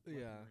pieces of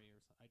Yeah. weaponry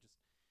or something. It's-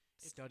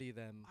 Study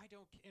them. I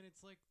don't, and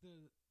it's like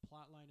the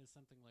plot line is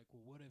something like,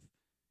 well, what if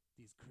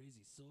these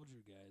crazy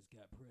soldier guys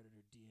got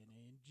predator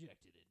DNA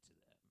injected into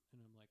them? And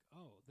I'm like,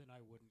 oh, then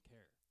I wouldn't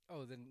care.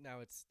 Oh, then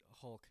now it's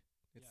Hulk.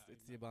 It's Yeah,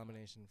 it's the I'm not-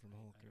 abomination from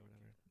Hulk I or don't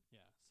whatever. care.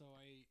 Yeah, so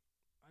I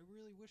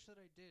really wish that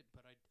I did,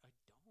 but I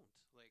don't.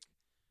 Like,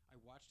 I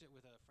watched it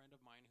with a friend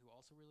of mine who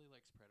also really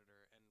likes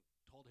Predator, and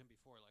told him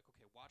before, like,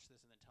 okay, watch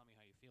this and then tell me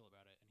how you feel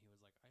about it. And he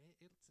was like,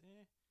 it's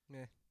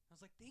Meh. I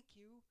was like, thank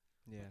you.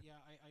 Yeah. But yeah,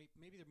 I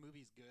maybe the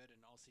movie's good,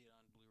 and I'll see it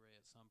on Blu-ray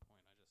at some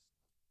point.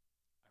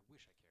 I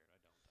wish I cared. I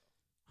don't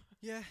though.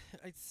 Yeah.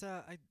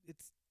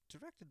 It's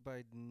directed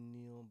by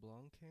Neil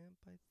Blomkamp,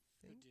 I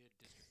Who think. did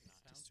District 9?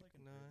 Sounds District like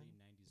an early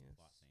 9, 90s yes.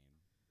 plot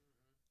name.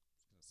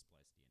 Just gonna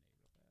splice DNA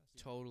real fast.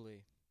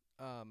 Totally.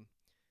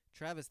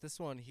 Travis, this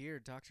one here,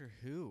 Doctor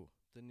Who.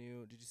 The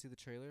new. Did you see the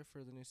trailer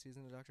for the new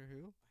season of Doctor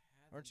Who?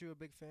 Aren't you a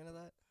big fan of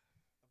that?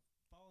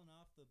 I've fallen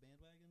off the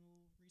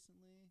bandwagon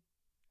recently.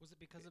 Was it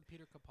because of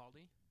Peter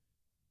Capaldi?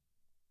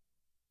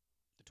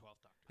 The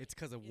 12th Doctor. It's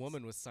because a It's-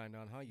 woman was signed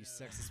on, huh? You No.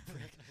 sexist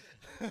prick.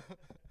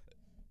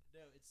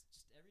 No, it's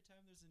just every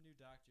time there's a new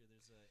doctor,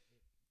 it's a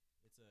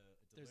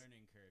There's-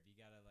 learning curve. You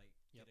gotta like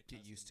Yep.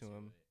 Get used accustomed to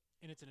 'em.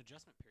 it. And it's an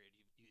adjustment period.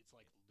 It's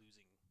like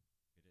losing.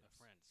 It A is.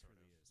 friend, It sort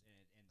truly of. is. And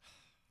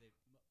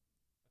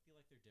I feel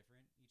like they're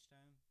different each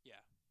time.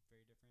 Yeah.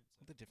 Very different.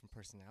 So The different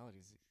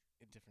personalities,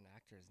 different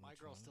actors. in My each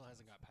girl one. still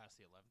hasn't got past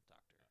the 11th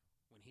Doctor.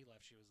 When he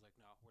left, she was like,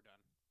 "No, we're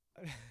done."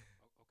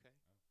 Okay.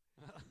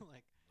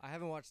 Like, I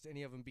haven't watched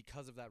any of them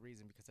because of that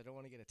reason. Because I don't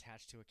want to get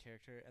attached to a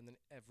character and then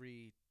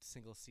every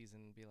single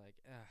season be like,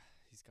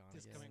 he's gone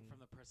this again. coming from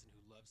the person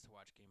who loves to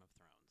watch Game of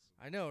Thrones.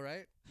 I know,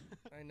 right?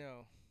 I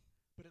know.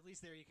 But at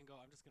least there you can go,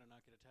 I'm just going to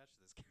not get attached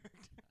to this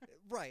character.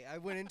 Right. I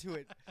went into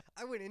it.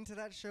 I went into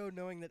that show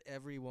knowing that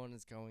everyone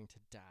is going to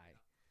die.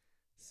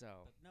 So.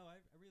 But no,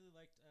 I really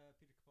liked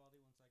Peter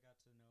Capaldi once I got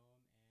to know him, and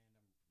I'm really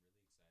excited for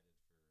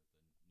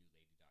the new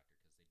Lady Doctor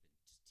because they've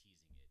been just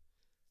teasing it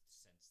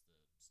since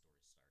the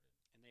story started.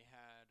 And they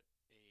had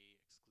a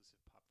exclusive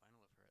pop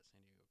vinyl of her at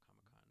San Diego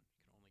Comic-Con. You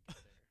could only get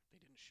it there.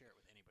 They didn't share it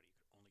with anybody.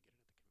 You could only get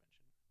it at the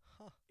convention.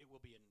 Huh. It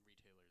will be in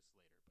retailers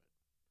later, but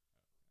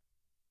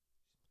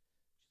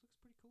she looks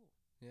pretty cool.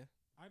 Yeah.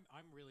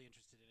 I'm really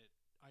interested in it.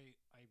 I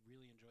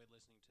really enjoyed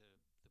listening to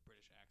the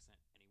British accent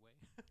anyway.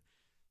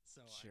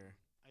 So Sure.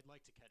 I'd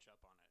like to catch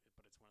up on it,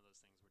 but it's one of those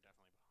things we're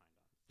definitely behind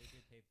on. They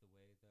did pave the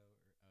way, though.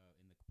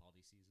 In the Capaldi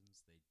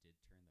seasons, they did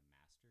turn the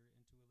Master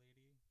into a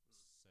lady,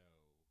 so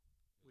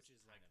it Which was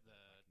is kind like of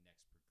the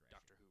next progression.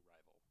 Doctor Who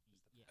rival.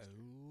 Is the Yeah. Master.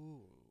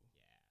 Oh.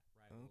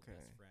 Yeah, rival, Okay.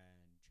 best friend,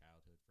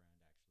 childhood friend,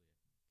 actually.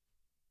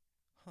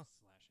 Huh.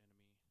 Slash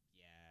enemy.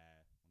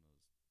 Yeah, one of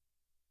those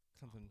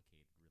Something.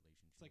 complicated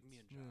relationships. It's like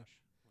me and Yeah. Josh.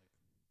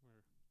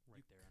 Like we're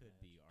right you there. could on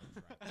be the arch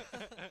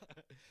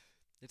rivals.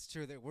 It's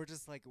true that we're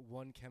just like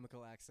one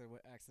chemical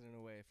accident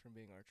away from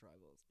being arch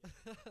rivals.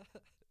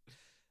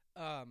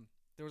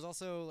 There was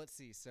also, let's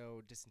see,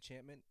 so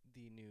Disenchantment,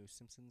 the new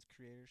Simpsons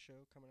creator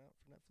show coming out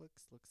for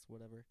Netflix, looks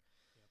whatever.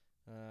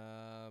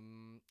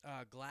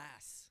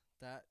 Glass,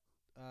 that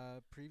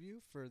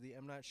preview for the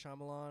M. Night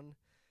Shyamalan.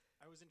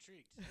 I was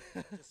intrigued.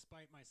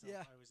 Despite myself,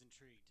 Yeah. I was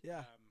intrigued.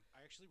 Yeah.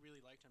 I actually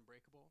really liked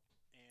Unbreakable,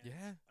 and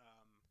Yeah.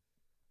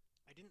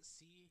 I didn't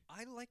see.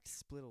 I liked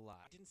Split a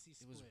lot. I didn't see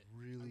It Split. was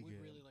really I would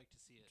good. really like to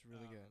see it. It's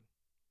really good.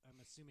 I'm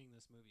assuming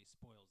this movie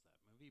spoils that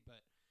movie,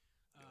 but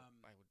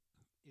I would.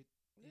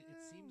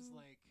 it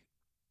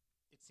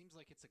seems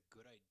like it's a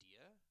good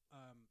idea.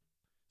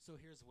 So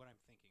here's what I'm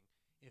thinking.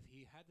 If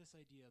he had this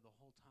idea the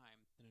whole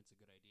time, then it's a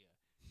good idea.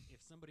 If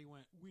somebody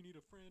went, we need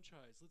a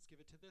franchise, let's give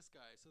it to this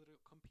guy so that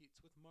it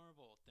competes with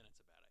Marvel, then it's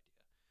a bad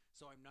idea.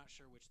 So I'm not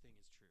sure which thing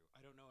is true.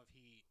 I don't know if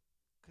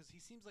because he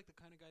seems like the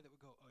kind of guy that would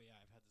go, oh yeah,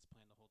 I've had this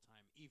plan the whole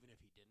time, even if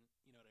he didn't.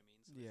 You know what I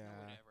mean? So there's no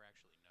way Yeah. to ever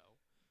actually know.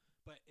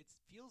 But it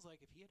feels like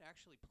if he had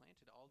actually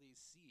planted all these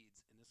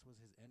seeds and this was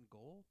his end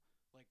goal,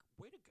 like,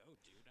 way to go,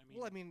 dude.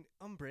 Well, I mean,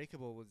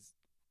 Unbreakable was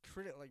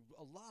like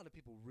a lot of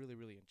people really,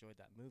 really enjoyed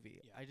that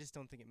movie. Yeah. I just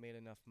don't think it made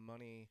enough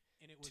money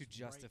and it was to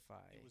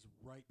justify. It was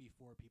right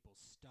before people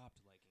stopped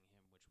liking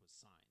him, which was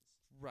Signs.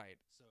 Right.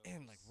 So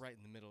And like right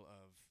in the middle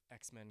of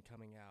X-Men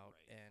coming out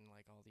Right. and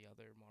like all the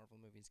other Marvel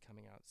movies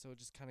coming out. So it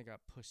just kind of got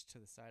pushed to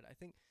the side. I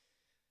think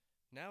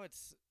now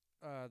it's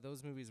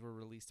those movies were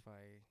released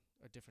by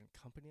a different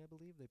company, I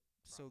believe.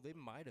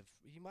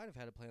 He might have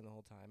had a plan the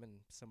whole time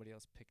and somebody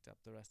else picked up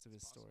the rest of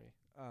his It's story.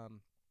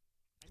 I'm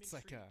It's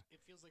like intrigued.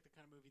 It feels like the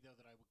kind of movie though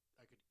that I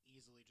could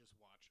easily just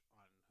watch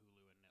on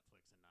Hulu and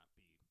Netflix and not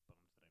be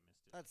bummed that I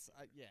missed it. that's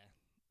yeah.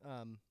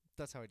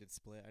 That's how I did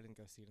Split. I didn't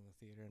go see it in the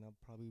theater, and I'll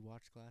probably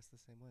watch Glass the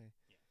same way.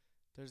 Yeah.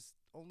 There's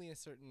only a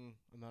certain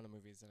amount of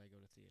movies that I go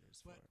to theaters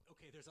But for.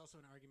 okay, there's also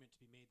an argument to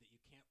be made that you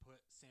can't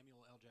put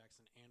Samuel L.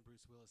 Jackson and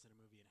Bruce Willis in a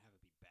movie and have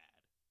it be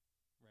bad,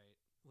 right?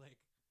 Like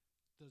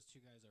those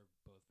two guys are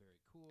both very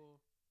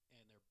cool,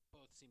 and they're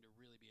both seem to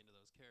really be into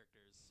those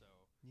characters. So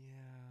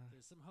Yeah.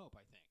 there's some hope,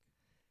 I think.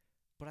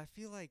 But I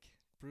feel like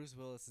Bruce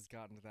Willis has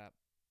gotten to that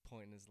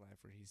point in his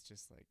life where he's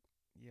just like,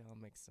 yeah, I'll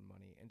make some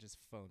money and just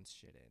phones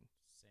shit in.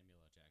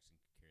 Samuel L. Jackson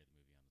could carry the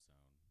movie on his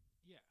own.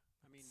 Yeah,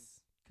 I mean,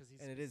 It's- because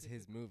he's and it is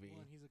his specific- movie.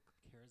 Well, and he's a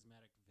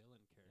charismatic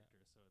villain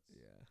character, so it's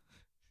Yeah.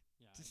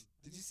 yeah.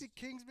 Did you see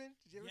Kingsman?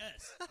 Did you ever?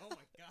 Yes. Oh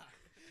my God.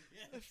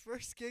 The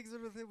first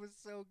Kingsman with him was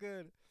so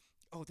good.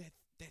 Oh, that's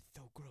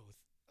so gross.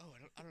 Oh,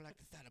 I don't like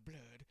the sight of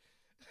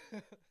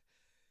blood.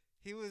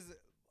 He was,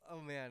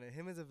 oh man,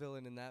 him as a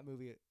villain in that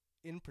movie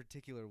in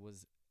particular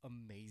was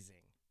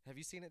amazing. Have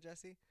you seen it,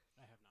 Jesse?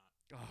 I have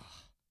not.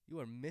 Oh, you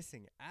are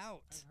missing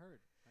out. I have heard.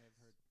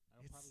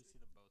 I'll It's- probably see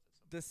them both at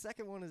some point. The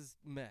second one is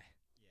meh,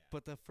 Yeah.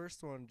 but the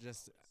first one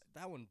just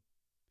that one.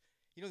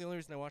 You know, the only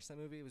reason I watched that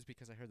movie was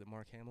because I heard that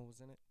Mark Hamill was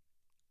in it.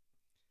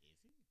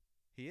 Is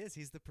he? He is.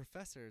 He's the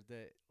professor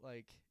that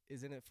like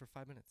is in it for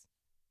 5 minutes.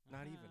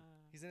 Not even.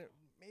 He's in it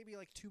maybe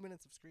like 2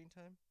 minutes of screen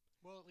time.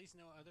 Well, at least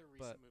no other recent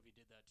But- movie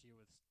did that to you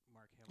with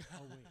Mark Hamill.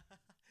 Oh wait.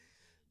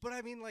 But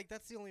I mean, like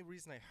that's the only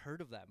reason I heard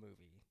of that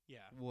movie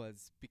Yeah.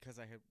 was because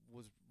I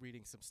was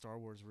reading some Star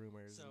Wars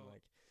rumors and So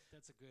like.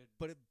 that's a good.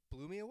 But it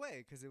blew me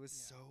away because it was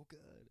Yeah. so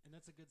good. And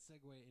that's a good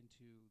segue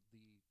into the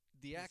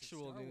The piece of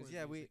actual Star news, Wars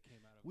yeah, news that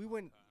came out of we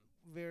went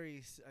Comic-Con.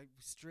 very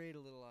strayed a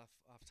little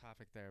off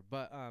topic there,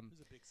 but It was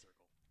a big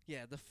circle.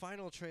 yeah, the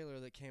final trailer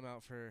that came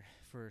out for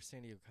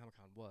San Diego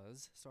Comic-Con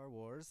was Star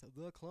Wars: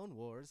 The Clone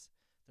Wars.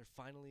 They're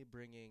finally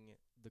bringing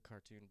the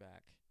cartoon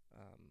back.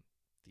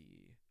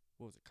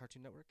 What was it?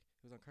 Cartoon Network.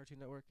 It was on Cartoon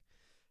Network.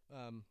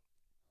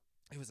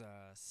 It was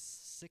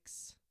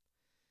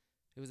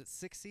It was at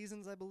 6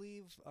 seasons, I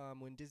believe,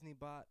 when Disney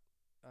bought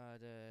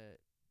the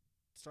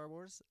Star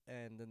Wars,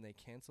 and then they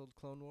canceled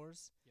Clone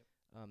Wars.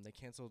 Yep. They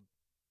canceled,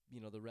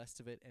 the rest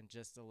of it, and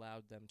just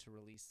allowed them to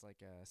release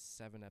like a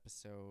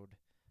 7-episode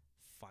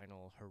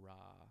final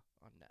hurrah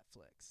on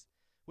Netflix,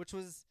 which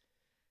was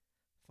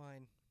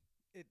fine.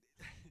 It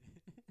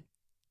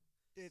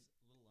It's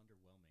a little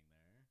underwhelming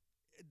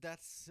there.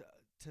 that's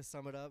to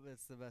sum it up.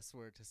 It's the best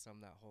word to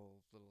sum that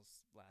whole little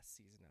last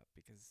season up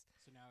because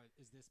So now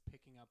is this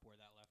picking up where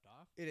that left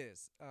off? it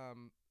is.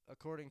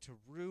 According to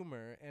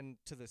rumor and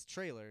to this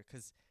trailer,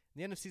 because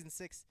the end of season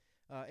 6,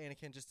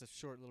 Anakin. Just a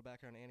short little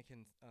background.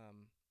 Anakin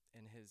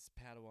and his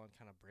Padawan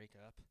kind of break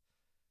up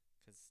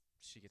because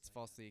she gets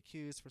falsely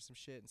accused for some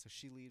shit, and so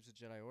she leaves the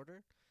Jedi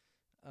Order.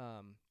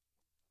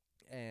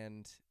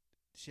 And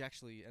she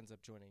actually ends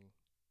up joining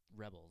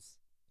Rebels.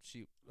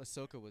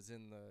 Ahsoka was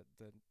in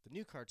the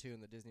new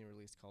cartoon that Disney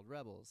released called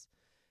Rebels,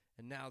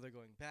 and now they're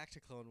going back to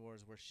Clone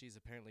Wars, where she's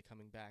apparently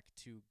coming back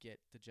to get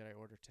the Jedi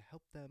Order to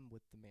help them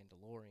with the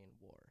Mandalorian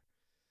War.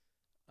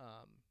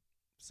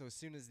 So as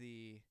soon as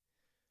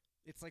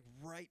it's like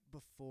right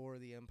before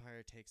the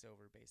Empire takes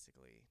over,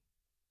 basically,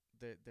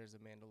 there's a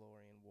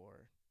Mandalorian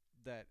War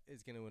that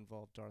is going to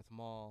involve Darth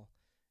Maul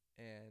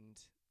and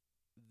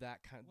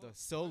that kind the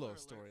Solo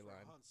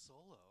storyline. Han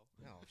Solo.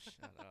 Oh,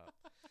 shut up.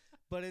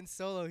 But in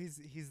Solo, he's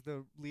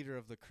the leader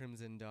of the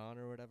Crimson Dawn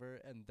or whatever,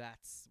 and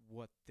that's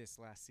what this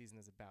last season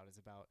is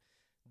about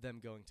them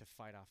going to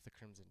fight off the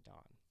Crimson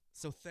Dawn.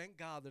 So thank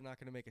God they're not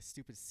going to make a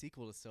stupid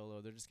sequel to Solo.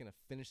 They're just going to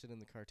finish it in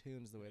the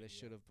cartoons the way they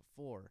should have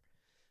before.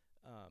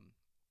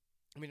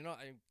 I mean,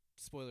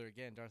 spoiler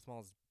again, Darth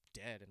Maul's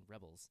dead in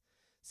Rebels.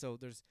 So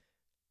there's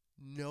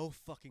no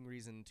fucking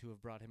reason to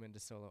have brought him into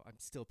Solo. I'm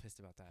still pissed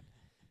about that.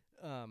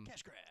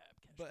 Cash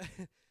grab.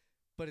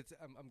 But it's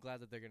I'm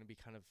glad that they're going to be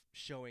kind of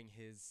showing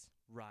his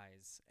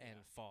rise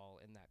and fall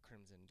in that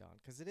Crimson Dawn,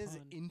 because it is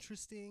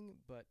interesting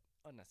but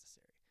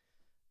unnecessary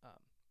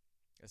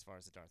as far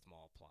as the Darth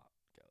Maul plot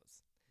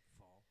goes.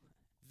 Fall.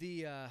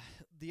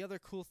 The other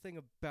cool thing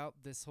about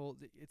this whole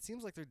it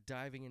seems like they're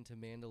diving into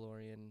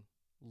Mandalore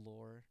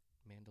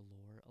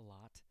a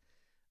lot,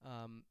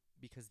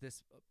 because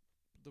this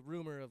the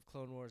rumor of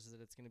Clone Wars is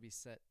that it's going to be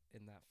set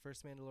in that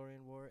first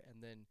Mandalorian War,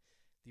 and then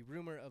the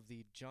rumor of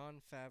the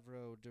Jon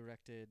Favreau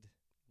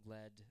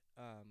led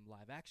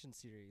live action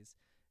series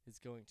is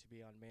going to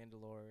be on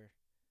Mandalore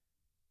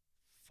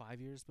 5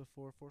 years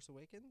before Force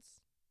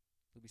Awakens.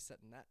 It'll be set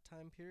in that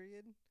time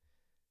period.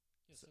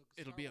 Yeah, So so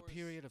it'll Star be a Wars-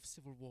 period of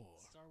civil war.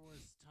 Star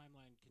Wars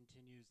timeline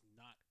continues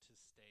not to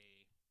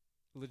stay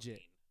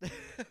Legit. clean.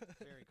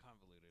 Very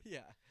convoluted.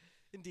 Yeah,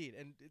 indeed.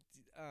 And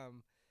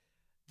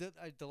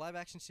the live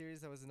action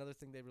series, that was another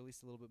thing they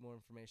released a little bit more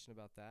information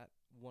about that.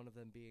 One of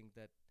them being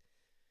that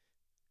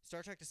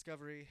Star Trek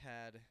Discovery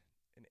had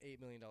an $8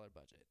 million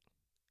budget.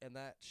 And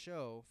that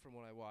show, from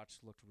what I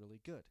watched, looked really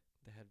good.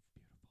 They had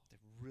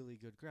really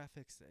good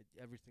graphics.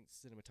 Everything,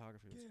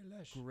 cinematography was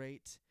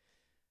great.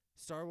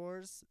 Star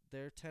Wars,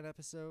 their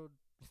 10-episode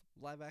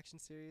live action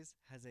series,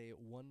 has a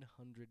 $100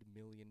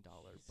 million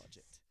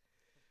budget.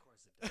 Of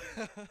course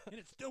it does. And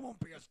it still won't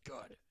be as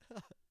good.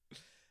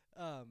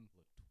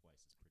 Look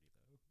twice as pretty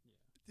though.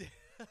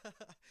 Yeah.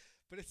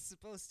 But it's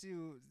supposed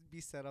to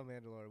be set on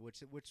Mandalore,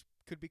 which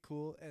could be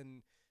cool,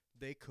 and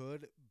they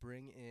could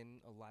bring in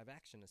a live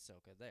action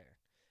Ahsoka there.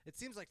 It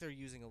seems like they're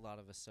using a lot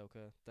of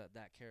Ahsoka,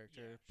 that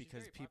character, Yeah, she's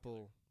because very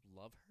people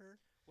love her.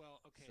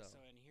 Well, okay, So. so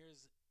and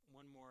here's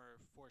one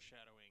more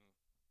foreshadowing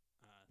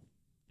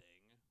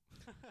thing.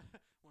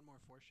 One more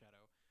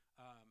foreshadow.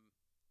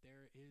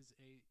 There is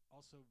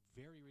also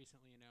very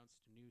recently announced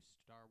new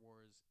Star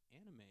Wars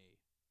anime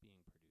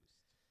being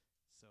produced.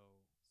 So.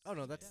 Oh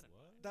no, keep that's that in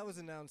mind. that was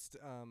announced.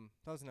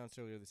 That was announced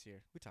earlier this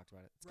year. We talked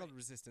about it. It's called Right.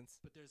 Resistance.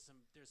 But there's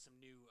some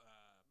new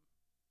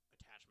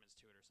attachments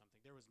to it or something.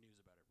 There was news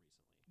about it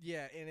recently.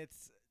 Yeah, and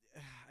it's.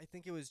 I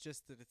think it was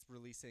just that it's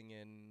releasing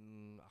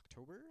in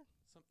October.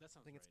 That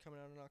sounds I think right. it's coming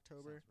out in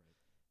October, Sounds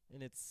right.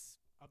 and it's.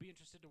 I'll be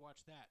interested to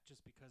watch that just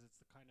because it's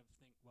the kind of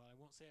thing. Well, I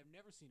won't say I've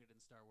never seen it in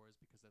Star Wars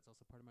because that's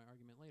also part of my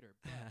argument later.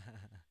 But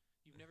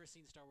you've never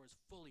seen Star Wars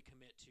fully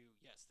commit to,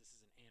 yes, this is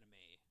an anime.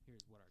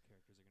 Here's what our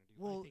characters are going to do.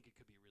 Well, I think it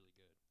could be really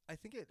good. I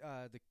think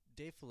the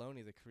Dave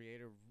Filoni, the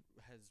creator,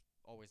 has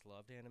always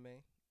loved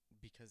anime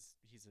because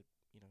he's a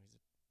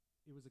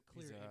It was a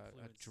he's clear a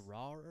influence.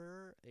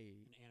 drawer,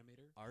 An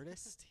animator.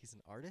 artist. He's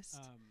an artist.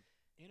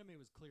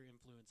 Anime was clear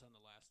influence on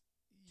the last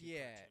two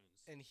Yeah,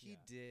 cartoons. and he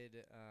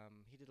did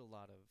a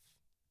lot of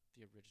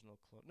the original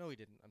Clone. No, he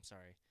didn't. I'm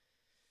sorry.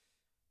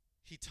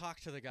 He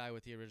talked to the guy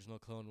with the original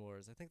Clone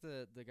Wars. I think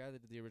the guy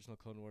that did the original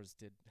Clone Wars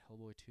did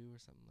Hellboy 2 or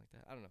something like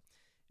that. I don't know.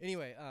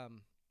 Anyway,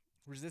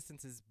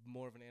 Resistance is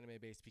more of an anime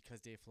base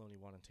because Dave Filoni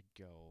wanted to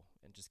go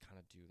and just kind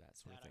of do that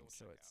sort That I of thing. will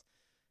So check it's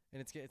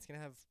and it's gonna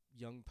have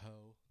young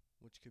Poe,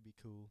 which could be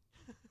cool.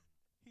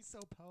 He's so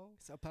Poe.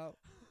 So Poe,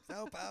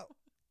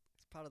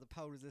 it's part of the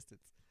Poe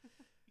Resistance.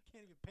 He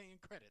can't even pay in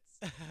credits.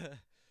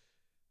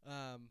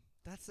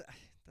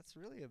 That's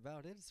really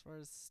about it as far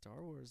as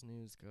Star Wars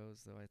news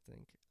goes, though. I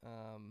think. For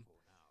now.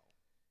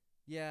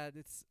 Yeah,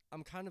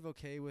 I'm kind of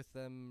okay with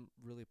them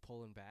really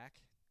pulling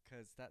back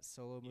because that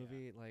Solo Yeah.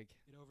 movie, like,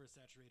 It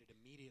oversaturated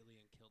immediately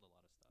and killed a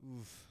lot of stuff.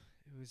 oof,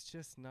 it was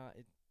just not.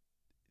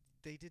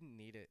 They didn't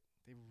need it.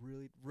 They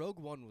really. Rogue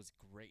One was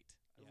great.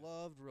 Yeah. I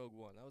loved Rogue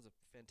One. That was a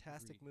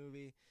fantastic Agreed.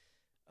 movie.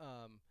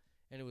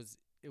 and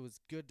it was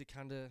good to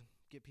kind of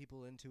get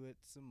people into it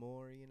some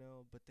more,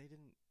 but they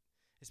didn't,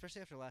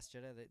 especially after Last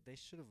Jedi. They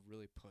should have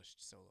really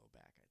pushed Solo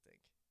back, I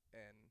think.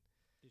 And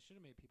They should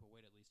have made people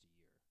wait at least a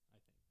year, I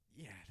think.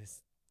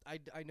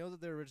 yeah, I know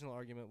that their original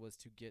argument was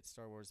to get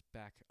Star Wars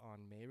back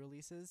on May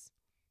releases,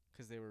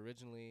 because they were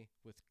originally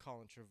with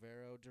Colin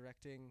Trevorrow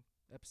directing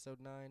Episode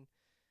 9.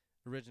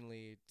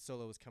 Originally,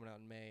 Solo was coming out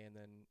in May, and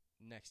then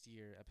next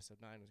year, Episode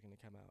 9 was going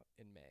to come out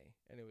in May,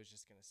 and it was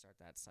just going to start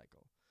that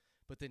cycle.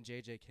 But then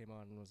JJ came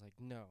on and was like,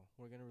 "No,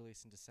 we're going to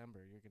release in December.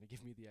 You're going to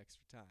give me the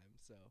extra time."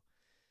 So,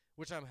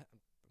 which I'm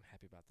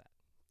happy about that.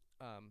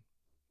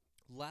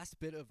 Last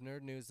bit of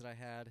nerd news that I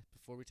had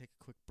before we take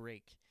a quick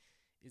break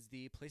is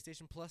the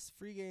PlayStation Plus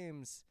free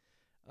games.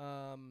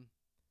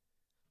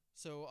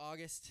 So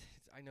August,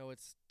 I know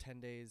it's 10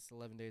 days,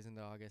 11 days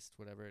into August,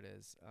 whatever it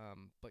is.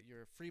 But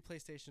your free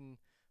PlayStation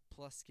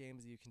Plus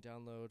games that you can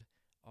download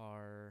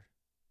are,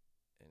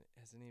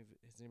 has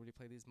anybody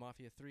played these?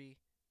 Mafia 3,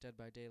 Dead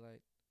by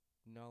Daylight,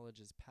 Knowledge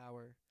is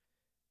Power,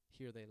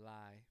 Here They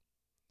Lie.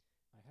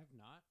 I have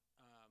not.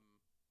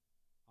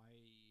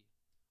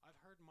 I've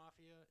heard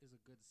Mafia is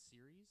a good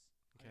series.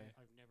 Okay.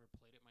 I've never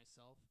played it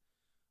myself.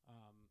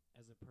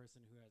 As a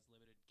person who has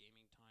limited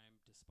gaming time,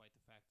 despite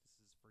the fact this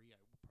is free, I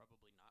will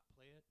probably not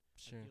play it.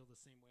 Sure. I feel the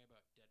same way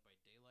about Dead by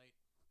Daylight,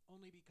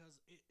 only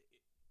because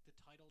the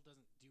title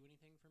doesn't do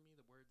anything for me.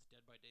 The words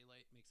Dead by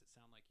Daylight makes it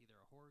sound like either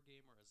a horror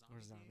game or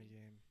a zombie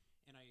game.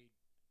 And I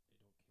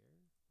don't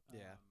care.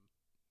 Yeah.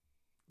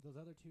 Those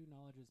other two,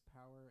 Knowledge is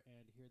Power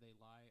and Here They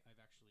Lie, I've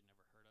actually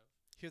never heard of.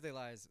 Here They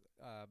Lie is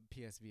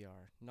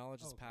PSVR.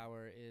 Knowledge is Okay.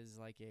 Power is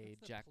like a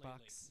That's the Jackbox.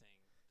 PlayLink thing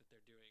that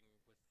they're doing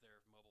with their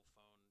mobile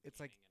phone. It's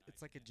like gaming and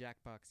a iPad.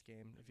 Jackbox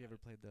game. I'm If you not ever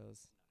played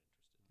those, I'm not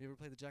interested. you ever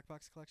played the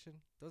Jackbox collection?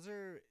 Those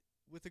are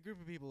with a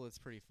group of people. It's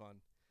pretty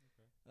fun.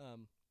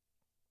 Okay.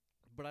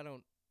 But I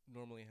don't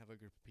normally have a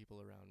group of people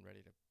around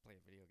ready to play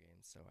a video game,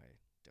 so I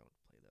don't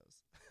play those.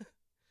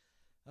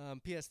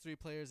 PS3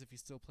 players, if you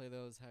still play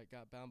those,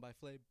 got Bound by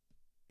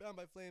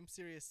Flame,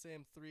 Serious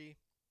Sam 3.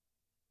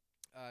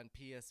 And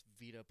PS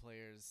Vita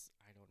players,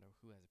 I don't know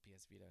who has a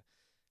PS Vita,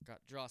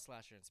 got Draw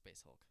Slasher and Space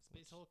Hulk.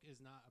 Space Hulk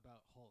is not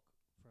about Hulk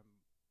from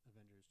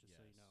Avengers, just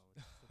so you Yes. know.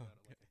 It's just about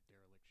like a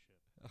derelict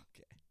ship.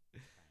 Okay.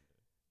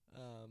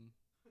 Kinda.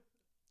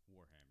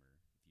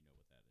 Warhammer, if you know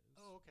what that is.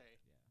 Oh, okay.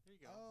 Yeah. There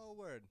you go. Oh,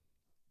 word.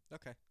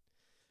 Okay.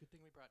 Good thing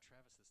we brought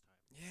Travis this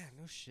time. Yeah,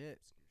 no shit.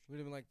 We'd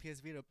have been like PS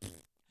Vita.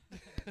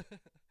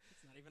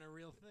 It's not even a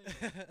real thing.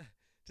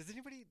 Does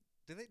anybody?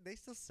 Do they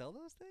still sell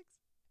those things?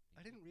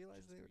 I didn't think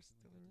realize just they were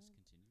recently still got around.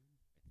 discontinued,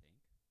 I think.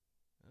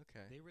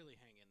 Okay. They really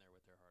hang in there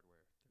with their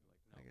hardware. They're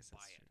like, no, I guess buy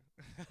that's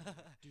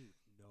it. true. Dude,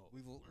 no. We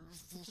will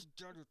force it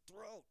down your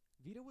throat.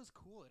 Vita was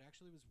cool. It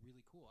actually was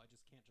really cool. I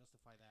just can't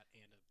justify that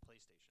and a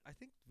PlayStation. I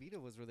think Vita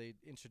was where they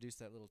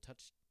introduced that little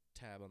touch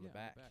tab on the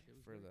Yeah, back, It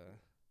was for very the. cool.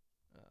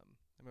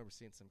 I remember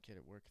seeing some kid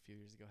at work a few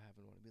years ago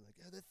having one and be like,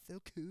 "Oh, that's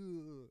so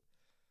cool,"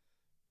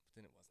 but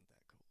then it wasn't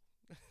that cool.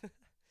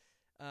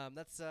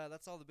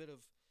 That's all the bit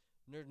of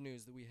nerd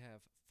news that we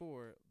have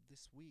for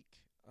this week.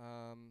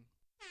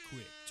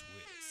 Quick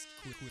twist.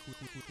 Quick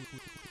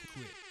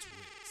twist.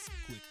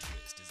 Quick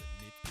twist is a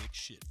nitpick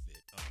shit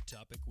fit on a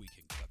topic we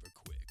can cover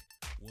quick.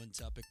 One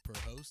topic per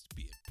host,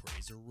 be it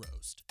praise or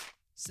roast.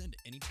 Send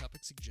any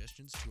topic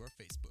suggestions to our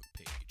Facebook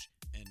page.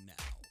 And now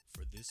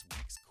for this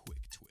week's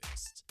quick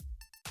twist.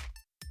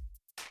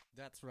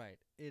 That's right.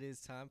 It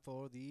is time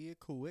for the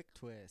quick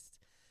twist.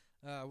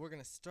 We're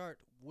gonna start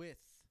with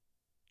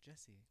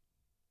Jesse.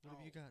 What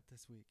have you Oh, got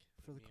this week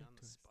for Put the me quick on the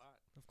twist? spot.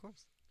 Of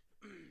course.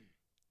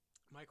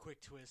 My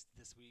quick twist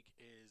this week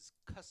is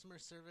customer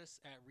service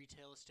at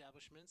retail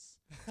establishments.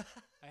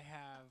 I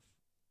have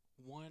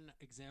one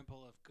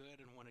example of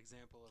good and one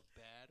example of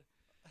bad.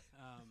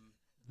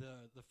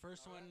 The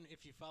first one,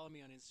 if you follow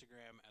me on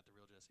Instagram at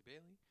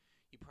 @TheRealJesseBailey,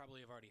 you probably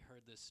have already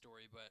heard this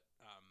story, but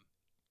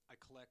I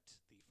collect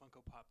the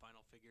Funko Pop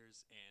vinyl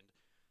figures, and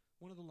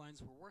one of the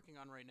lines we're working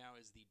on right now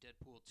is the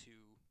Deadpool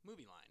 2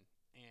 movie line,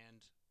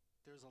 and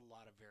there's a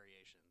lot of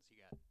variations.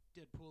 You got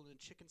Deadpool in a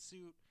chicken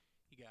suit,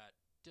 you got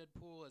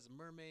Deadpool as a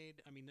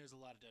mermaid. I mean, there's a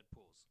lot of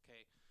Deadpools,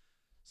 okay?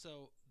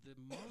 So the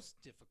most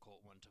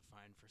difficult one to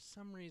find for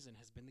some reason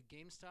has been the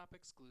GameStop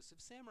exclusive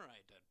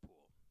Samurai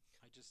Deadpool.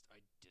 I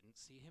didn't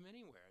see him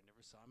anywhere. I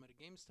never saw him at a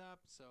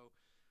GameStop, so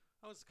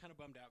I was kind of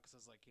bummed out because I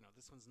was like,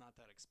 this one's not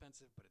that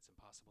expensive, but it's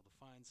impossible to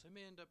find, so I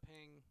may end up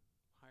paying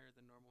higher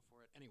than normal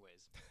for it.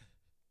 Anyways,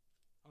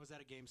 I was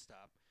at a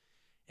GameStop,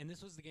 and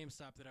this was the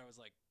GameStop that I was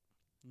like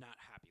not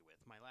happy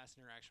with. My last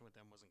interaction with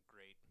them wasn't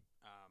great.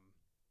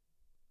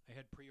 I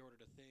had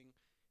pre-ordered a thing,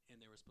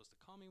 and they were supposed to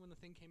call me when the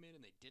thing came in,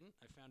 and they didn't.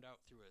 I found out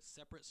through a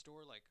separate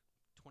store like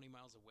 20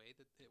 miles away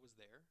that it was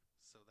there,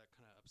 so that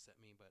kind of upset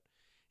me. But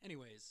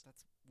anyways,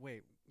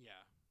 Wait.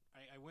 yeah.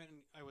 I went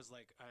and I was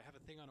like, I have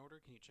a thing on order.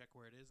 Can you check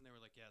where it is? And they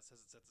were like, yeah, it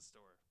says it's at the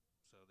store.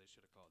 So they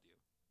should have called you.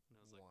 And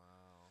I was like,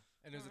 Wow.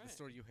 And is it the alright.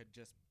 store you had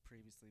just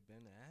previously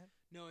been at?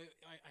 no,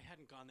 I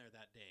hadn't gone there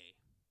that day.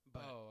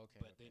 But,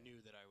 okay. but they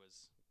knew that I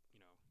was,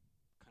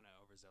 kind of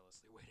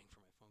overzealously waiting for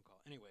my phone call.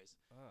 Anyways,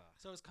 Ugh.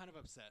 so I was kind of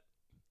upset.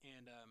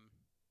 And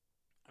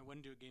I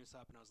went into a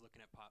GameStop and I was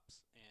looking at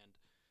Pops, and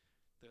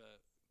the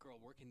girl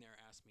working there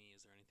asked me,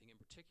 "Is there anything in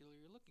particular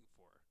you're looking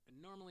for?"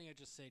 And normally I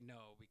just say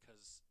no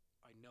because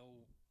I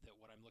know that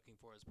what I'm looking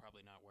for is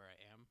probably not where I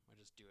am. I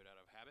just do it out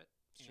of habit.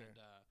 Sure. And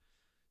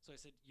so I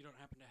said, "You don't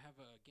happen to have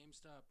a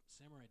GameStop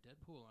Samurai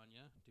Deadpool on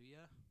ya, do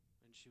ya?"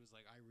 And she was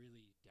like, "I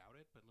really doubt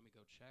it, but let me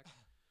go check."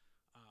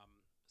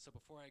 So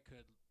before I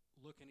could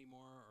look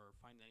anymore or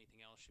find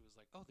anything else, she was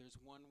like, "Oh, there's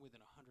one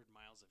within 100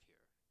 miles of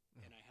here."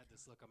 And I had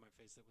this look on my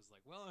face that was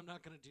like, "Well, I'm not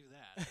going to do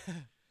that."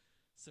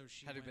 So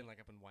she Had it went- been like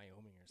up in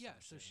Wyoming or something? yeah,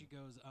 so she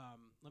goes,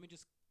 "Let me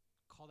just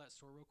call that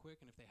store real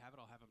quick, and if they have it,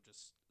 I'll have them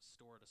just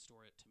store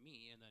it to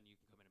me, and then you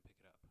can come in and pick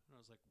it up." And I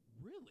was like,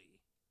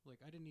 "Really?" Like,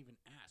 I didn't even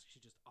ask. She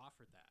just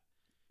offered that.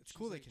 It's She's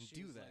cool they like- can she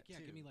do was that, like, yeah,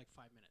 too. give me like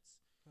 5 minutes.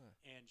 Huh.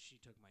 And she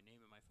took my name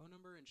and my phone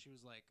number, and she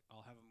was like,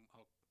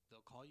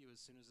 they'll call you as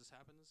soon as this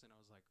happens. And I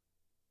was like,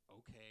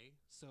 okay.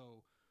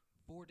 So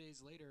 4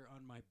 days later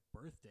on my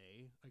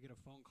birthday, I get a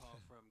phone call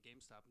from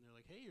GameStop, and they're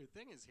like, "Hey, your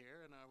thing is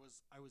here." And I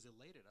was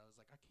elated. I was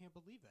like, I can't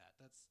believe that.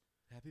 That's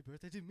Happy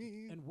birthday to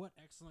me. and what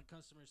excellent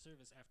customer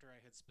service after I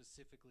had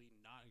specifically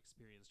not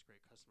experienced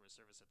great customer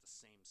service at the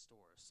same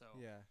store. So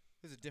yeah.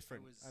 It was a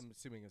different, was- I'm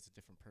assuming it was a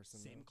different person.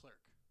 same though.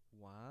 clerk.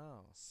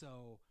 Wow.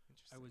 So I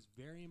Interesting. was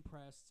very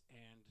impressed,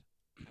 and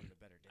having a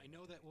better day. I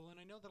know that and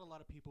I know that a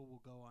lot of people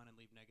will go on and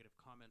leave negative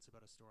comments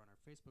about a store on our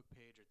Facebook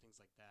page or things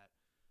like that.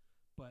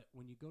 But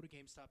when you go to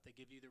GameStop, they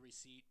give you the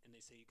receipt and they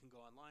say you can go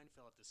online,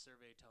 fill out this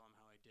survey, tell them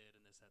how I did,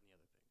 and this, that, and the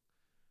other thing.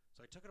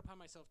 So I took it upon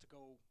myself to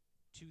go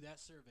to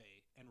that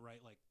survey and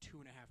write like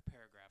 2.5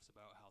 paragraphs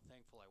about how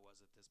thankful I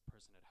was that this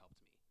person had helped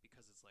me,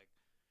 because it's like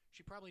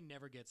she probably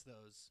never gets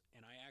those,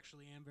 and I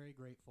actually am very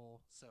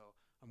grateful. So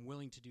I'm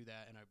willing to do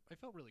that, and I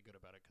felt really good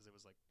about it because it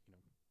was like,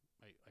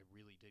 I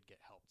really did get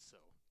helped. So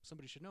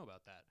somebody should know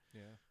about that.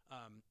 Yeah.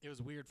 It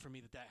was weird for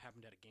me that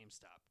happened at a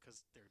GameStop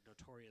because they're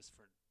notorious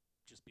for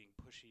just being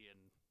pushy and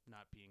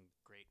not being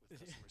great with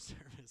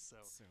customer service.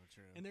 So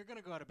true. and they're going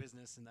to go out of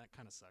business, and that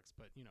kind of sucks.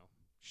 But,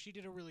 she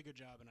did a really good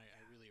job, and I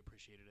really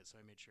appreciated it, so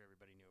I made sure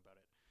everybody knew about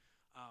it.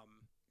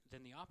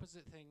 Then the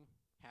opposite thing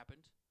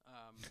happened.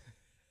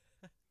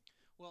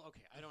 Well,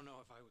 okay, I don't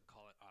know if I would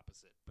call it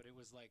opposite, but it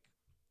was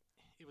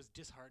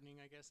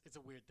disheartening, I guess. It's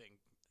a weird thing.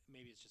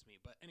 Maybe it's just me.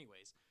 But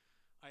anyways,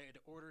 I had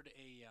ordered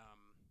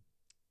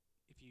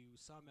if you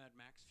saw Mad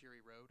Max Fury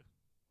Road,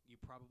 you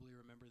probably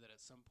remember that at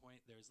some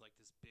point there's like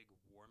this big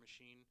war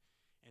machine,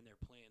 and they're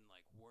playing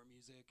like war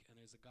music, and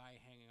there's a guy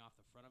hanging off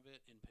the front of it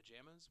in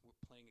pajamas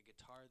playing a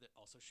guitar that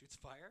also shoots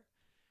fire.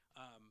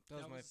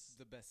 That was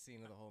the best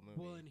scene of the whole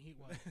movie. Well, and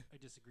I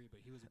disagree,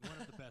 but he was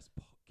one of the best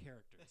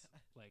characters.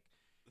 Like,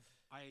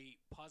 I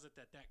posit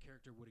that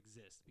character would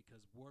exist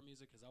because war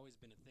music has always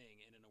been a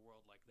thing, and in a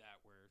world like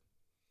that where,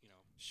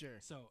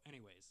 Sure. So,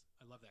 anyways,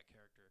 I love that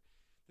character.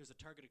 There's a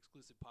Target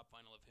exclusive pop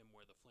vinyl of him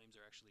where the flames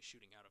are actually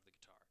shooting out of the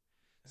guitar.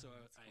 So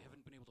that's I cool.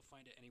 haven't been able to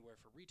find it anywhere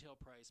for retail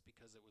price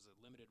because it was a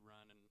limited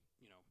run, and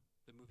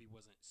the movie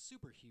wasn't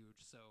super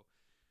huge. So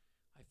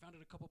I found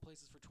it a couple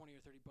places for $20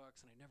 or $30,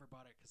 and I never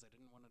bought it because I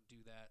didn't want to do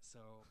that.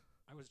 So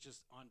I was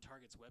just on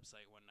Target's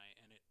website one night,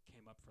 and it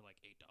came up for like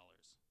 $8.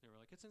 They were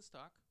like, "It's in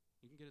stock.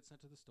 You can get it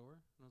sent to the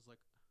store." And I was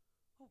like,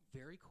 "Oh,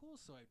 very cool."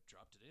 So I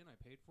dropped it in. I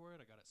paid for it.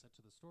 I got it sent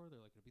to the store.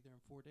 They're like, "It'll be there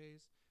in 4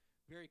 days."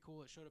 Very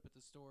cool. It showed up at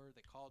the store.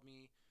 They called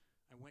me.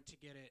 I went to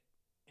get it.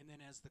 And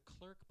then as the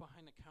clerk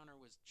behind the counter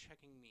was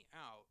checking me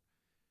out,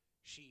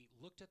 she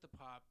looked at the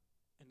pop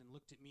and then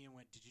looked at me and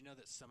went, "Did you know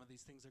that some of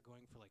these things are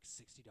going for like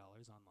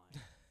 $60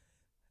 online?"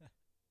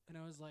 And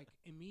I was like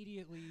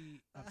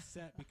immediately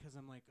upset because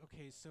I'm like,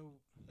 okay, so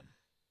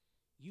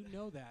you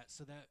know that,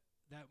 so that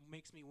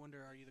makes me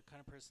wonder, are you the kind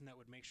of person that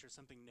would make sure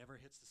something never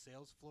hits the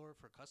sales floor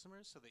for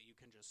customers so that you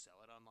can just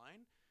sell it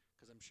online?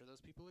 Because I'm sure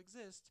those people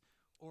exist.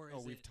 Or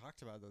is we've it,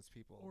 talked about those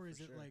people. or for is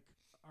it sure. like,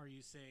 are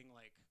you saying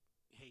like,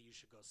 hey, you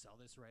should go sell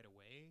this right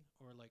away?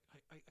 Or like,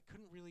 I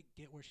couldn't really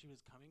get where she was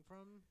coming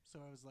from.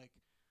 So I was like,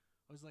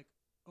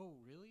 oh,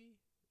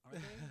 really? Are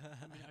they?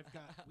 I mean,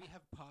 we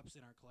have pops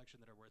in our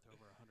collection that are worth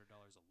over $100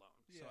 alone.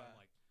 So I'm Yeah.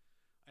 like,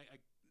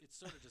 it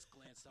sort of just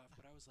glanced off,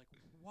 but I was like,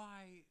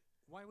 why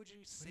would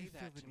you What do say you feel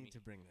that the to me? need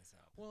to bring this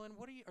up? Well, and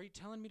are you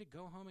telling me to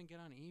go home and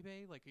get on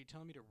eBay? Like, are you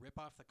telling me to rip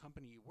off the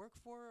company you work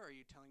for? Or are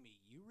you telling me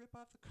you rip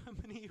off the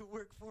company you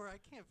work for? I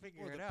can't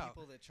figure Or it the out.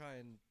 people that try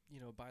and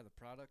buy the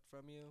product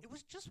from you. It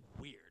was just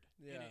weird.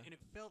 Yeah. And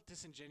it felt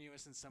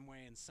disingenuous in some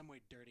way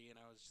dirty, and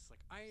I was just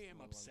like, I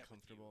am a little upset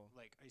with you. uncomfortable.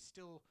 Like, I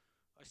still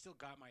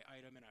got my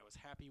item, and I was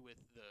happy with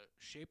the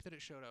shape that it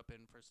showed up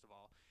in, first of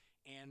all,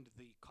 and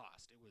the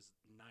cost. It was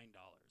 $9.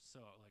 So,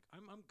 like,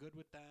 I'm good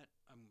with that.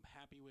 I'm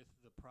happy with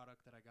the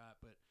product that I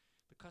got, but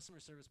the customer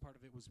service part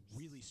of it was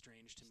really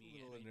strange to It's me.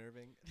 a little and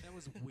unnerving. that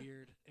was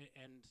weird.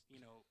 And,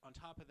 on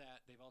top of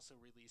that, they've also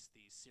released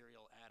the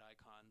cereal ad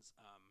icons.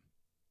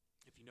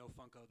 If you know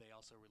Funko, they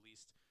also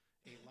released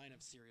a line of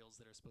cereals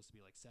that are supposed to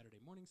be like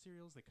Saturday morning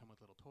cereals. They come with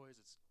little toys.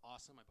 It's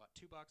awesome. I bought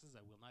 2 boxes.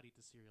 I will not eat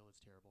the cereal.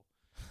 It's terrible.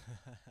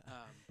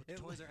 But the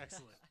It toys loo- are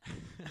excellent.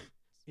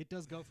 It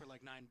does go for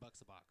like $9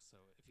 a box. So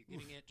if you're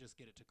getting it, just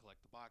get it to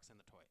collect the box and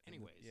the toy.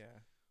 Anyways,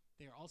 Yeah.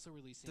 they are also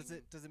releasing. Does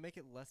it make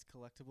it less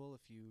collectible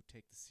if you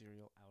take the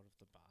cereal out of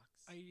the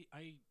box?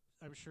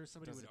 I'm sure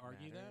somebody Does would it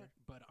argue matter?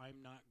 that, but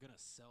I'm not gonna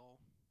sell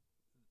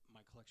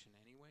my collection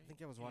anyway. I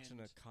think I was watching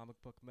a And-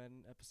 Comic Book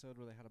Men episode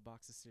where they had a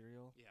box of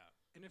cereal. Yeah,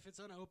 and if it's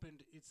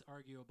unopened, it's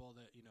arguable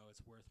that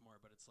it's worth more.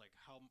 But it's like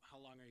how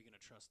long are you gonna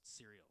trust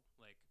cereal?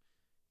 Like,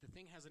 the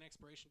thing has an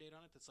expiration date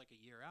on it that's like a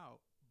year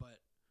out,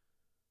 but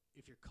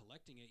if you're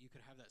collecting it, you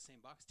could have that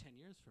same box 10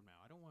 years from now.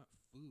 I don't want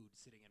food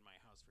sitting in my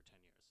house for 10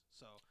 years.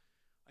 So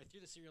I threw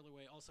the cereal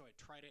away. Also, I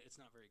tried it. It's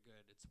not very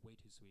good. It's way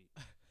too sweet.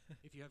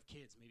 If you have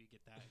kids, maybe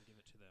get that and give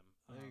it to them.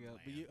 There you go.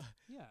 But you,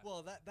 Yeah.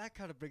 well, that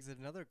kind of brings in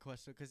another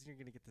question because you're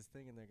gonna get this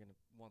thing and they're gonna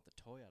want the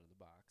toy out of the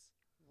box.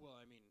 Well,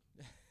 I mean,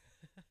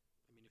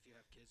 if you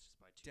have kids, just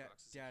buy 2 Dad-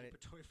 boxes Dad, and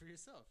keep a toy for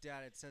yourself.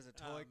 Dad, it says a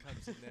toy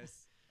comes in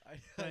this. I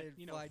But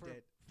didn't find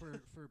it.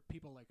 for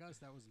people like us,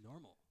 that was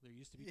normal. There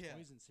used to be Yeah.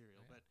 toys in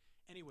cereal, Yeah. but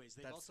anyways,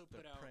 they've That's also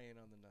put they're out. preying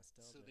on the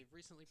nostalgia. So they've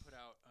recently put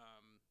out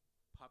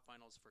pop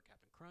vinyls for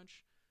Captain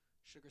Crunch,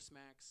 Sugar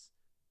Smacks,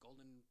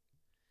 Golden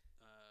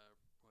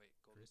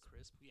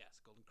Crisp. Yes,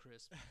 Golden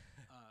Crisp,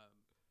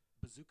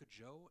 Bazooka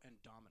Joe, and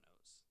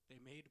Domino's. They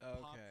made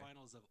pop Okay.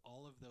 vinyls of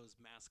all of those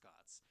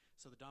mascots.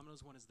 So the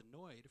Domino's one is the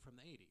Noid from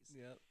the 80s.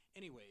 Yep.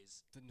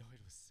 Anyways, The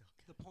Noid was so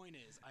good. the point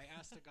is, I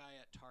asked a guy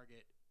at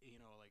Target,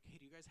 like, hey,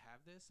 do you guys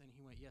have this? And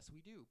he went, yes,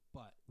 we do,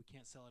 but we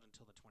can't sell it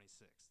until the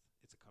 26th.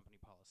 It's a company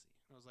policy.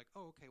 And I was like,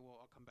 oh, okay, well,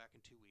 I'll come back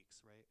in 2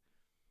 weeks, right?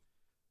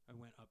 I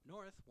went up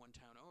north, one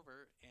town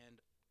over,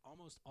 and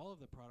almost all of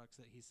the products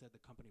that he said the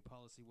company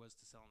policy was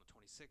to sell on the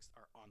 26th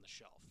are on the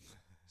shelf.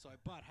 So I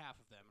bought half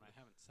of them, and I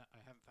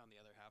haven't found the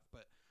other half.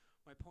 But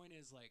my point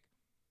is, like,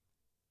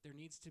 there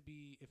needs to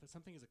be, if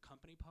something is a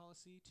company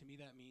policy, to me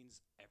that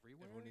means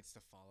everywhere. Everyone needs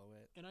to follow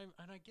it. And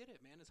I get it,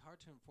 man. It's hard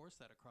to enforce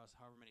that across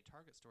however many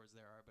Target stores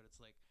there are, but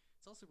it's like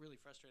it's also really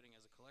frustrating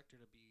as a collector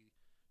to be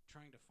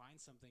trying to find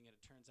something and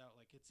it turns out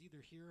like it's either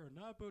here or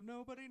not, but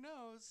nobody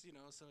knows,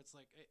 So it's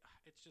like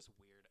it's just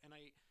weird. And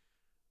I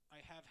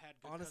have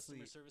had good Honestly,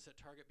 customer service at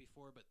Target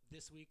before, but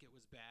this week it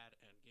was bad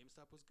and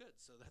GameStop was good.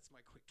 So that's my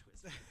quick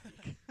twist. of the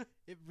week.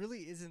 It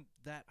really isn't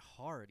that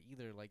hard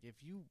either. Like if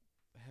you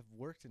have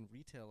worked in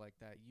retail like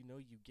that, you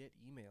get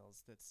emails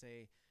that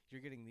say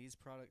you're getting these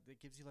product that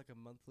gives you like a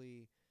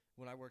monthly.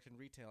 When I worked in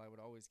retail, I would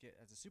always get,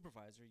 as a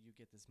supervisor, you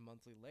get this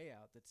monthly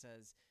layout that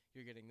says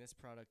you're getting this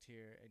product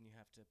here and you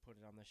have to put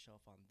it on the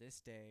shelf on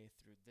this day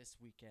through this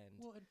weekend.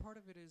 Well, and part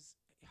of it is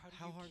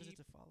how hard is it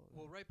to follow?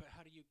 Well, that? right, but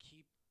how do you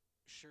keep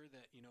sure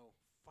that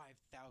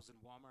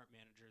 5,000 Walmart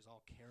managers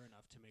all care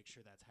enough to make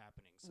sure that's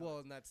happening? So Well,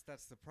 and that's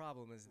the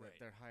problem is that Right.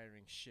 they're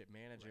hiring shit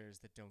managers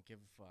that don't give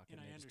a fuck. and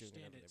I they're just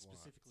doing understand whatever it they want,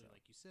 specifically, so.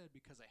 like you said,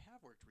 because I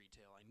have worked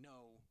retail. I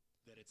know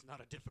that it's not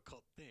a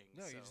difficult thing.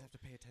 No, you so- just have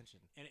to pay attention.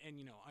 And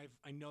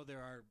I know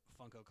there are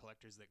Funko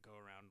collectors that go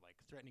around like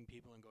threatening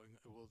people and going,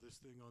 well, this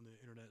thing on the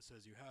internet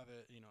says you have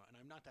it, and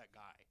I'm not that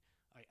guy.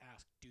 I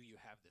ask, do you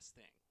have this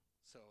thing?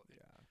 So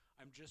Yeah.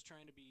 I'm just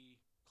trying to be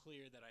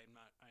clear that I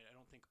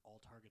don't think all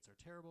Targets are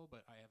terrible,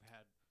 but I have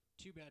had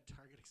 2 bad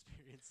Target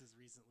experiences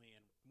recently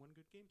and 1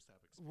 good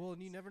GameStop experience. Well,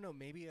 and you never know.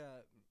 Maybe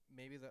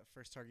that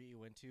first Target you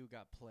went to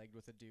got plagued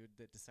with a dude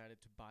that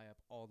decided to buy up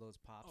all those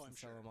pops Oh, and I'm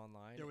sell sure. them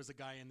online. There was a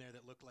guy in there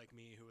that looked like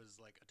me who was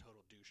like a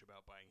total douche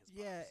about buying his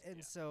yeah, box.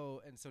 and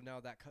so now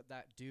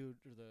that dude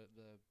or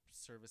the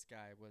service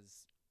guy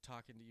was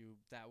talking to you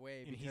that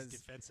way and because he's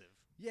defensive.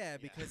 yeah,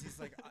 Yeah. because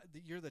he's like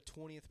you're the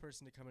 20th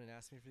person to come in and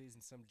ask me for these, and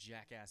some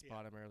jackass Yeah.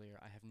 bought them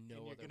earlier. I have no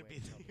and you're other gonna way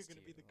be to tell you're this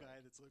gonna to be you. the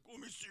guy that's like, let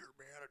me see your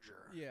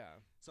manager.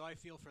 Yeah. So I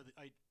feel for the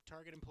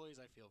Target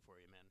employees. I feel for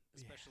you, man.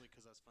 Especially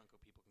because us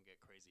Funko people can get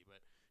crazy.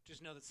 But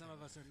just know that some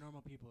of us are normal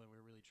people and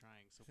we're really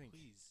trying. So think-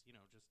 please,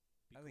 just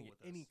be I cool think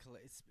with any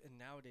us. and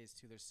nowadays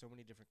too, there's so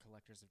many different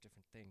collectors of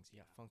different things. You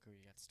got Yeah. Funko,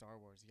 you got Star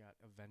Wars, you got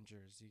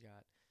Avengers, you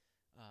got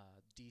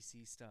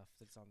DC stuff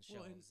that's on the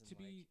Well, shelves. and to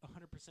be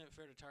 100%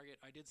 fair to Target,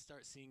 I did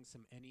start seeing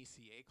some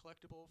NECA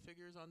collectible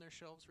figures on their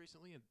shelves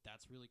recently, and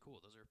that's really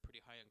cool. Those are pretty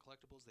high-end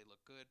collectibles. They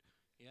look good.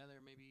 Yeah,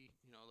 they're maybe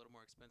a little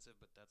more expensive,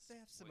 but that's they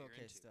have some what you're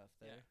okay into. stuff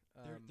Yeah.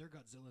 there. Their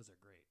Godzillas are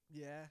great.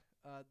 Yeah,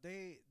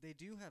 they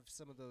do have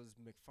some of those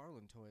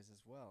McFarlane toys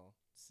as well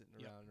sitting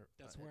Yep, around.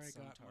 That's at where I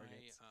some got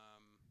Targets.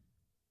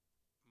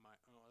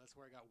 that's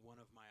where I got one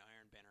of my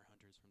Iron Banner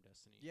hunters from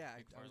Destiny. Yeah,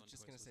 I was McFarlane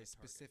just toys gonna was say at Target.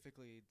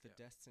 specifically the Yeah.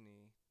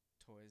 Destiny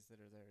toys that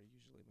are there are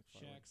usually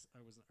McFarlane. Shax,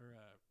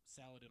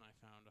 Saladin I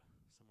found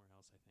somewhere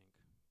else, I think,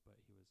 but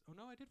he was. Oh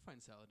no, I did find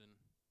Saladin.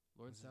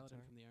 Lord Was it at Saladin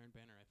Target? from the Iron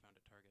Banner I found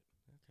at Target.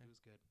 Okay. He was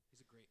good. He's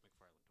a great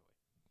McFarlane toy.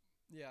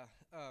 Yeah,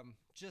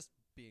 just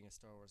being a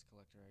Star Wars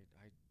collector,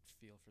 I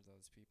feel for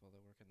those people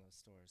that work in those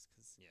stores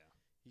because Yeah.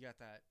 you got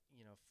that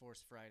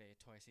Force Friday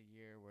twice a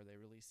year where they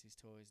release these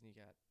toys and you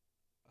got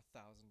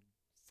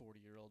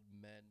 1,040-year-old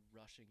men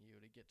rushing you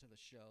to get to the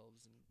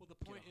shelves and Well, the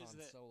get point a is Han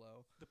that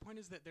Solo. the point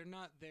is that they're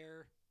not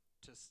there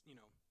to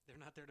they're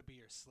not there to be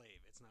your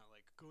slave. It's not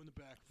like go in the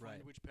back, find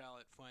Right. which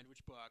pallet, find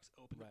which box,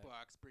 open Right. the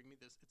box, bring me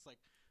this. It's like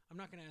I'm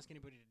not going to ask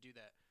anybody to do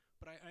that.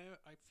 But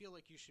I feel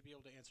like you should be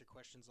able to answer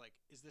questions like,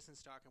 is this in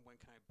stock and when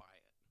can I buy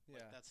it?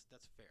 Yeah. Like,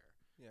 that's fair.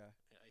 Yeah.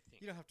 I think.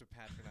 You don't have to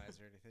patronize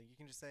or anything. You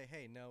can just say,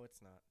 hey, no, it's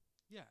not.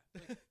 Yeah.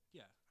 Like,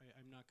 yeah.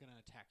 I'm not gonna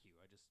attack you.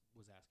 I just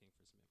was asking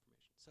for some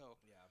information.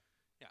 So Yeah.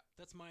 yeah,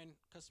 that's mine.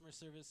 Customer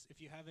service. If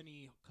you have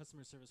any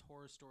customer service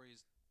horror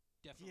stories,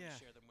 definitely Yeah.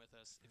 share them with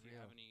us. If you Real.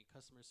 have any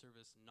customer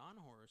service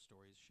non-horror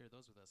stories, share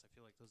those with us. I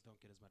feel like those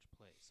don't get as much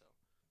play. So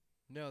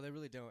No, they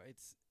really don't.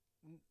 It's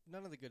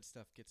none of the good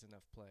stuff gets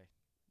enough play.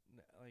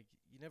 Like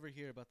you never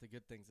hear about the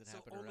good things that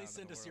happen only around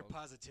send in the us your world.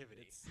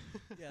 positivity. It's-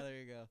 yeah, there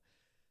you go.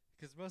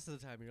 Because most of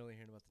the time you're only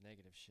hearing about the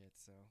negative shit.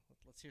 So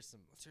let's hear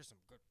some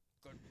good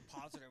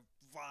positive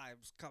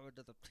vibes coming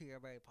to the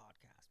TMA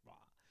podcast.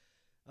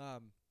 Blah.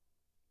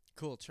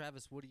 Cool,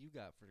 Travis. What do you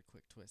got for a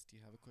quick twist? Do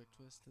you have a quick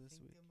twist to this I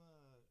think week? I'm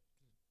gonna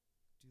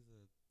do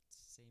the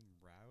same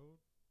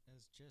route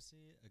as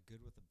Jesse, a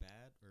good with a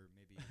bad, or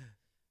maybe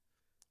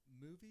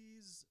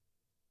movies.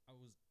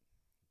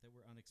 That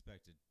were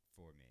unexpected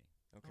for me.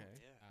 Okay.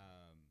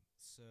 Yeah.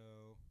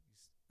 So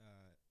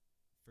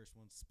first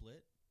one,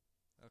 Split,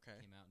 Okay.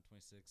 came out in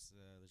 26.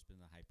 There's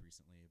been a hype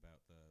recently about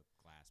the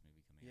Glass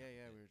movie coming out.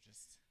 Yeah, with we it. were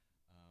just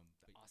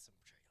But awesome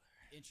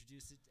trailer.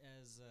 introduce it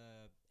as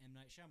a M.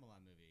 Night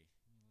Shyamalan movie.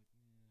 You're like,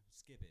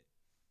 skip it.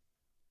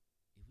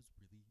 It was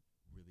really,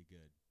 really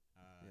good.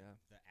 Yeah.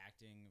 The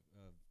acting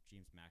of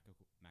James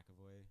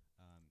McAvoy,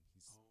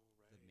 he's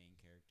Oh, the right. main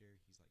character.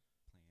 He's like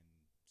playing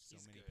so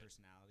He's many good.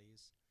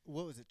 personalities.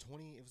 What was it?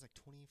 20? It was like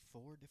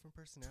 24 different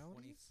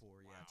personalities.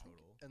 24, yeah, Wow.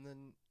 total. And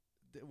then,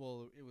 it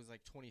was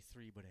like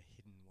 23, but a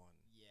hidden one.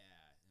 Yeah,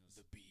 it was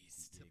The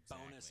Beast. Yeah, A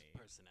bonus exactly.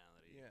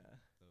 personality. Yeah.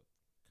 the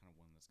kind of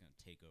one that's gonna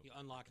take over. You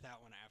unlock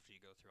that one after you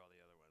go through all the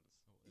other ones.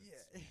 Oh,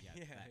 Yeah, it's- yeah,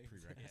 yeah, that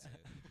exactly.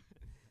 prerequisite.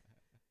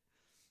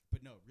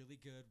 But no, really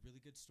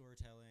good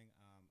storytelling.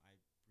 I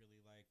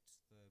really liked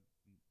the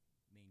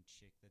main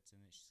chick that's in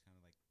it. She's kind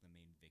of like the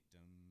main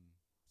victim,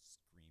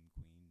 scream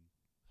queen.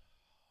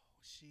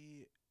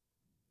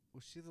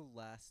 Was she the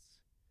last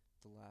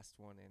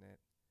one in it?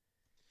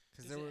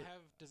 Because Does there it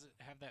were. does it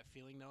have that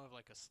feeling though of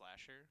like a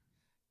slasher?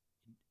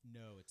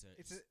 No, it's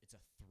It's a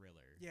a-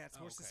 thriller. Yeah, it's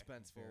Oh, more okay.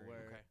 suspenseful. Very-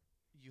 Where Okay.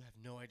 you have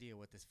no idea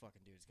what this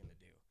fucking dude's gonna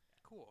do.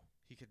 Cool.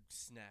 He could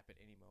snap at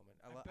any moment.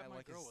 I bet my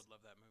like girl his, would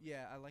love that movie.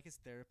 Yeah, I like his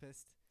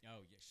therapist.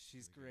 Oh yeah,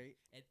 She's really great.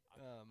 good.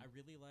 And I Um,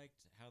 really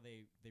liked how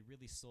they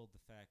really sold the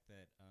fact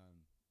that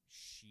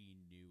she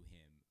knew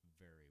him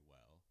very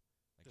well.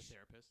 Like The she-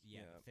 therapist. Yeah,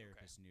 Yeah, the okay.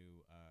 therapist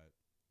knew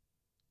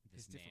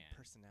his this different man.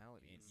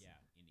 personalities.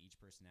 In each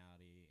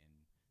personality, and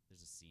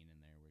there's a scene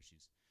in there where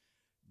she's,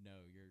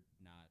 no, you're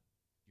not,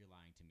 you're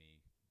lying to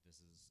me. This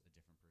is a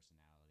different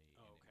personality.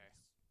 Oh, and it okay.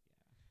 was-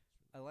 yeah.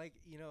 I like,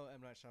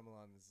 M. Night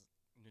Shyamalan is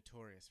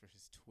notorious for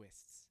his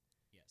twists,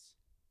 Yes.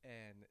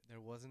 and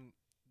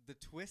the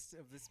twist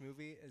of this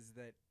movie is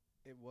that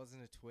it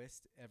wasn't a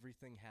twist.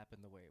 Everything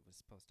happened the way it was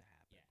supposed to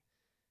happen.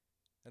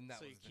 Yeah. And that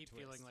So was you the keep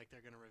twist. feeling like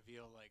they're gonna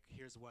reveal like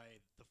here's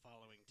why the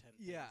following 10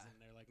 Yeah. things,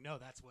 and they're like, no,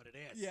 that's what it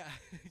is. Yeah,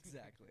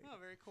 exactly. Oh,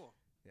 very cool.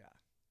 Yeah.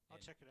 I'll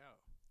And- check it out.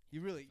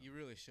 You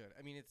really should.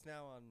 I mean, it's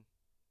now on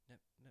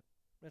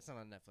it's not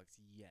on Netflix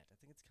yet. I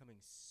think it's coming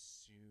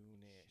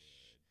soonish.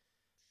 Should.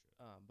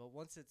 But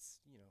once it's,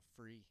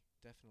 free,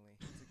 definitely.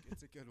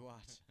 It's a good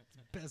watch.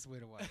 Best way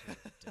to watch it.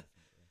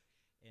 Definitely.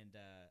 And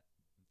I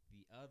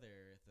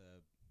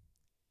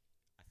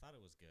thought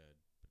it was good,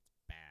 but it's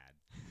bad.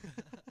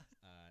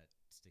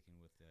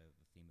 Sticking with the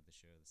theme of the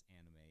show, this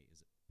anime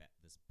is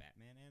this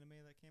Batman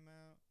anime that came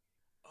out.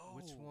 Oh,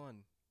 Which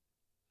one?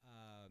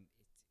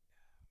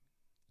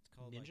 It's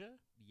called like- Ninja?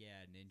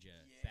 yeah, Ninja.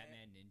 Yeah.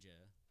 Batman Ninja.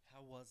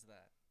 How was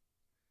that?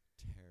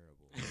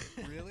 Terrible.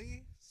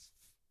 Really?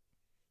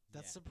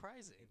 That's Yeah.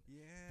 surprising.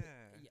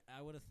 Yeah. Yeah,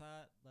 I would have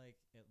thought like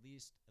at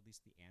least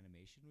the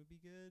animation would be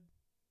good,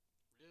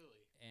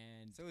 Really?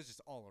 and So it was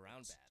just all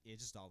around it's- bad.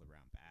 It's just all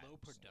around bad. Low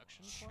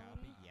production choppy.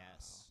 quality?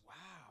 Yes.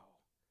 Wow.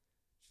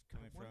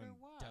 Coming wonder from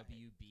why.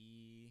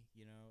 WB,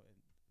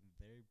 and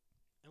they're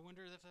I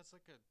wonder if that's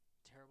like a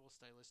terrible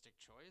stylistic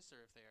choice,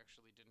 or if they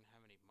actually didn't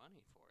have any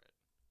money for it.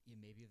 yeah,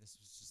 maybe this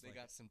was just They like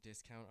got some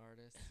discount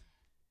artists.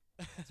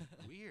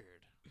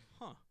 Weird.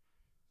 Huh.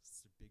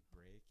 it's a big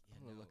break. Yeah,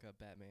 I'm gonna no. look up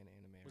Batman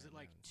anime. Was right it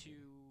like now and see.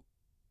 too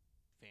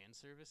fan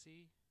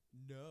servicey?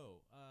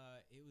 No,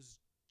 it was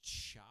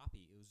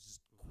choppy. It was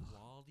just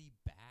quality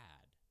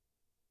bad.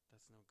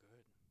 That's no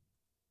good.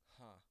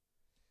 Huh.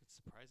 It's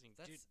surprising.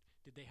 That's-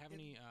 Did they have it-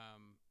 any?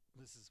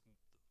 This is,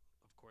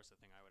 of course, the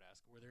thing I would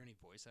ask. Were there any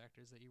voice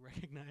actors that you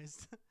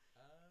recognized?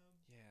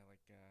 Yeah,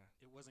 like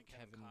It wasn't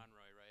Kevin Kevin-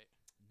 Conroy, right?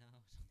 No,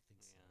 I don't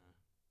think so. Yeah.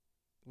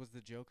 was the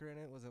Joker in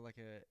it? Was it like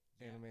a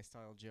Yeah. anime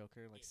style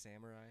Joker, like It-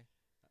 samurai?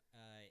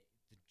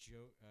 The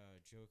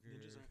Joker.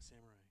 Ninjas aren't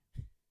samurai.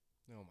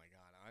 Oh my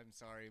god, I'm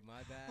sorry,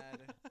 my bad.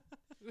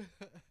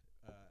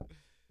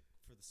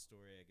 For the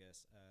story, I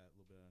guess a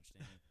little bit of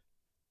understanding.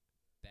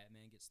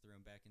 Batman gets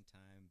thrown back in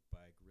time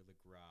by Gorilla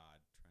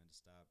Grodd trying to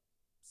stop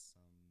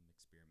some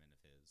experiment of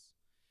his,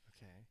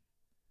 Okay.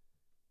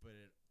 but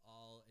it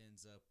all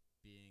ends up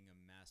being a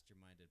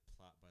masterminded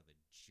plot by the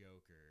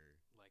Joker,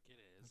 Like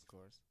it is. Of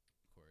course.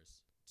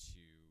 course,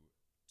 to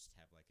just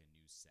have like a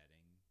new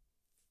setting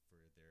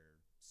for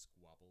their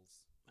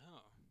squabbles.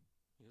 Oh,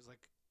 he was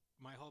like,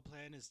 my whole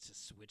plan is to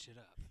switch it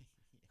up.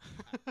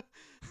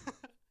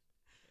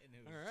 And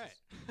it was All right.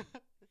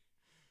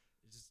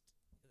 just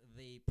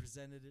they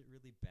presented it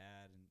really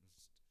bad, and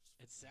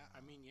I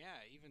mean,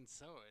 yeah. Even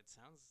so, it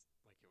sounds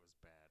like it was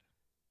bad.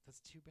 That's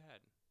too bad.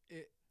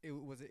 It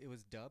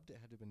was dubbed. It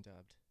had to have been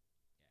dubbed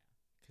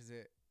yeah. because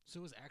it So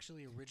it was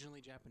actually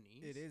originally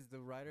Japanese. it is. The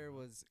writer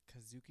was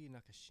Kazuki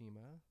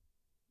Nakashima,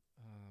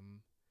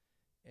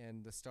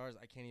 and the stars.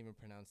 I can't even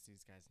pronounce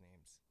these guys'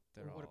 names.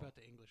 They're What all. about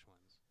the English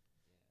ones?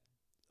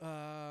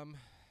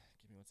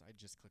 Give me one. I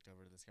just clicked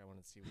over to this guy. I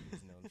wanted to see what he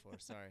was known for.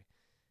 Sorry,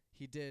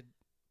 he did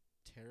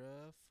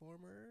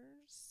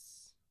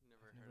Terraformers.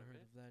 Never Never heard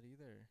it. of that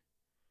either.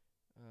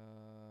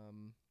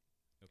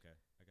 Okay,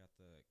 I got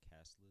the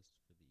cast list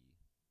for the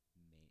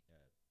English, I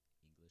guess.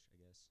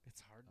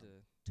 It's hard to.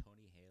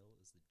 Tony Hale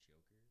is the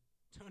Joker.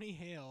 Tony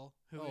Hale.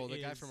 Who Oh,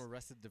 the guy is- from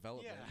Arrested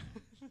Development.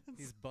 Yeah.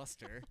 He's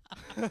Buster.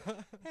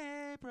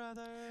 Hey,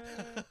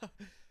 brother.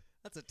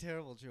 That's a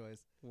terrible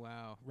choice.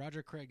 Wow.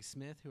 Roger Craig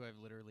Smith, who I've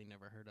literally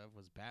never heard of,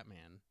 was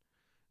Batman.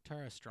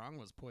 Tara Strong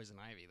was Poison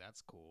Ivy.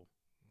 That's cool.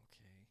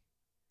 Okay.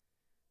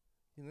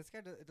 And this guy,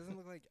 it doesn't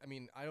look like. I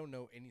mean, I don't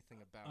know anything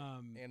about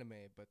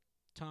anime, but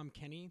Tom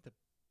Kenny, the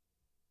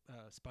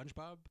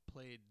SpongeBob,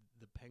 played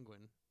the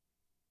Penguin,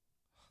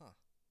 huh.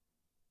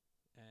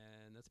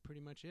 and that's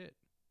pretty much it.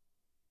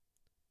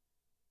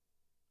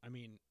 I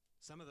mean,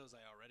 some of those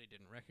I already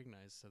didn't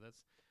recognize, so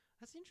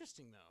that's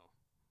interesting though.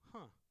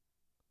 Huh.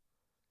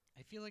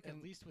 I feel like at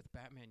And- least with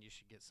Batman you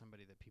should get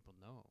somebody that people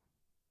know.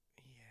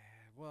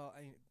 Yeah. Well,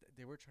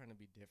 they were trying to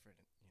be different,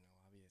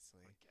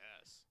 obviously. I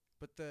guess.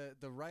 But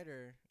the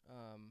writer,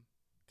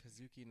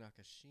 Kazuki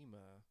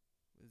Nakashima,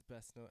 is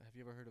best known. Have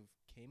you ever heard of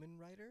Kamen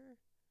Rider?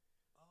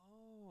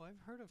 Oh,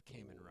 I've heard of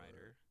Kamen Or-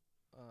 Rider.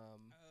 Oh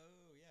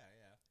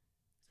yeah.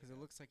 Because it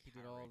looks like he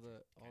did Power all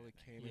the Rangers kinda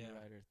thing. Kamen Yeah.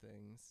 Rider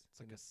things. It's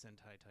like And a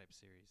Sentai type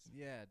series.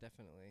 yeah,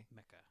 definitely.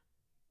 Mecha.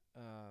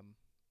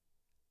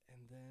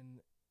 And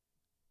then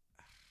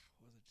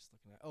what was I just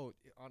looking at? Oh,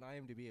 on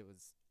IMDb it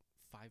was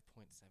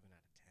 5.7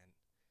 out of 10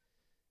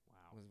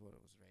 Wow. was what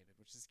it was rated,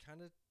 which is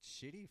kind of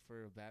shitty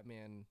for a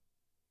Batman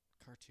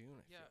cartoon.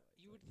 I Yeah, feel like.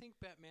 you would think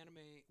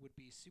Batmanime would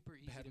be super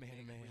easy to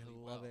Batman, make really I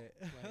love well. it.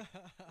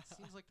 Like, it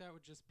seems like that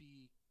would just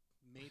be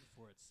made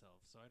for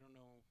itself. So I don't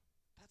know.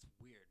 That's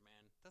weird,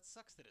 man. That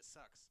sucks that it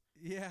sucks.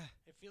 Yeah.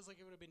 It feels like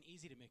it would have been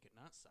easy to make it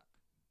not suck.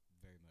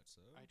 Very much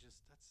so.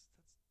 That's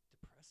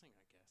depressing,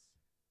 I guess.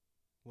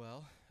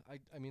 Well,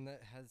 I mean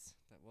that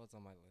was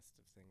on my list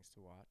of things to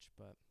watch,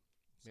 but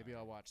maybe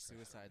I'll watch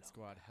Suicide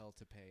Squad: Hell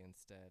to Pay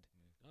instead.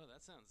 Oh,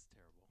 that sounds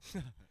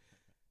terrible.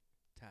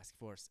 Task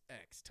Force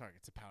X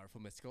targets a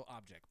powerful mystical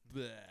object.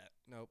 Bleh.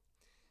 Nope.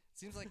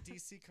 Seems like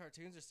DC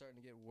cartoons are starting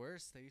to get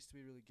worse. They used to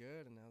be really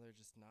good, and now they're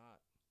just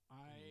not.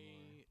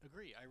 I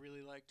agree. I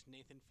really liked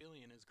Nathan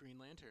Fillion as Green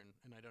Lantern,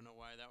 and I don't know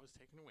why that was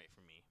taken away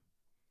from me.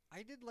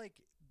 I did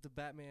like the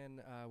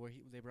Batman where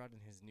they brought in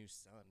his new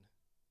son.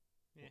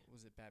 Yeah. What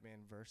was it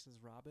Batman versus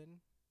Robin?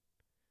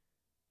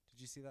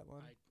 Did you see that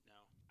one? No.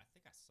 I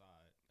think I saw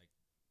it, but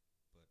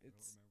I don't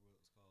It's- remember what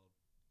it was called.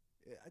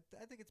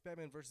 I think it's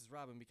Batman versus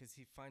Robin because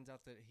he finds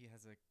out that he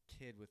has a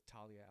kid with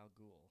Talia al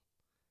Ghul,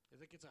 I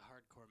think it's a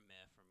hardcore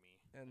meh for me.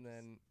 and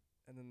then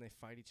they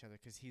fight each other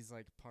because he's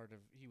like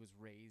he was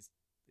raised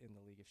in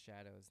the League of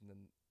Shadows, and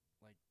then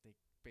like they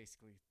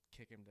basically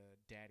kick him to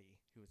Daddy,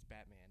 who was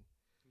Batman,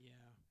 Yeah.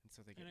 and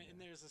so they get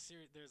And there's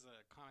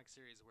a comic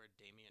series where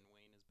Damian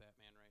Wayne is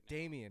Batman right now.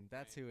 Damien.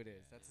 That's Right. who it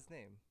is. Yeah. That's his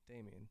name,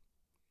 Damien.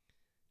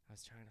 I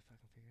was trying to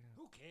fucking figure it out.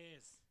 Who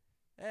cares?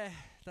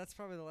 That's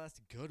probably the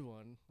last good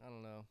one. I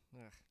don't know.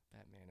 Ugh,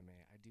 Batman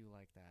anime. I do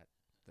like that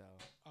though.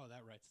 Oh,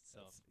 that writes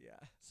itself.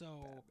 That's- yeah,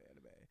 So,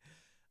 Batman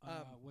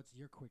anime. what's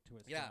your quick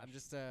twist? Yeah, Josh? I'm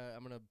just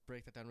I'm gonna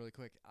break that down really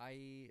quick.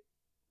 I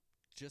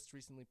just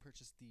recently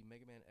purchased the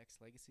Mega Man X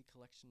Legacy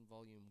Collection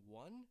Volume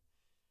 1,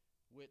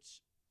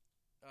 which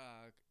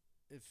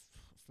if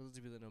for those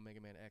of you that know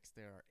Mega Man X,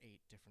 there are 8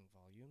 different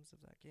volumes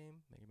of that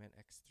game, Mega Man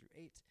X through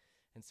 8.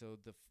 And so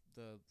the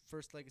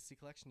first Legacy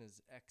Collection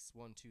is X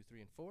 1, 2,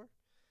 3, and 4,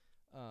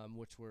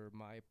 which were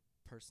my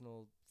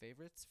personal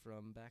favorites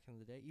from back in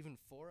the day. Even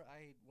 4,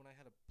 when I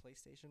had a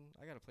PlayStation,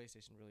 I got a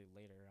PlayStation really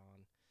later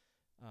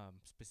on,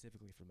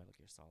 specifically for Metal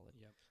Gear Solid.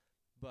 Yep.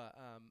 But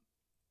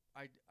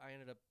I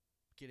ended up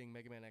getting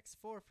Mega Man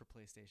X4 for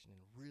PlayStation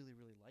and really,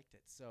 really liked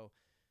it. So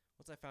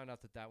once I found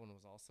out that one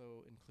was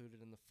also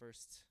included in the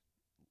first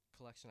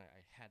collection,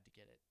 I had to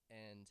get it.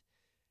 And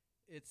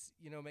it's,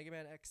 Mega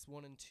Man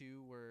X1 and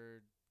 2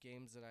 were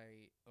games that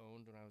I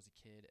owned when I was a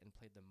kid and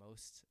played the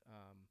most.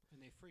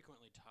 And they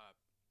frequently top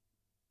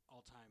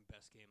all-time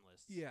best game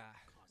lists. Yeah.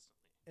 Constantly.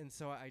 And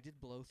so I did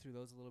blow through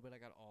those a little bit. I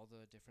got all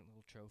the different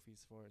little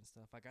trophies for it and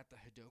stuff. I got the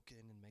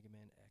Hadoken in Mega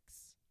Man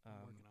X. I'm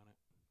working on it.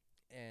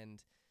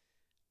 And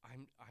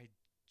I'm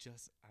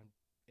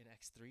in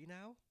X3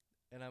 now,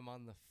 and I'm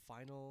on the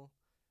final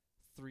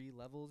 3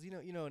 levels. You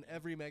know, in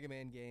every Mega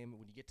Man game,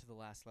 when you get to the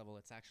last level,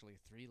 it's actually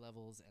 3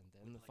 levels and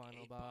then With the like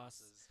final 8 boss.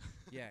 bosses.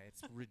 Yeah,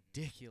 it's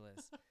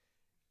ridiculous.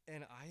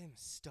 And I am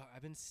stuck.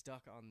 I've been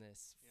stuck on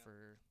this Yeah.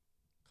 for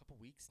a couple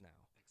weeks now,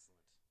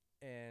 Excellent.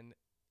 and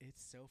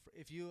it's so.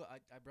 If you, I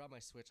brought my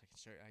Switch. I can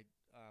share.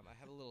 I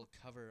have a little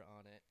cover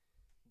on it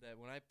that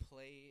when I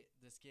play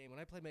this game, when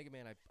I play Mega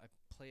Man, I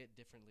play it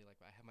differently. Like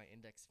I have my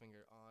index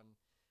finger on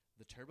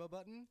the turbo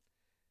button,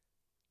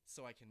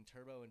 so I can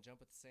turbo and jump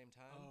at the same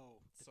time.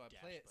 Oh, the so I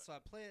dash play it. So I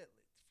button. play it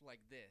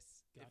like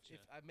this. Gotcha.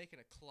 If I'm making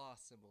a claw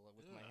symbol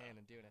with my hand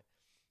and doing it.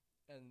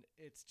 And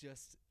it's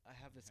just, I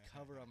have this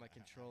cover on my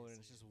controller, and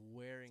it's just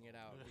wearing it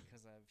out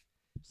because I've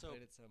So,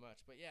 played it so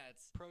much. But yeah,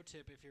 it's pro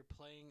tip: if you're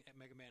playing at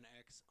Mega Man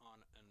X on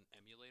an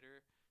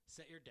emulator,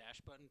 set your dash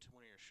button to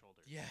one of your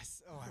shoulders.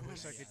 yes. Oh, I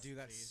wish I could Yes, do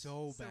that please.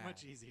 so so bad.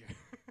 much easier.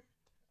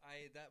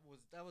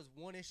 That was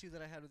one issue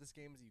that I had with this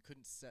game is you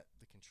couldn't set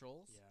the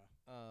controls.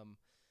 Yeah.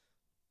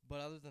 But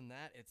other than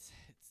that, it's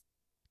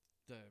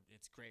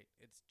great.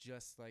 It's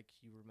just like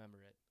you remember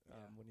it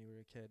Yeah. when you were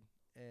a kid.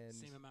 And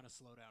Same amount of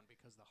slowdown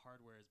because the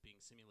hardware is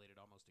being simulated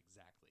almost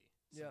exactly.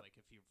 So Yep. like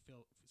if the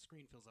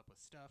screen fills up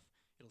with stuff,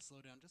 it'll slow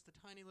down just a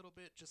tiny little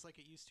bit, just like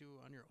it used to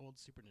on your old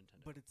Super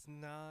Nintendo. but it's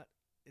not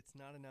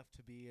enough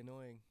to be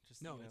annoying.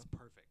 Just no, you know, it's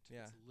perfect.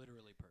 Yeah. It's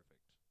literally perfect.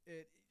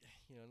 it.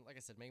 You know, like I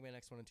said, Mega Man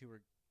X 1 and 2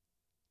 were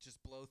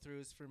just blow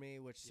throughs for me,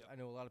 which Yep. I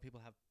know a lot of people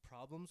have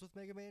problems with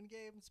Mega Man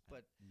games,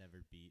 but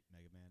Never beat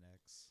Mega Man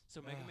X.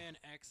 So Mega Ugh. Man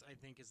X, I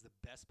think, is the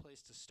best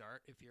place to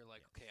start if you're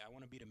like, okay, I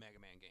want to beat a Mega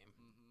Man game.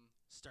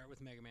 Start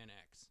with Mega Man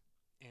X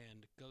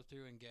and go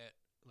through and get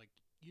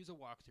use a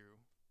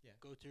walkthrough. Yeah.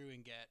 Go through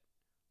and get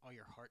all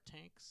your heart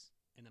tanks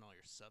and then all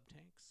your sub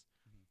tanks.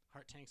 Mhm.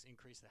 Heart tanks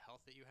increase the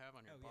health that you have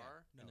on your Oh, yeah.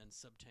 bar, No. and then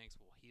sub tanks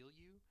will heal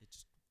you. It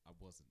just I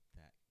wasn't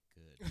that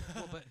good.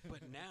 Well,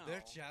 but now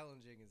they're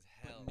challenging as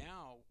hell. But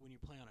now, when you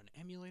play on an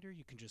emulator,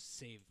 you can just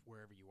save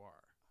wherever you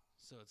are.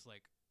 So it's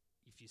like,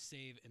 if you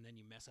save and then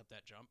you mess up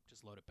that jump,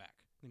 just load it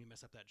back. Then you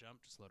mess up that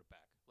jump, just load it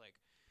back. Like,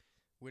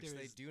 Which they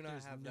there's- do not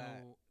there's have that.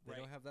 no- They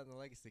don't right. have that in the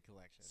Legacy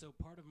Collection. So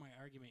part of my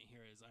argument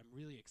here is I'm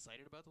really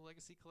excited about the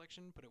Legacy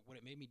Collection, but what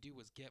it made me do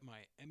was get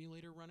my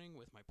emulator running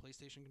with my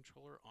PlayStation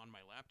controller on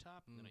my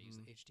laptop, and then I used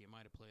the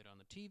HDMI to play it on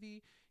the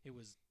TV. It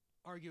was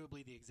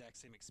arguably the exact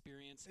same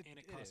experience, and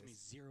it cost me is.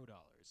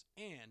 $0.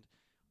 And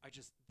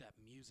that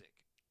the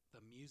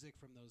music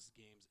from those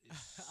games is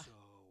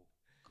so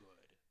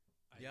good.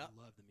 I Yep.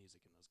 love the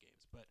music in those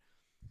games. But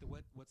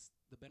what's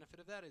the benefit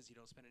of that is you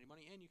don't spend any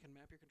money, and you can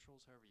map your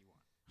controls however you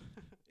want.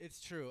 It's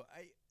true.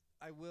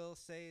 I will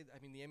say, I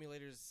mean, the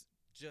emulator's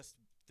just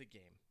the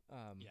game.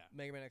 Yeah.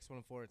 Mega Man X 1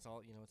 and 4, it's all,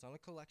 it's on a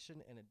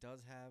collection, and it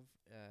does have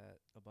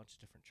a bunch of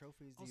different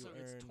trophies that Also,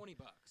 you earn. it's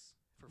 $20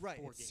 for Right,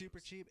 4 it's games. super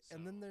cheap.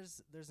 And then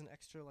so- there's an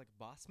extra like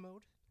boss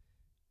mode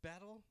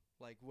battle,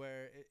 like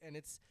where and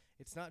it's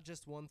not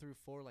just 1 through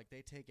 4. Like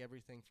they take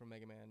everything from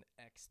Mega Man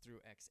X through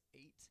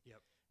X8.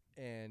 Yep.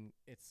 And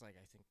it's like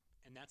I think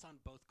And that's on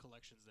both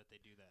collections that they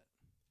do that.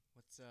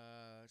 what's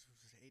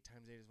 8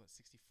 times 8 is what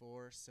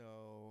 64.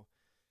 So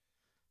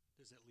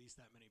There's at least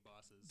that many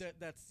bosses.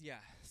 that's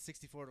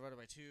 64 divided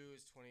by 2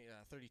 is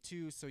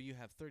 32. So you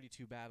have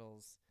 32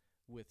 battles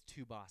with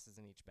 2 bosses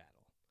in each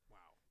battle. Wow.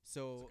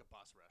 So It's like a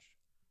boss rush.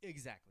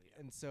 exactly. Yeah.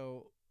 And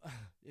so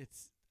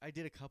I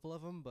did a couple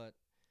of them, but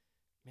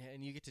man,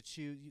 and you get to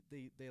choose.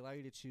 They allow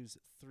you to choose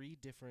 3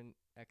 different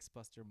X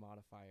Buster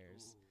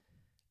modifiers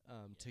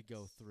to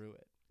go yes. through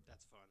it,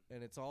 That's fun.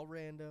 and it's all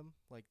random.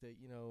 Like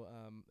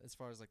as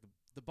far as like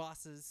the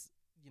bosses,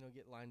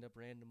 get lined up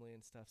randomly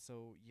and stuff.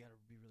 So you gotta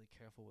be really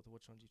careful with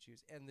which ones you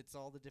choose, and it's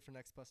all the different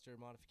X Buster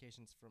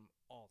modifications from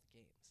all the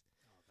games.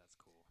 Oh, that's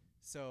cool.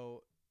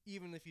 So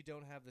even if you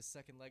don't have the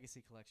second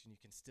Legacy Collection, you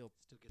can still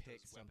Still get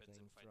pick those weapons and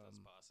something fight those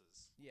from-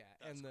 bosses. yeah,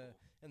 That's and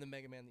cool. the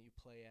Mega Man that you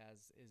play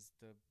as is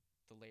the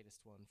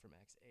latest one from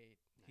X8.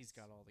 He's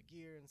Nice. got all the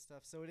gear and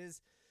stuff. So it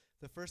is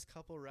the first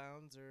couple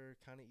rounds are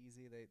kind of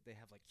easy. They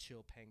have like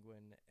Chill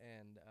Penguin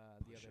and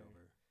the other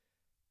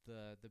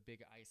Pushover. the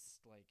big ice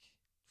like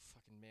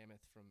fucking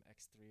mammoth from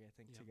X3 I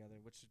think Yep. together,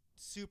 which is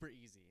super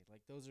easy.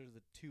 Like those are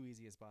the 2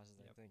 easiest bosses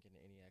I Yep. think in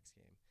any X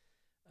game.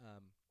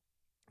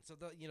 So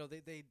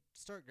they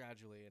start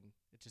gradually and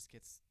it just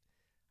gets.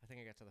 I think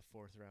I got to the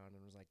 4th round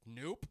and was like,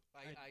 nope,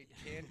 I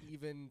can't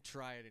even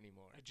try it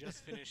anymore. I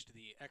just finished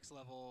the X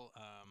level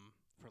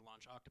for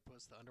Launch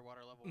Octopus, the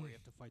underwater level where you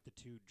have to fight the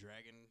 2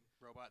 dragon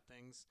robot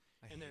things.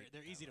 I And they're hate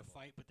that easy to level.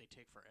 fight, but they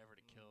take forever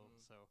to kill.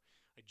 So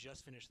I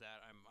just finished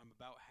that. I'm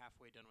about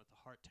halfway done with the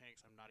heart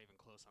tanks. I'm not even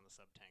close on the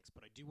sub tanks,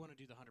 but I do want to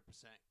do the 100%,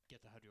 get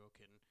the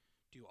Hadouken,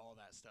 do all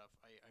that stuff.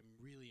 I'm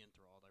really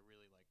enthralled. I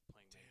really like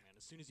playing Mega Man.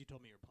 As soon as you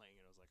told me you were playing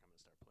it, I was like, I'm gonna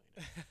start playing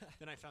it.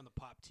 Then I found the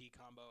Pop T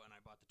combo, and I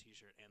bought the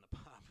T-shirt and the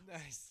Pop.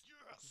 Nice.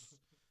 Yes.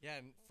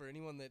 Yeah, and for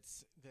anyone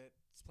that's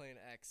playing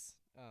X,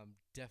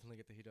 definitely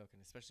get the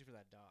Hidoken, especially for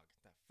that dog.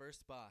 That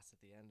first boss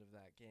at the end of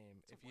that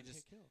game. It's a if you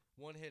just kill.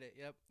 one hit it,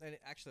 yep. And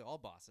actually all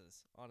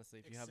bosses, honestly,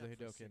 if you have the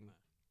Except for Hidoken. Sigma.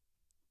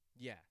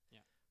 Yeah.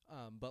 Yeah.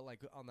 But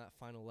like on that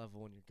final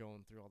level when you're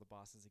going through all the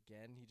bosses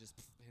again, you just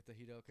hit the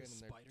Hidoken and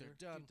they're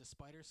done. Dude, the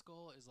spider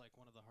skull is like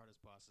one of the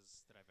hardest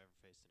bosses that I've ever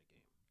faced in a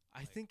game. I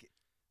like, think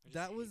I just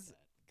that hate was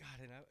that. God,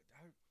 and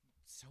I was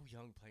so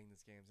young playing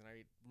these games, and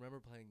I remember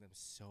playing them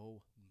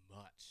so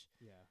much.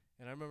 Yeah.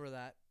 And I remember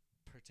that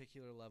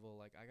particular level,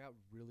 like I got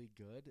really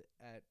good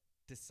at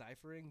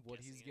deciphering what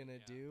he's Guessing it, gonna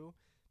yeah. do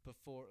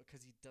before,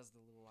 because he does the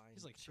little line.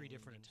 He's like 3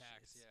 different change.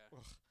 attacks. It's- Yeah.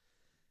 ugh.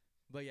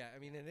 But yeah, I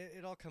mean, and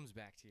it all comes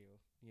back to you.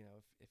 You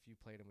know, if you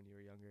played him when you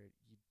were younger,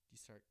 you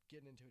start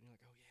getting into it, and you're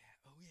like, oh yeah,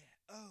 oh yeah,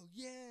 oh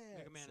yeah.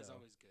 Mega Man is So,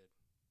 always good.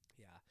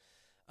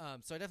 yeah.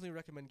 So I definitely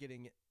recommend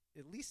getting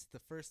at least the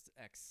first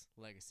X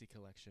Legacy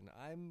Collection.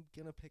 I'm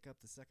gonna pick up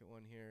the second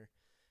one here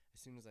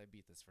as soon as I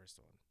beat this first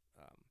one.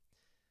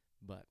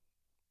 But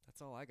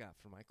that's all I got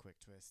for my quick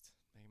twist.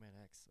 Mega Man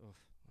X, one of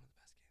the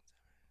best games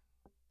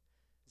ever.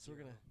 So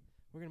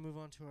we're gonna move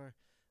on to our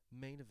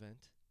main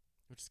event,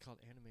 which is called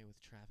Anime with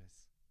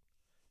Travis.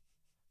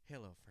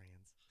 Hello,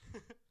 friends.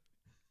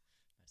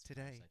 Nice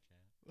Today.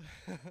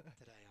 fireside chat.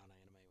 Today on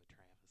Anime with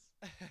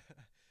Travis.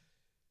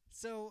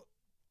 So,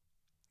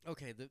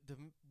 okay, the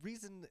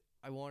reason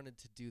I wanted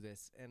to do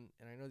this, and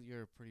I know that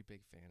you're a pretty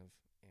big fan of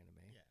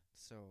anime. Yeah.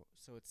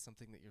 So it's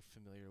something that you're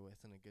familiar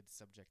with and a good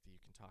subject that you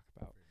can talk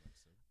about. Very much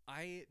so.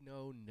 I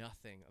know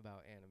nothing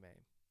about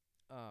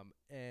anime.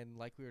 And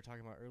like we were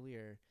talking about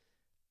earlier,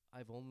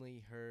 I've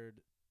only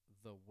heard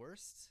the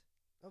worst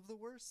of the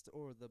worst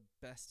or the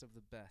best of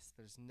the best.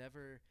 There's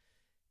never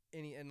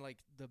any, and like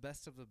the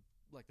best of the,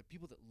 like the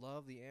people that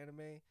love the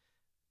anime,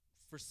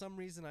 for some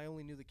reason I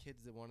only knew the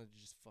kids that wanted to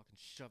just fucking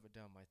shove it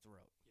down my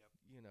throat.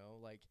 Yep. You know,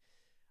 like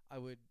I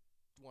would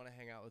want to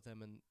hang out with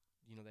them and,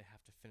 you know, they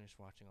have to finish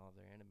watching all of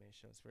their anime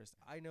shows first.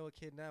 I know a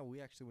kid now,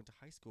 we actually went to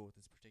high school with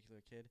this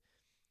particular kid.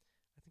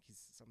 I think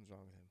something's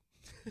wrong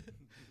with him.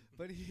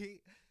 But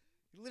he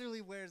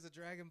literally wears a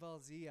Dragon Ball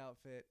Z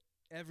outfit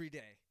every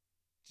day.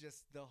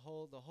 Just the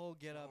whole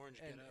get up, orange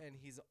and, getup. and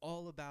he's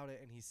all about it,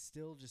 and he's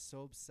still just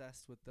so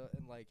obsessed with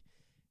and like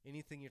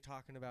anything you're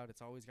talking about,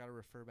 it's always got to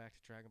refer back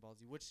to Dragon Ball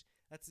Z, which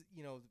that's,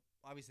 you know,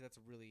 obviously that's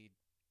a really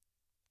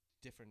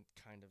different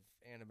kind of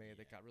anime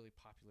that got really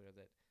popular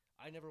that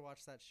I never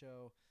watched that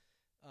show.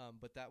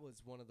 But that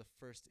was one of the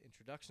first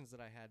introductions that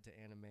I had to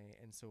anime,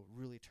 and so it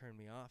really turned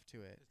me off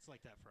to it. It's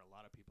like that for a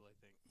lot of people, I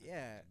think.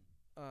 Yeah.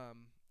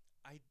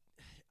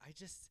 I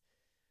just,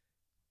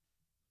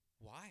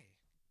 why?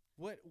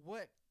 What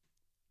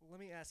let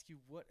me ask you,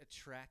 what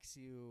attracts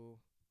you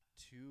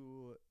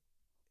to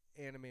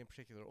anime in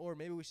particular? Or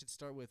maybe we should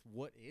start with,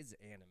 what is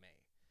anime?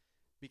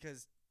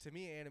 Because to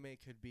me, anime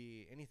could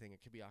be anything.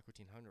 It could be Aqua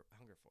Teen Hunger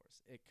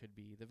Force. It could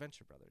be the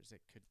Venture Brothers.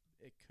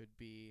 It could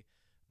be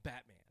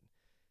Batman.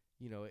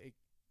 You know,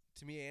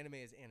 to me, anime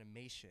is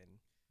animation,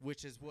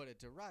 which is what it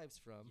derives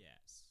from.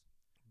 Yes.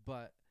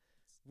 But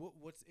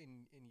what's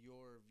in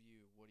your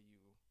view?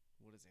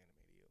 What is anime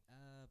to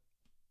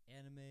you?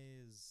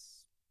 Anime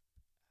is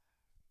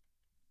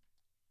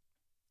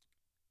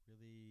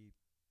really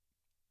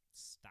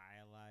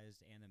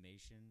stylized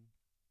animation.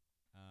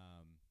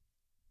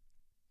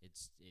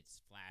 It's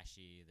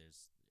flashy.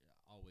 There's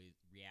always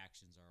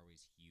reactions are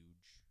always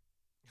huge.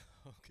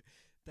 Okay,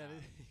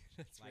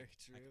 that's Like, very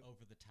true. Like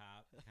over the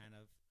top, kind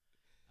of.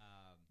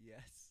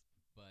 Yes.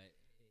 But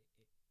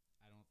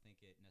I don't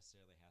think it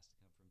necessarily has to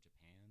come from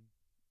Japan.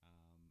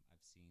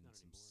 I've seen Not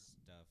some anymore.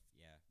 stuff.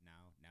 Yeah,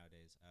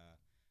 nowadays,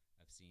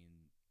 I've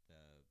seen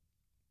the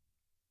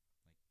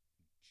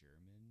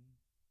German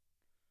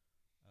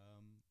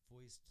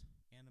voiced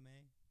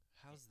anime.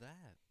 How's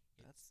that?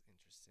 That's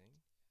interesting.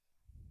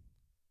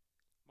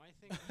 My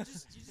thing.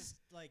 You just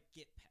like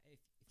get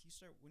if you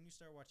start when you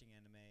start watching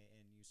anime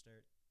and you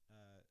start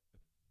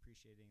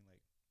appreciating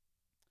like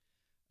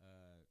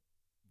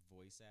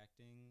voice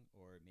acting,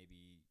 or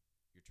maybe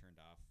you're turned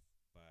off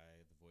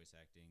by the voice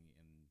acting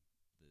in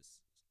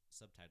this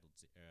subtitled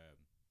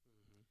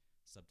Mhm.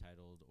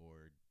 subtitled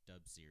or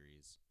dub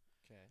series.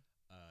 Okay.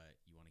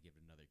 You want to give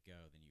it another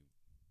go, then you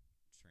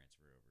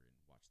transfer over and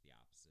watch the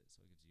opposite.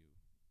 So it gives you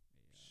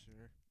a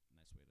Sure.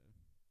 nice way to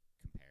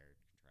compare,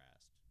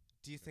 contrast.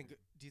 Do you think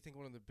whatever.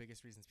 one of the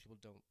biggest reasons people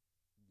don't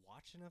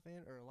watch enough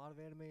or a lot of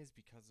anime is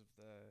because of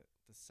the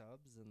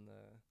subs and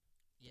the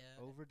Yeah.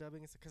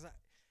 overdubbing? Because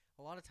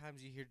a lot of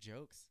times you hear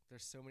jokes.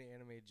 There's so many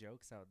anime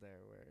jokes out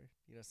there where,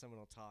 you know, someone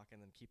will talk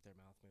and then keep their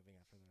mouth moving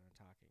after they're done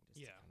talking just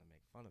Yeah. to kind of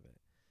make fun of it.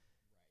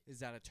 Right. Is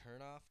that a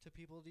turnoff to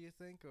people, do you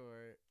think,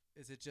 or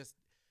is it just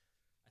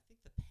I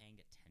think the paying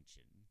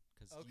attention,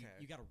 because Okay.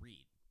 you got to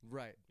read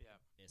right? Yeah.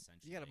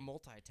 essentially. You got to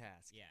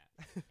multitask. Yeah.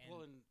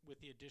 Well, and with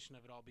the addition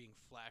of it all being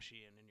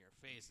flashy and in your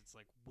face, it's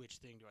like, which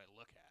thing do I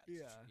look at?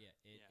 Yeah. Yeah,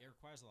 it Yeah.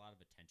 requires a lot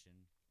of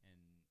attention,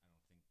 and I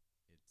don't think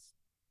it's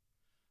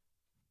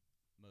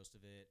most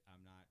of it.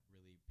 I'm not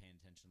really paying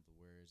attention to the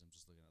words. I'm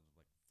just looking at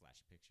like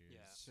flashy pictures.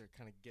 Yeah. Sure,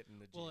 kind of getting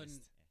the Well, and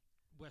gist.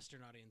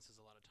 Western audiences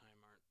a lot of time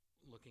aren't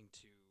looking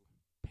to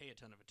pay a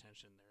ton of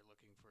attention. They're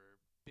looking for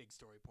big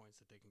story points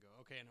that they can go,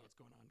 okay, I know what's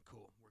going on.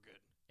 Cool, we're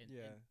good.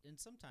 Yeah. And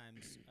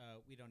sometimes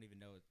we don't even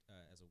know it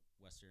as a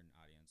Western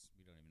audience.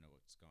 We don't even know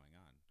what's going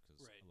on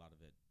because Right. a lot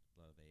of it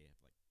they have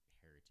like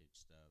heritage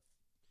stuff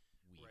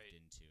weaved Right.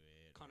 into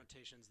it.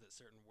 Connotations that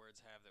certain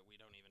words have that we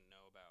don't even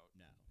know about.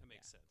 No, That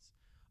makes yeah. sense.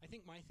 I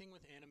think my thing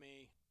with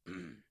anime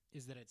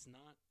is that it's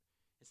not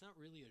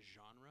really a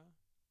genre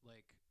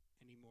like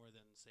any more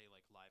than say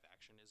like live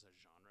action is a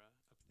genre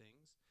of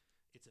things.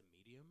 It's a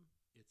medium.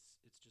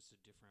 It's just a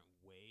different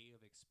way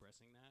of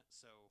expressing that.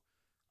 So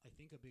I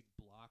think a big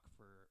block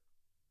for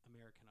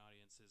American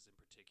audiences in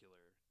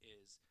particular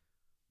is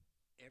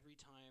every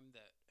time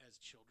that as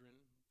children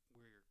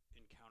we're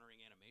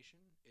encountering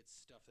animation, it's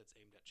stuff that's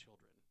aimed at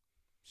children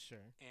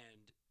Sure.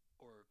 and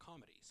or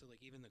comedy. So like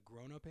even the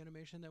grown-up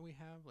animation that we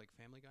have, like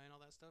Family Guy and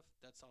all that stuff,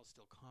 that's all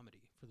still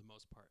comedy for the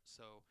most part.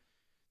 So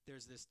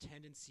there's this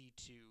tendency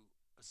to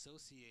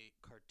associate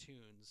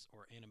cartoons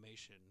or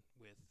animation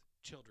with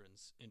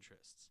children's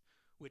interests,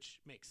 which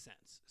makes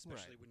sense,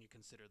 especially Right. when you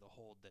consider the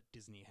hold that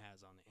Disney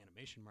has on the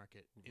animation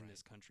market in Right.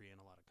 this country and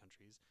a lot of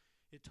countries.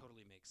 It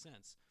totally makes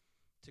sense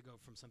to go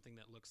from something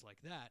that looks like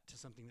that to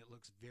something that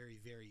looks very,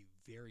 very,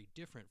 very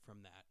different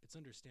from that. It's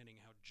understanding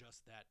how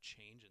just that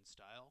change in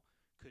style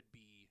could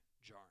be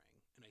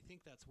jarring. And I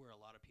think that's where a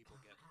lot of people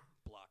get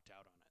blocked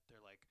out on it.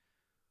 They're like,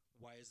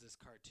 why is this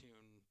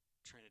cartoon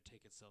trying to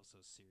take itself so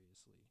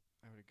seriously?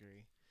 I would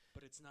agree.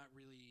 But it's not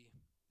really,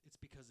 it's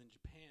because in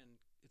Japan,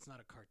 it's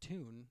not a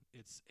cartoon,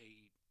 it's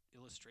a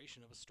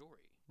illustration of a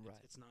story. Right.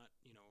 It's not,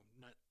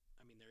 not,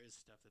 I mean, there is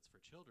stuff that's for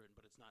children,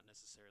 but it's not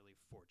necessarily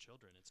for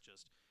children. It's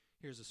just,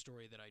 here's a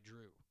story that I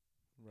drew.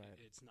 Right.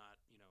 It's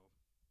not,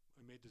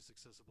 I made this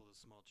accessible to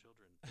small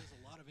children. There's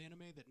a lot of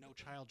anime that no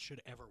child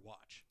should ever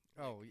watch.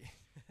 Oh, yeah.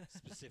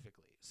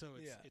 Specifically. So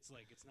it's Yeah. it's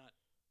like it's not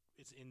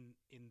it's in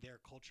their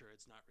culture,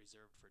 it's not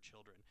reserved for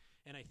children.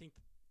 And I think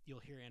you'll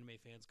hear anime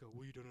fans go,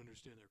 "Well, you don't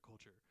understand their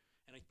culture."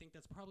 And I think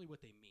that's probably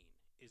what they mean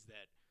is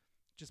that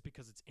just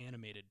because it's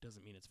animated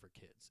doesn't mean it's for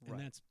kids. Right.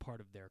 And that's part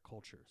of their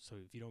culture. So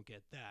if you don't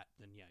get that,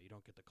 then yeah, you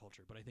don't get the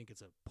culture. But I think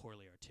it's a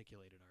poorly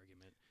articulated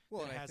argument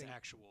Well, that and I has think,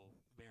 actual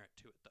merit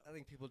to it though. I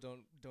think people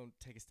don't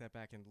take a step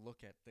back and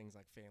look at things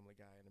like Family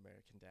Guy and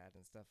American Dad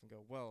and stuff and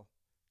go, well,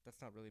 that's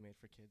not really made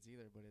for kids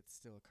either, but it's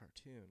still a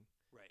cartoon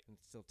Right. and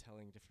it's still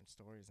telling different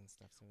stories and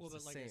stuff. So Well,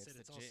 it's but the like I same, said,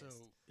 it's it's the also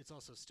gist. it's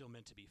also still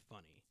meant to be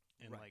funny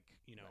and Right. like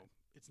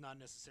it's not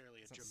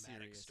necessarily It's a not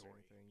dramatic serious or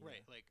story, anything,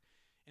 right? yeah. Like,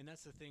 and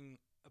that's the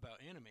thing about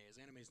anime is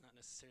anime is not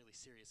necessarily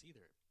serious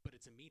either, but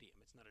it's a medium.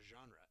 It's not a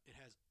genre. It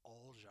has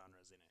all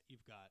genres in it.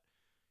 You've got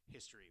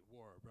history,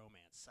 war,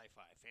 romance,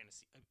 sci-fi,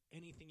 fantasy,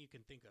 anything you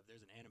can think of.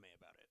 There's an anime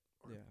about it,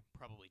 or Yeah.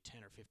 probably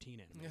 10 or 15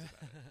 animes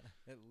about it.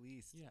 At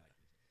least. Yeah.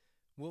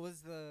 What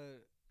was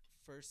the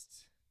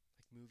first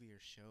like movie or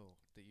show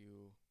that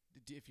you,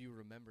 if you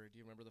remember, do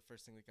you remember the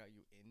first thing that got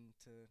you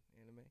into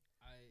anime?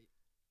 I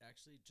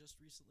actually just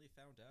recently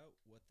found out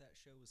what that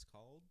show was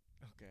called.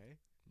 Okay.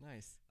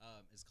 Nice.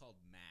 It's called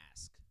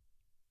Mask,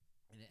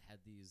 and it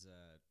had these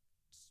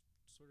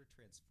sort of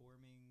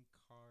transforming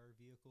car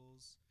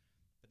vehicles,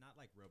 but not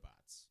like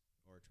robots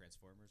or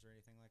transformers or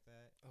anything like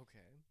that.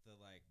 Okay. The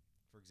like,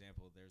 for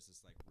example, there's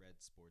this like red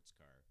sports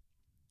car,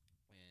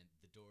 and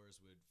the doors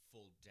would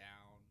fold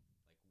down like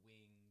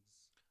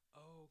wings,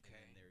 Okay. and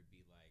then there would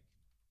be like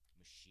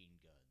machine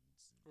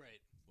guns and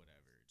Right.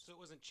 whatever. So it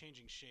wasn't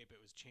changing shape;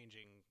 it was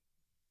changing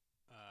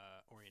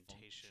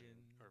orientation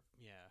Function. or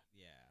yeah,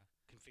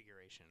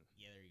 configuration.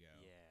 yeah, there you go.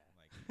 Yeah.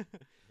 Like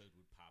hood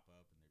would pop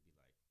up, and there'd be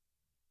like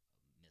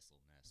a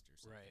missile nest or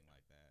something Right.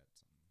 like that.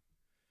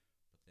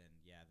 But then,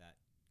 yeah, that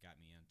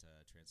got me into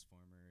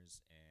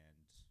Transformers,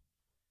 and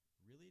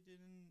really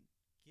didn't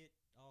get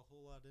a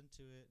whole lot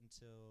into it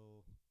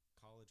until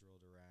college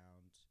rolled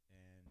around,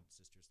 and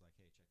sister's like,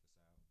 "Hey, check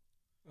this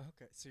out."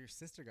 Okay. So your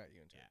sister got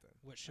you into Yeah. it then?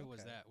 What show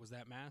was Okay. that? Was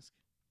that Mask?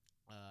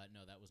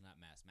 No, that was not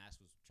Mask. Mask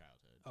was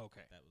childhood.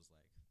 Okay. That was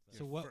like the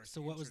So Your what? first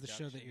So what was the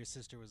show that introduction. your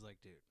sister was like,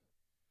 dude?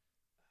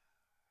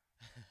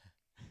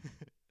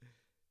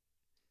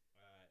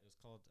 It was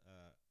called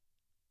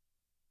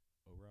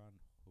Oran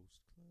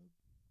Host Club.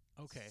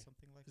 Okay.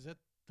 Something like Is that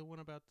the one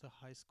about the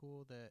high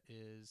school that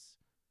is?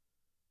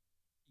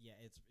 Yeah,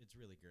 it's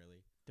really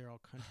girly. They're all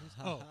countries.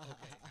 Oh,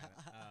 okay.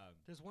 Kinda.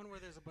 There's one where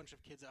there's a bunch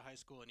of kids at high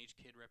school and each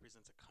kid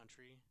represents a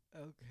country.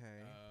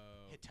 Okay.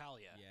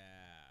 Italia.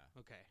 Yeah.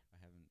 Okay. I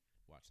haven't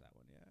watched that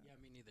one yet. Yeah,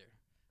 me neither.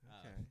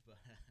 Okay. But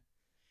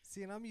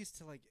See, and I'm used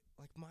to like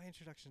my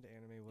introduction to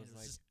anime it was was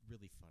like just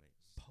really funny.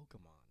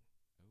 Pokemon.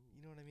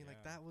 You know what I mean? Like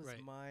Yeah. that was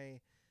Right.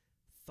 my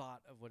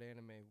thought of what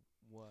anime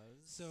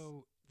was.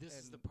 So this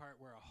is the And- part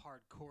where a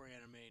hardcore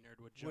anime nerd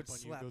would jump would on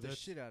you slap and go, the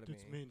 "That's shit out of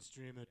that's me."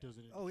 mainstream. That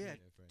doesn't." Oh yeah,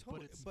 right.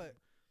 totally. it's- But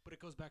But it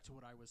goes back to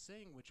what I was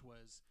saying, which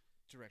was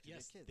directed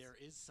yes, at kids. there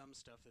is some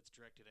stuff that's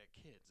directed at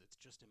kids. It's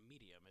just a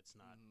medium. It's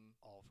not Mhm.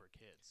 all for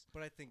kids.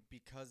 But I think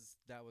because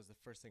that was the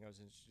first thing I was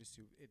introduced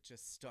to, it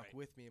just stuck Right.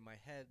 with me in my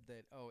head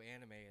that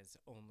anime is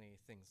only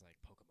things like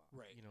Pokemon.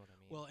 Right. You know what I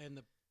mean? Well, and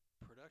the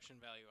production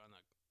value on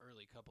the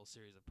early couple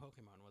series of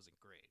Pokemon wasn't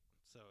great.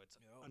 So it's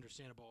No.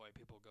 understandable why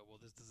people go, well,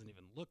 this doesn't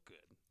even look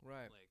good.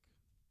 right. Like,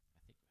 I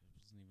think it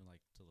wasn't even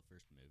like till the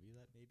first movie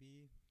that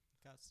maybe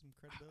got some I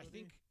credibility.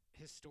 think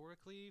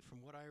historically,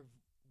 from what I've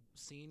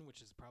seen,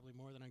 which is probably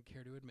more than I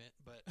care to admit,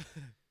 but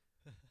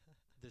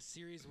the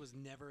series was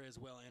never as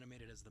well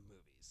animated as the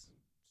movies.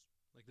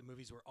 Like the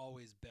movies were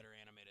always better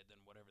animated than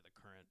whatever the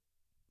current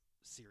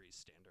series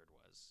standard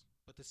was.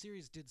 But the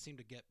series did seem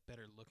to get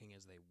better looking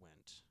as they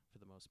went for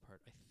the most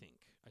part, I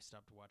think. I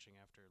stopped watching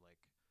after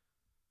like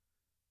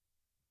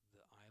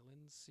the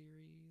Island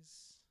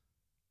series.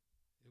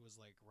 It was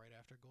like right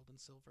after Gold and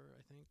Silver,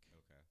 I think.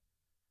 Okay.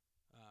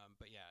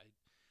 But yeah,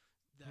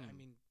 I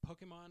mean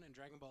Pokemon and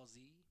Dragon Ball Z,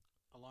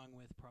 along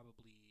with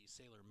probably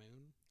Sailor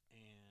Moon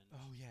and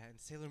Oh yeah, and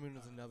Sailor Moon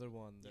was another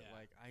one that yeah.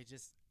 like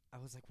I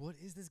was like, what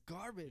is this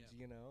garbage?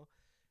 Yeah. You know,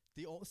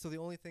 so the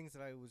only things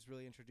that I was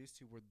really introduced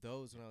to were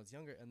those when I was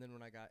younger, and then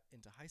when I got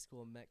into high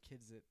school and met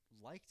kids that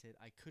liked it,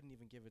 I couldn't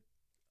even give it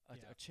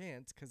Yeah. a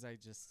chance because I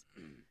just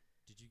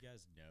Did you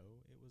guys know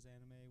it was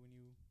anime when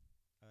you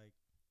like?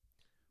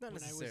 not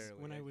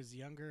necessarily. When I was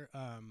younger,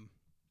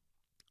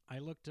 I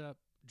looked up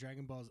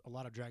a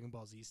lot of Dragon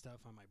Ball Z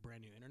stuff on my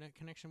brand new internet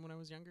connection when I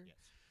was younger. Yes.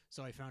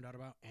 So I found out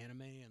about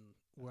anime and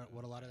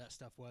what a lot of that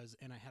stuff was.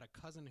 And I had a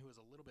cousin who was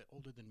a little bit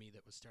older than me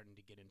that was starting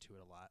to get into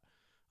it a lot.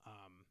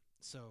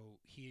 So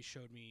he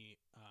showed me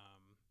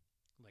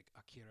like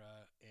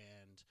Akira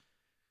and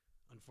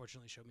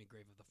unfortunately showed me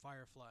Grave of the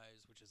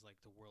Fireflies, which is like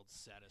the world's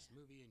saddest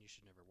movie and you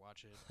should never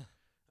watch it.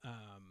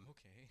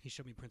 Okay. He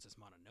showed me Princess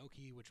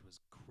Mononoke, which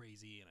was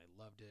crazy, and I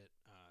loved it.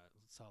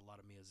 Saw a lot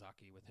of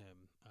Miyazaki with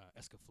him.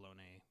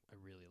 Escaflowne, I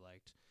really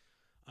liked.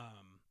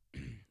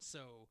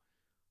 So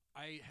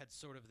I had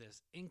sort of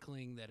this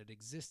inkling that it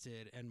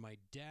existed, and my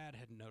dad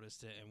had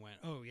noticed it and went,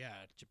 "Oh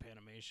yeah,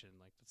 Japanimation,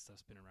 like that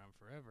stuff's been around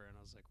forever." And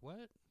I was like,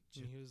 "What?"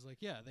 And he was like,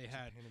 "Yeah, they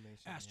had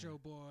Japanimation, Astro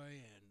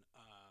Boy and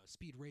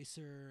Speed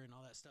Racer and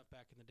all that stuff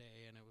back in the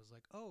day." And it was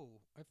like,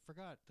 "Oh, I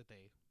forgot that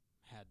they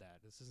had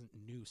that. This isn't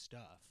new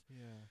stuff."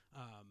 Yeah.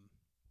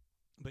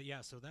 But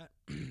yeah, so that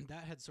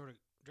that had sort of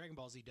Dragon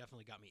Ball Z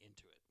definitely got me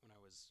into it when I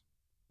was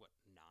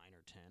 9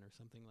 or 10 or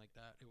something like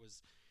that. It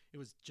was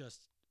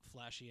just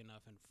flashy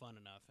enough and fun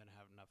enough and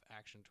have enough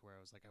action to where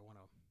I was like, I want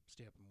to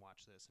stay up and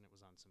watch this. And it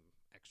was on some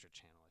extra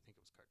channel. I think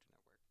it was Cartoon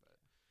Network, but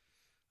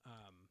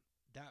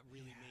that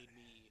really made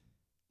me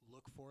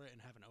look for it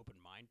and have an open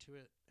mind to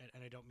it.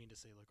 And I don't mean to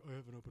say like, I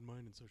have an open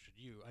mind and so should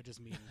you. I just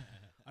mean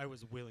I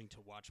was willing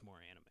to watch more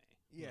anime.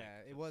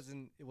 Yeah, Like, it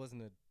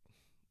wasn't a.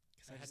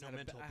 I Cause had no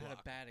mental I had a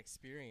block. bad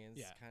experience.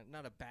 Yeah.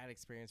 Not a bad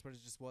experience, but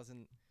it just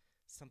wasn't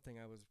something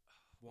I was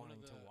One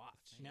of wanting to the-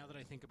 watch. Now that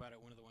I think about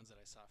it, one of the ones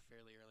that I saw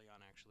fairly early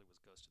on actually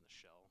was Ghost in the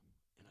Shell,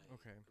 and I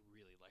Okay.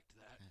 really liked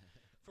that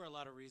for a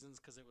lot of reasons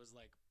because it was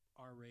like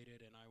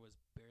R-rated, and I was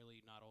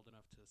barely not old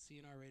enough to see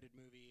an R-rated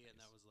movie, and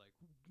that was like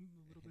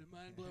a little bit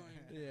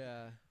mind-blowing.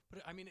 Yeah.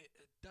 But I mean,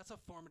 that's a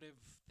formative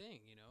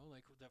thing, you know.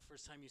 Like the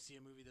first time you see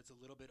a movie that's a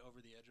little bit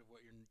over the edge of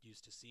what you're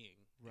used to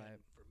seeing. Right.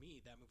 And for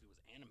me, that movie was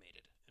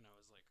animated, and I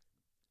was like,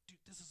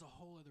 dude, this is a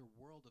whole other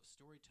world of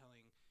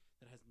storytelling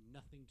that has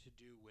nothing to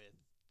do with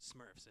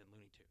Smurfs and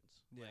Looney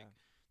Tunes. Yeah. Like,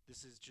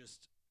 this is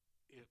just,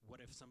 what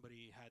if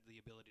somebody had the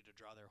ability to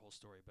draw their whole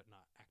story but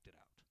not act it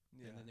out?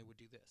 Yeah. And then they would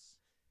do this.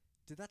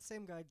 Did that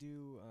same guy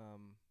do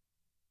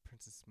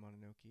Princess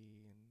Mononoke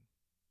and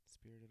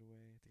Spirited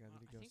Away? The guy that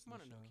I did think Ghost in the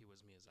Mononoke Shell?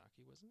 was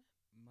Miyazaki, wasn't it?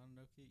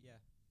 Mononoke, yeah.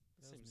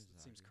 That That was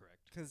seems Miyazaki.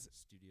 correct. Because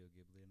Studio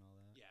Ghibli and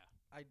all that. Yeah.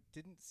 I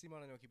didn't see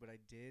Mononoke, but I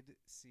did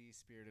see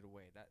Spirited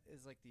Away. That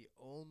is like the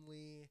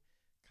only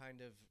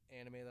kind of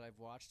anime that I've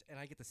watched, and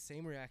I get the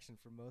same reaction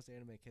from most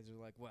anime kids. Who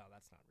are like, "Well,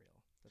 that's not real.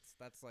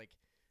 That's like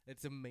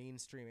it's a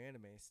mainstream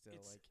anime still."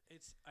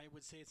 It's I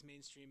would say it's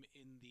mainstream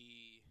in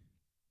the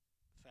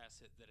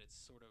facet that it's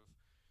sort of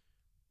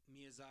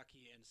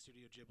Miyazaki and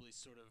Studio Ghibli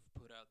sort of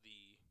put out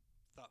the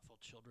thoughtful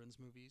children's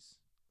movies.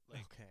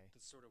 Like okay,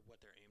 that's sort of what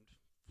they're aimed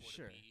for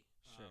Sure, to be.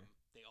 sure.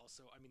 They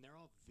also, I mean, they're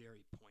all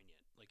very poignant.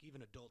 Like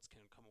even adults can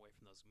come away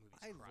from those movies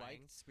I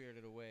crying. liked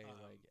Spirited Away,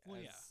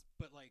 Well, yeah,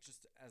 but like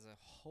just as a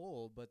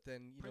whole. But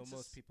then most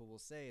Princess- people will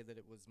say that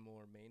it was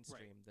more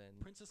mainstream than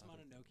Princess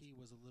other Mononoke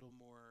things. was a little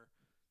more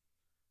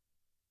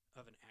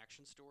of an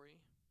action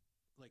story.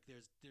 Like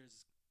there's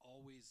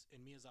always,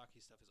 and Miyazaki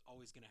stuff is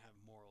always going to have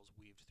morals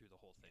weaved through the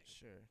whole thing.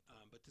 Sure.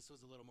 But this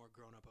was a little more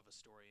grown up of a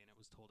story, and it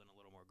was told in a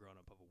little more grown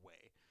up of a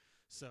way.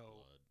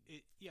 So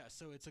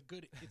so it's a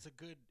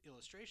good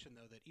illustration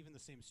though that even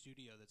the same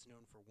studio that's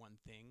known for one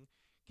thing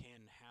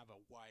can have a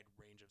wide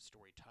range of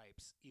story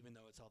types, even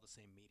though it's all the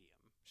same medium.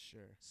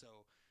 Sure.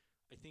 So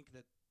I think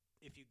that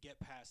if you get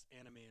past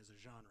anime as a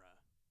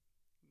genre,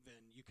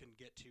 then you can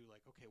get to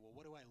like, okay, well,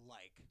 what do I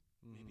like?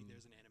 Maybe Mhm.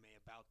 there's an anime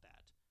about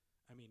that.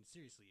 I mean,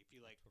 seriously, if you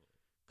like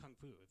kung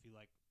fu, if you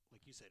like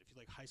you said, if you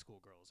like high school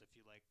girls, if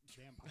you like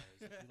vampires,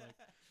 if you like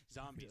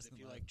zombies, if doesn't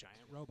you love- like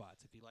giant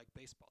robots, if you like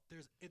baseball,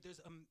 there's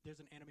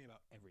an anime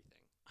about everything.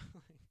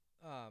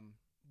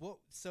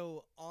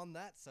 So on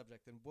that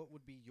subject, then, what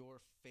would be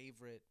your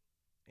favorite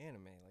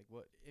anime? Like,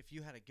 what if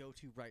you had a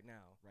go-to right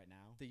now Right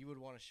now, that you would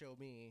want to show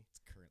me? it's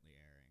currently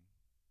airing.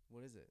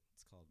 What is it?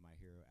 It's called My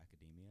Hero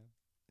Academia.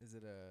 Is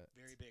it a?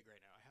 Very big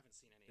right now. I haven't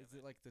seen any Is of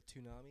it like the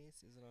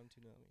Tsunamis? Is it on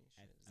Toonami?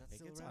 I, Shit, Is I that think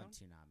still it's around? on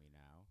Toonami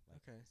now.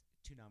 Like, Okay,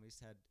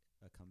 Toonami's had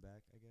a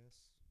comeback, I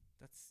guess.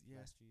 that's yeah.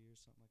 Last few years,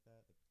 something like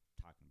that.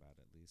 They're talking about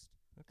it at least.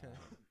 Okay,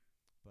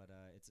 but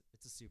it's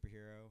a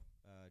superhero.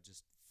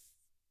 Just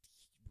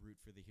root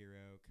for the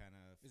hero, kind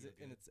of. Is it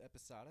and it's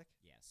episodic?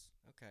 Yes.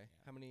 Okay.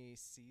 Yeah. How many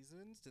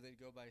seasons? Do they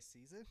go by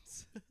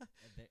seasons?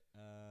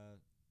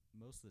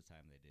 Most of the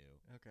time they do.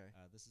 Okay.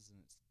 This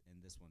isn't,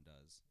 and this one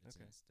does. It's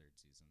Okay. in its third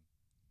season.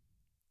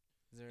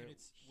 Is there? And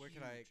it's Where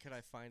huge. could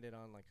I find it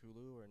on like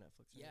Hulu or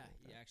Netflix? Or Yeah,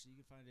 anything like that? actually,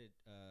 you can find it.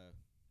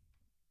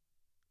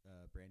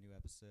 Brand new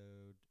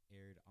episode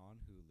aired on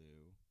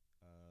Hulu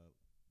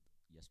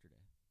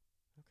yesterday.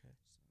 Okay.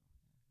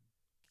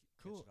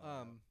 So Cool. it all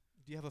out.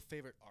 Do you have a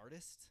favorite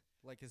artist?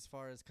 Like as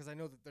far as, because I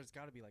know that there's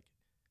got to be like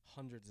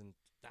hundreds and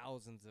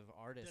thousands of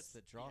artists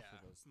that draw for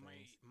those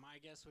things.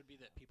 My guess would be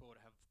that people would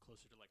have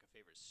closer to like a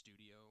favorite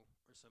studio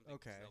or something.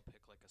 'Cause Okay. they'll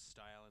pick like a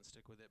style and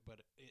stick with it.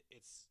 But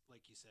it's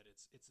like you said,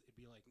 it'd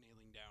be like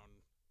nailing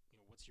down.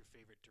 What's your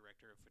favorite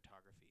director of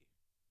photography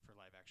for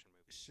live action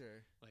movies?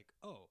 Sure. Like,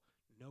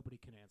 nobody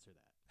can answer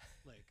that.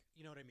 Like,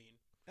 you know what I mean?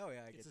 Oh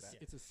yeah, I get It's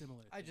that. it's a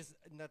similar. I thing.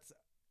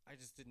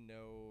 just didn't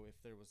know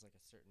if there was like a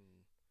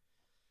certain.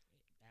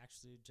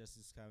 Actually,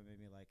 Justice kind of made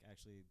me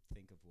actually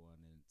think of one,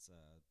 and it's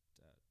Toei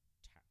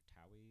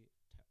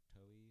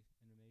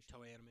Animation.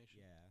 Toei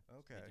Animation. Yeah.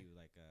 Okay. They do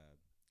like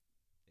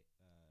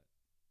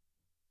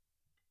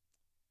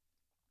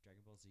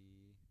Dragon Ball Z,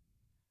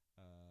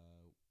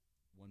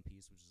 One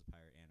Piece, which is a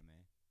pirate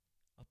anime.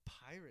 A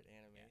pirate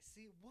anime. Yeah.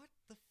 See what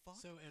the fuck?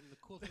 So, and the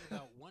cool thing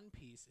about One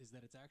Piece is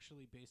that it's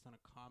actually based on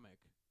a comic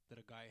that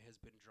a guy has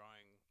been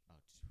drawing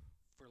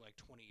for like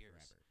 20 years.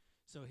 Forever.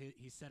 So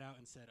he set out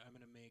and said, I'm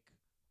going to make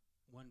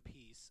one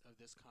piece of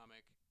this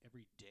comic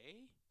every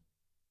day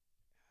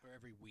or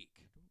every week.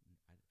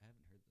 I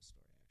haven't heard the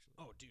story actually.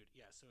 Oh, dude,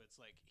 yeah. So it's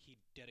like he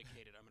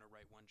dedicated, I'm going to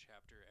write one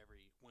chapter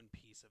every one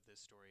piece of this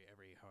story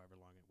every however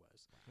long it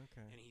was.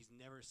 Okay. And he's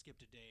never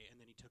skipped a day. And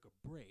then he took a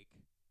break.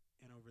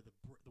 And over the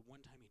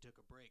one time he took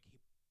a break,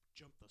 he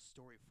jumped the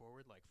story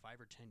forward like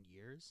 5 or 10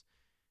 years.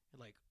 And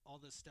like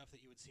all this stuff that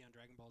you would see on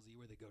Dragon Ball Z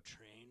where they go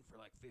train for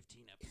like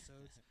 15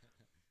 episodes.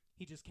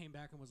 He just came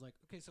back and was like,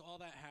 okay, so all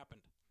that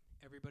happened.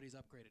 Everybody's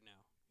upgraded now.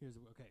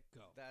 Okay,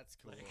 go. That's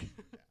cool. Like,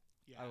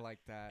 I like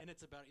that. And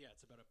it's about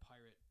a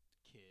pirate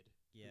kid.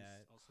 who's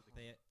Yeah, also the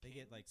they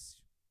get king. like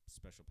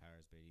special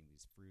powers by eating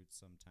these fruits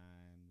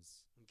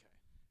sometimes. Okay.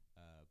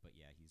 But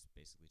yeah, he's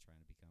basically trying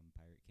to become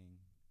Pirate King.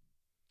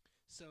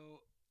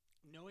 So,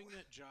 knowing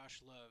that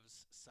Josh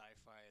loves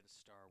sci-fi and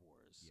Star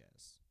Wars,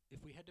 Yes.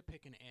 if we had to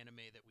pick an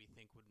anime that we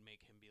think would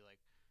make him be like,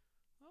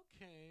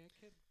 okay,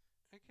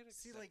 I could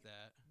accept See, like,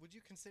 that. Would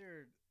you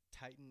consider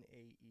Titan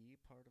AE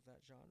part of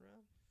that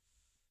genre?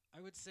 I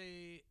would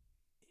say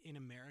in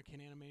American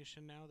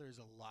animation now, there's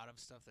a lot of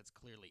stuff that's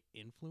clearly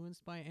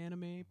influenced by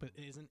anime, but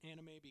isn't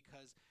anime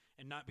because,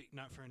 and not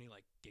for any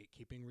like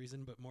gatekeeping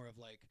reason, but more of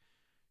like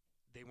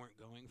they weren't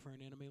going for an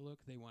anime look;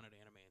 they wanted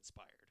anime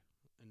inspired,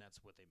 and that's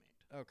what they made.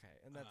 Okay,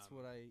 and that's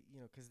what I,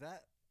 because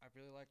that I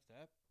really liked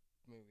that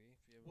movie.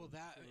 If you ever, Well,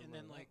 that if you ever and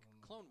then remember like that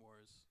one. Clone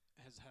Wars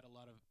has had a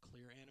lot of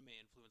clear anime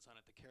influence on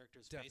it. The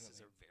characters' faces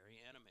Definitely. are very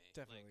anime.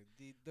 Definitely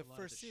Like, the a lot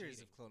of first the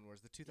series of shading. Clone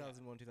Wars, the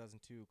 2001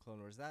 2002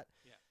 Clone Wars. That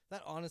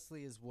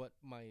honestly is what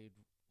my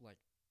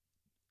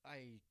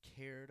I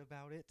cared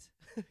about it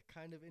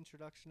kind of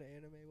introduction to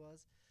anime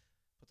was,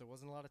 but there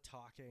wasn't a lot of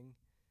talking,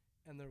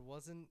 and there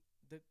was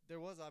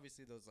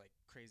obviously those like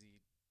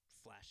crazy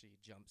flashy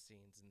jump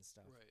scenes and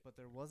stuff, Right. but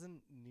there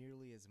wasn't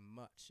nearly as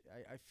much.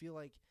 I feel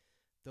like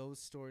those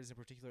stories in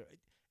particular,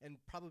 and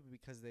probably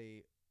because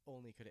they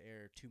only could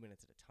air 2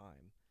 minutes at a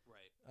time.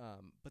 right.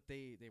 But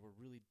they were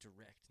really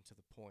direct and to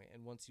the point.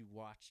 And once you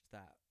watched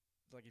that,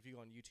 like if you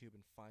go on YouTube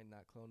and find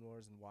that Clone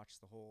Wars and watch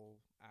the whole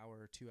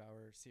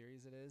 2-hour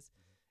series it is,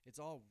 it's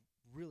all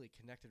really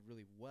connected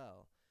really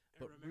well.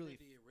 I But remember really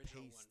the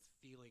original paced. one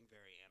feeling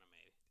very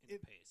anime in It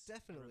the pace.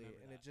 definitely, I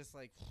remember and it that. just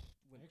like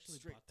went I actually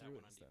straight bought that through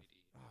one it on and stuff.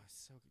 DVD. Oh,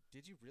 so good.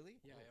 Did you really?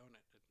 Yeah, I Oh. own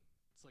it.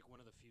 It's like one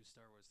of the few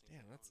Star Wars things.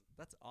 Damn, I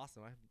that's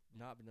awesome. I've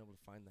not been able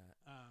to find that.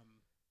 own.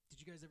 Did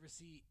you guys ever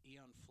see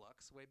Aeon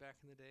Flux way back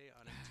in the day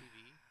on MTV?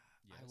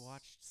 I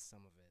watched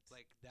some of it.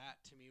 Like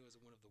that to me was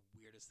one of the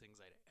weirdest things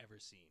I'd ever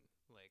seen.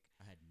 Like,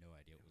 I had no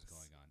idea what was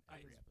going on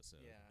every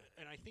episode. yeah.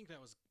 and I think that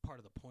was part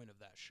of the point of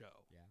that show.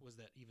 Yeah. Was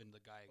that even the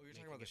guy? Oh, you're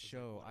making talking about it the was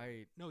show.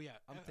 Like, whatever. No, yeah.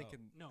 I'm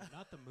thinking- no,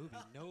 not the movie.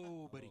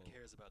 Nobody Oh.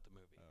 cares about the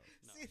movie. Oh.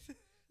 No. See,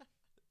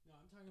 No,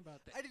 I'm talking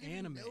about the I didn't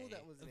anime. even know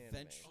that was an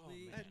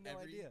Eventually, anime. I had no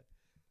idea.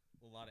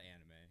 A lot of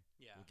anime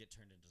Yeah. will get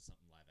turned into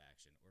something live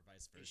action, or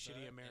vice A versa.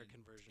 shitty and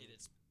American version.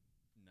 It's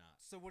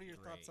not. So, what are your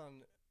thoughts great.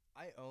 on?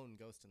 I own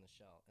Ghost in the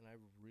Shell, and I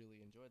really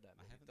enjoyed that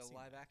I movie. haven't The seen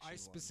live that. action. I one.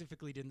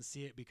 specifically didn't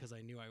see it because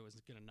I knew I was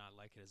gonna not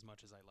like it as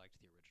much as I liked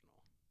the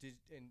original. Did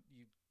and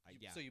you?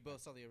 Yeah. So you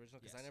both saw the original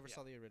because I Yes. never Yeah.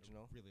 saw the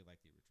original. Really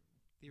like the original.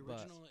 The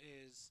But-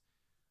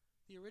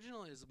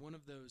 original is one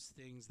of those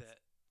things that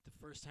the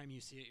first time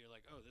you see it, you're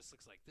like, oh, this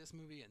looks like this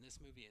movie and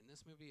this movie and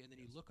this movie, and then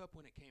you look up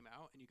when it came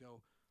out and you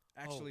go,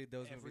 Actually,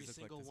 those every movies look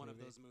single like this one movie.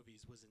 of those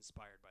movies was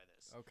inspired by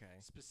this.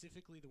 Okay.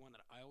 Specifically, the one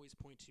that I always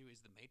point to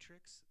is The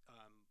Matrix.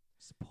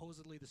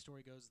 Supposedly, the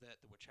story goes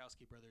that the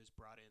Wachowski brothers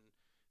brought in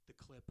the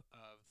clip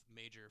of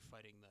Major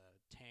fighting the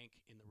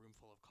tank in the room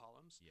full of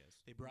columns. Yes.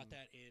 They brought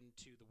that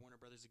into the Warner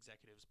Brothers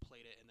executives,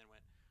 played it, and then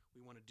went,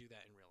 "We want to do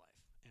that in real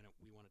life, and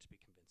we want it to be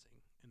convincing."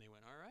 And they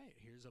went, "All right,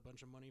 here's a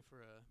bunch of money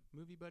for a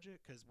movie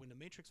budget." Because when The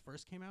Matrix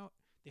first came out,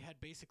 they had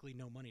basically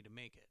no money to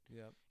make it,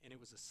 Yep. and it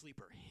was a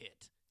sleeper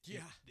hit.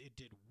 Yeah. It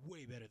did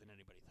way better than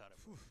anybody thought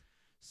it would.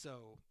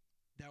 So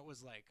that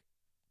was like,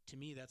 to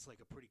me, that's like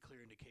a pretty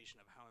clear indication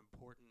of how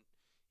important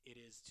it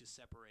is to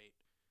separate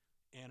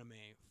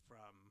anime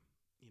from,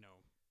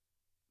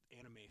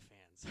 anime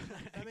fans.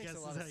 That makes a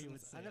lot of how you would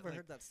sense. say I it. never Like,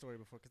 heard that story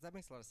before because that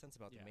makes a lot of sense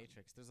about Yeah. the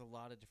Matrix. There's a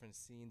lot of different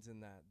scenes in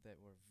that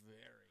were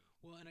very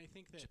Well, and I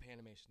think that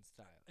Japanimation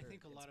style. I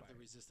think a lot of the inspired.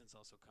 resistance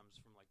also comes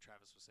from, like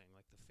Travis was saying,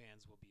 like the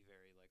fans will be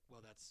very like,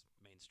 well, that's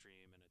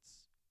mainstream and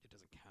it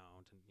doesn't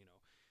count, and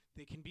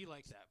they can be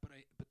like that, but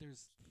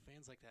there's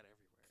fans like that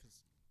everywhere.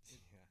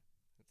 Yeah,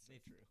 that's so They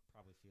true.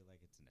 probably feel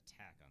like it's an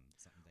attack on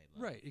something they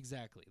love. Right,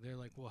 exactly. They're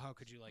like, well, how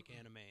could you like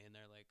anime? And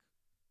they're like,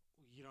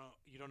 you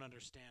don't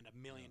understand a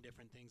million No.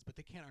 different things, but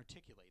they can't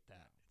articulate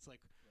that. No. It's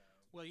like,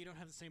 well, you don't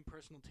have the same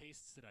personal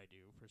tastes that I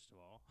do. First of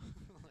all,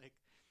 like,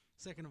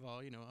 second of all,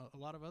 a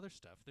lot of other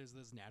stuff. There's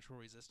those natural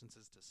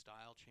resistances to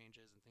style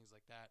changes and things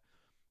like that.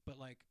 But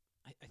like,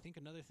 I think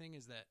another thing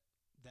is that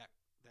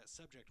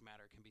subject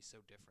matter can be so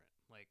different.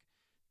 Like,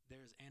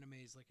 there's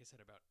animes, like I said,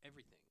 about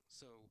everything.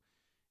 So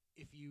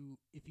if you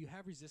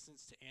have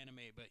resistance to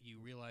anime, but you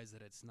realize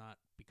that it's not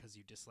because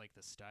you dislike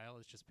the style,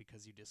 it's just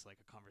because you dislike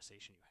a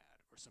conversation you had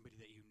or somebody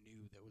that you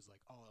knew that was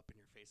like all up in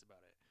your face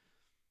about it,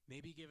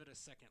 maybe give it a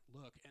second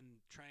look and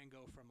try and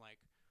go from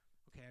like,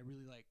 okay, I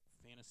really like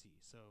fantasy,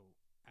 so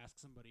ask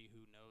somebody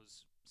who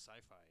knows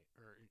sci-fi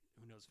or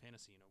who knows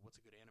fantasy,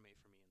 what's a good anime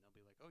for me, and they'll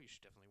be like, oh, you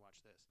should definitely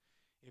watch this.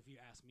 If you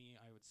ask me,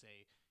 I would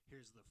say,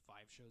 here's the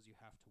 5 shows you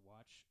have to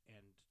watch,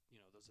 and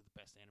those are the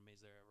best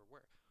animes there ever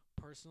were.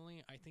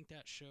 Personally, I think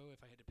that show, if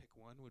I had to pick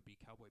one, would be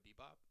Cowboy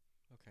Bebop.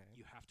 Okay.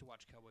 You have to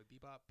watch Cowboy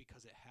Bebop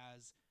because it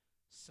has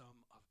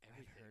some of I've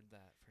everything. heard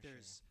that for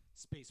There's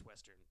space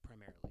western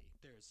primarily.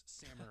 There's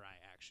samurai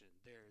action.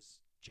 There's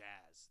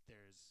jazz.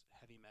 There's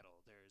heavy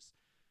metal. There's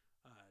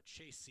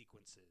chase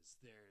sequences.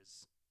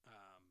 There's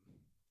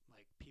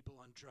like people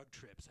on drug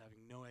trips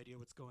having no idea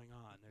what's going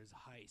on. There's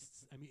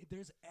heists. I mean,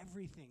 there's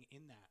everything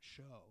in that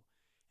show.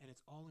 And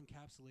it's all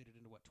encapsulated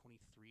into,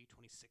 23,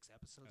 26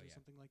 episodes or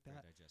something like Very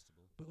that.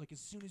 digestible. But like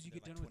as soon as you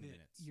They're get like done with 20 it,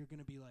 minutes. you're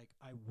gonna be like,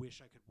 I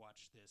wish I could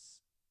watch this.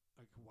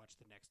 I could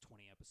watch the next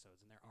 20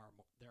 episodes, and there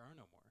are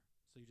no more.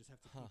 So you just have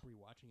to keep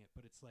rewatching it.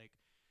 But it's like,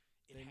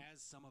 it Then-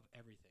 has some of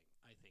everything.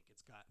 I think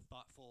it's got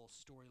thoughtful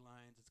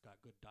storylines. It's got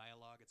good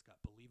dialogue. It's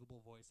got believable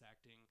voice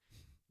acting.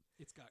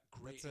 It's got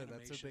great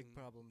animation. That's a big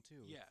problem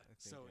too. Yeah.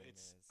 So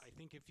I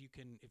think if you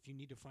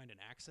need to find an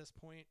access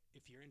point,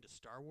 if you're into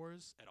Star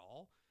Wars at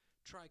all,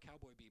 try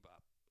Cowboy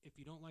Bebop. If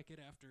you don't like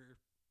it after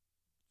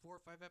 4 or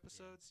 5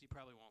 episodes, you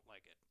probably won't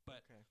like it.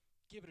 But okay.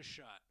 give it a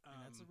shot.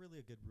 And that's a really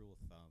a good rule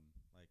of thumb.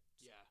 Like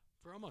Yeah,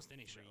 for almost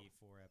any 3,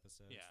 show. 4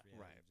 episodes. Yeah.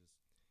 Right.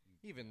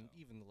 You Even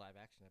go. the live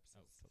action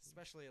episodes, Oh.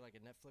 especially like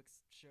a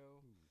Netflix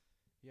show, Ooh.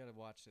 you got to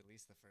watch at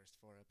least the first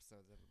 4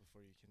 episodes of it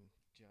before you can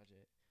judge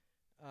it.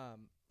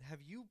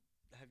 Have you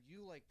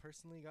like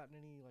personally gotten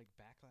any like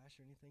backlash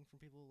or anything from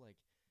people like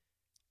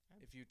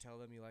if you tell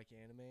them you like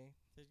anime?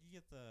 So you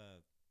get the,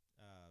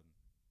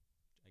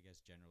 I guess,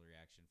 general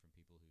reaction from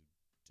people who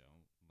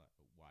don't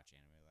watch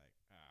anime, like,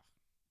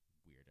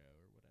 weirdo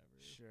or whatever.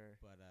 Sure.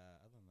 But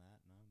other than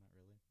that, no, not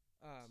really.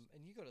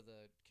 And you go to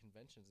the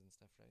conventions and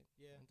stuff, right?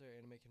 Yeah. Aren't there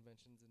anime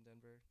conventions in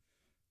Denver?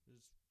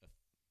 There's a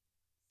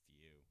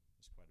few.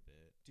 There's quite a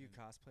bit. Do you And,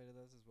 cosplay to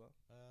those as well?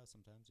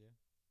 sometimes, yeah.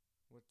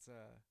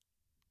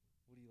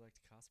 What do you like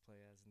to cosplay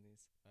as in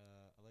these?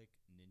 I like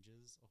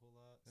ninjas a whole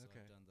lot. So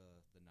Okay. I've done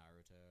the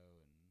Naruto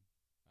and.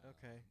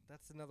 Okay,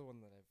 that's another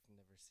one that I've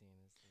never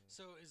seen.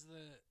 So is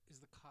the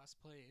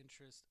cosplay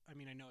interest? I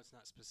mean, I know it's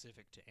not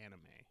specific to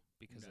anime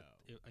because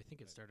No, I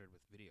think it but- started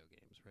with video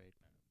games, right?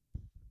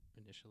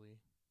 Initially,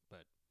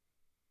 but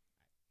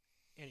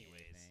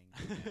anyways,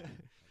 Anything, yeah,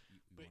 like you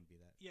But- want to be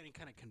that. yeah, any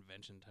kind of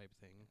convention type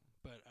thing.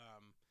 But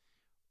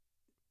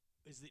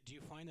do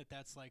you find that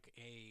that's like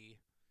a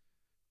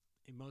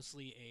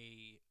mostly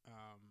a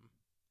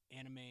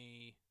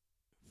anime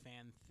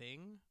fan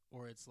thing,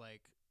 or it's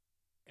like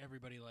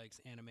everybody likes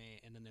anime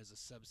and then there's a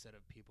subset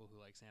of people who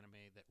likes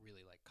anime that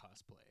really like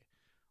cosplay,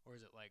 or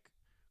is it like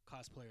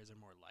cosplayers are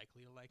more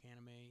likely to like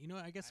anime?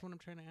 I guess what I'm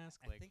trying to ask,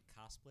 I think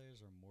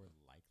cosplayers are more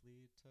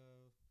likely to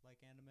like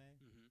anime.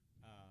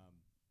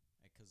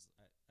 Because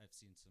I've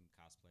seen some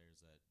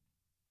cosplayers that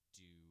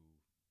do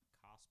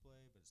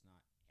cosplay, but it's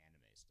not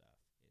anime stuff.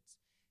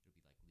 It'll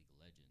be like League of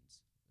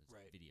Legends, it's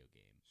Right. a video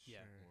game.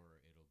 Yeah. Sure.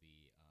 Or it'll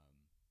be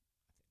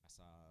I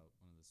saw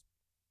one of this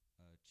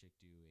chick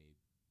do a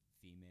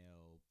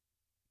female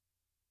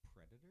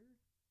Predator,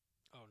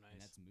 Oh, and nice.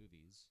 that's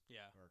movies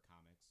Yeah, or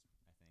comics.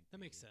 I think that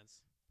makes maybe.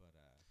 sense. But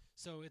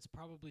So it's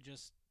probably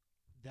just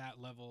that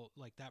level,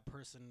 like that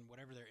person,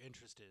 whatever their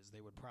interest is,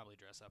 they would probably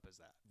dress up as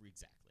that.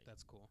 exactly.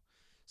 That's cool.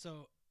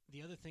 So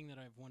the other thing that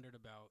I've wondered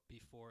about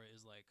before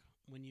is like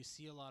when you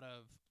see a lot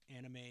of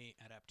anime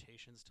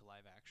adaptations to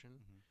live action,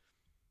 Mhm.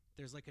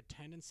 there's like a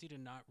tendency to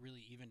not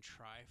really even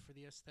try for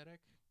the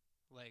aesthetic.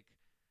 Like,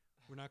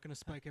 we're not going to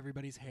spike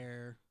everybody's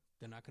hair.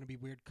 They're not going to be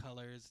weird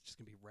colors. It's just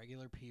going to be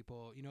regular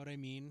people. You know what I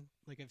mean?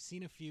 Like, I've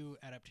seen a few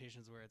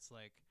adaptations where it's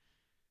like,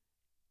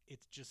 it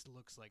just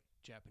looks like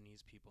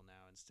Japanese people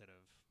now instead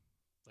of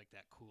like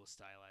that cool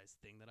stylized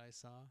thing that I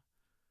saw.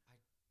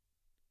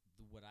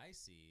 What I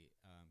see,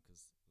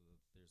 because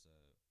there's a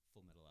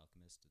Full Metal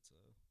Alchemist. It's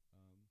a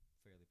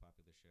fairly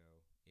popular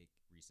show. It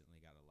recently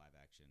got a live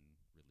action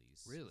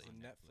release. Really? on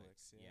On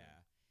Netflix. Netflix,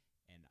 yeah.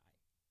 And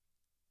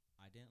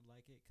I didn't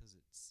like it because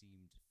it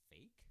seemed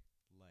fake.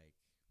 Like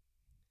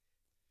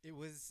It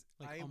was.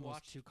 Like I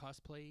almost watched. too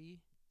cosplay-y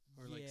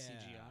or like Yeah.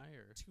 CGI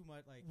or too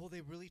much. Like Well,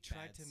 they really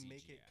tried bad to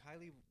make it.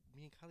 CGI.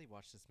 Me and Kylie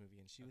watched this movie,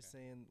 and she was Okay.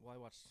 saying, "Well, I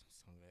watched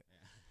some of it,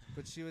 yeah.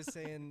 but she was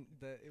saying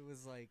that it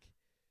was like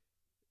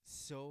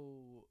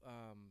so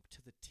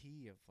to the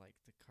T of like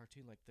the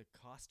cartoon. Like the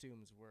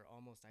costumes were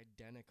almost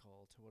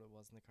identical to what it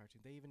was in the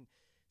cartoon. They even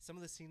some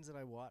of the scenes that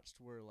I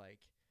watched were like,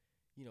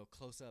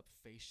 close up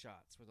face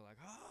shots where they're like,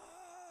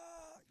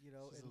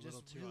 This is and a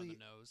little just too on really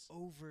the nose.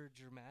 over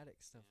dramatic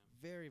stuff. Yeah.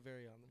 Very,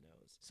 very on the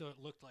nose. So it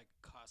looked like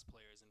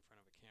cosplayers in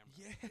front of a camera.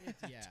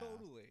 Yeah, Yeah.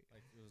 totally.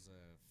 Like it was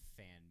a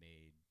fan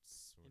made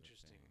sort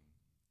Interesting. of thing.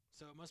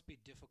 So it must be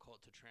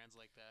difficult to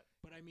translate that.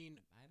 But I mean,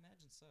 I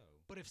imagine so.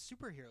 but if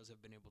superheroes have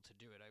been able to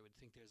do it, I would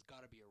think there's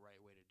got to be a right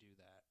way to do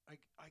that.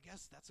 I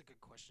guess that's a good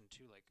question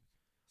too. Like,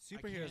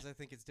 Superheroes, can't- I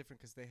think, it's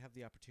different because they have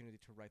the opportunity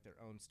to write their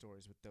own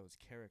stories with those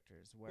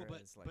characters. well,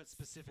 Whereas, but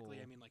specifically,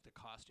 I full- mean, like the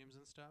costumes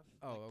and stuff.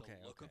 Oh, like okay,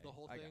 The look of okay. the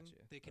whole I thing.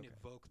 gotcha. They can Okay.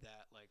 evoke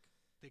that. Like,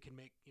 they can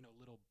make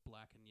little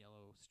black and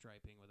yellow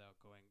striping without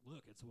going,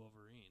 look, it's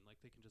Wolverine. Like,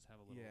 they can just have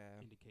a little Yeah.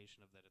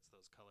 indication of that it's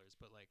those colors.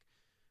 But like,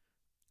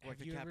 like have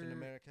the you Captain ever-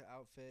 America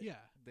outfit. Yeah.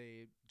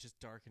 they just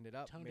darkened it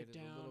up, toned made it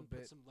it, a little down, put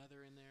bit. some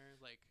leather in there.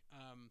 Like,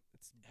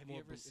 It's Have more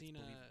you ever it's seen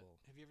believable.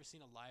 Have you ever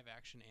seen a live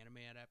action anime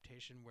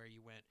adaptation where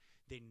you went,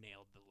 they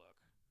nailed the look?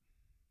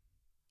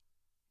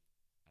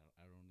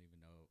 I don't even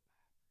know.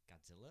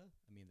 Godzilla?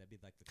 I mean, that'd be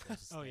like the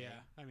closest Oh thing.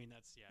 yeah, I mean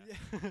that's yeah.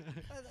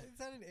 Is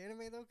that an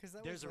anime though? Because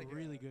that There's was a like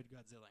really good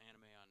Godzilla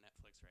anime on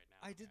Netflix right now.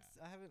 I did.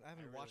 I haven't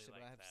really watched it,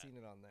 but like I have that. seen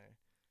it on there.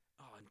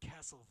 Oh, and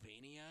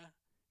Castlevania,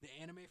 the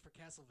anime for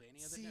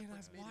Castlevania that See, and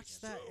Netflix I've made watched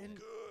is that, so and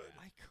good.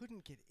 I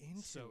couldn't get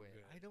into So it.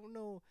 good. I don't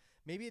know.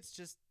 Maybe it's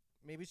just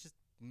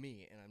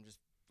me, and I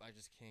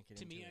just can't get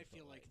To into me, it. I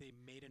feel like they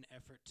made an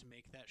effort to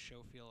make that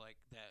show feel like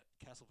that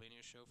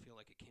Castlevania show feel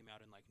like it came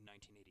out in like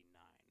 1989.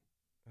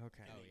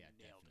 Okay. And Oh they yeah,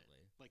 nailed it.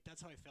 definitely. Like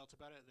that's how I felt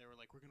about it. They were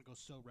like, we're gonna go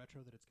so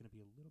retro that it's gonna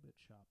be a little bit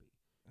choppy.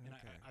 And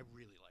Okay. I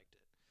really liked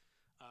it.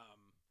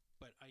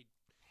 But I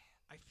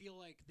feel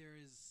like there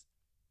is,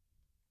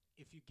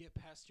 if you get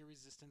past your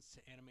resistance to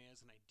anime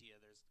as an idea,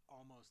 there's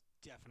almost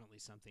definitely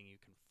something you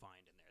can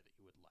find in there that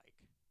you would like.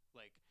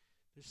 Like,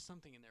 there's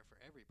something in there for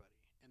everybody.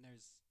 And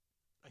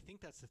I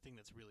think that's the thing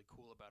that's really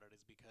cool about it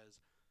is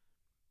because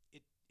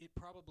it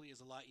probably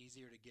is a lot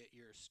easier to get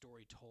your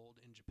story told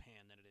in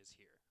Japan than it is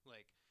here.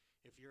 Like,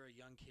 if you're a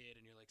young kid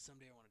and you're like,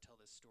 someday I want to tell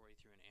this story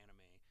through an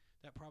anime,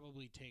 that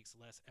probably takes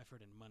less effort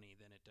and money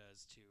than it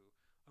does to,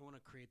 I want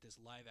to create this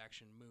live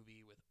action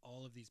movie with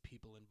all of these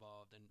people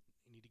involved and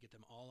you need to get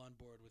them all on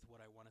board with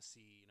what I want to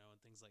see, and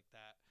things like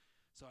that.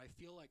 So I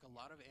feel like a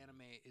lot of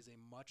anime is a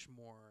much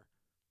more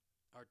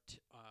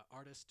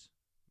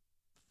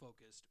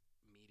artist-focused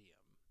medium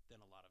than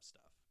a lot of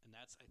stuff. And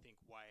that's, I think,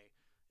 why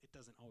it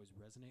doesn't always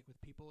resonate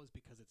with people is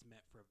because it's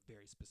meant for a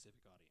very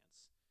specific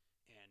audience.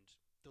 And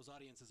those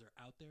audiences are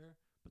out there,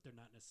 but they're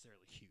not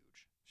necessarily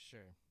huge.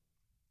 Sure.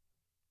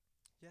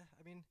 Yeah,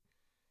 I mean,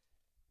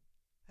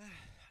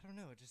 I don't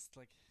know. Just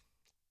like,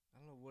 I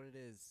don't know what it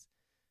is.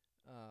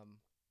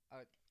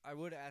 I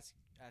would ask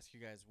you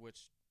guys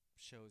which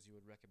shows you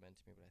would recommend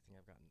to me, but I think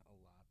I've gotten a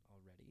lot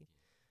already.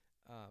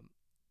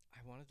 I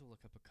wanted to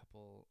look up a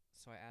couple.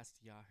 So I asked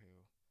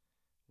Yahoo,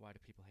 why do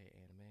people hate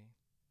anime?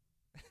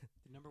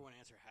 The number one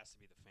answer has to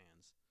be the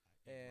fans.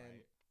 And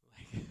Right.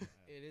 Like,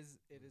 it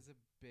is a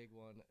big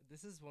one.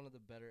 This is one of the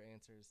better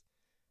answers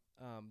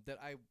that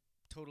I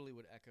totally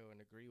would echo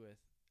and agree with.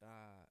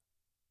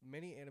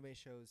 Many anime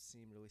shows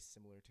seem really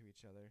similar to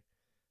each other,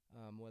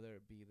 whether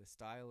it be the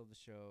style of the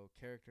show,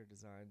 character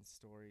design,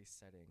 story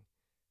setting,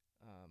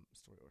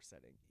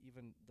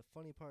 even the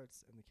funny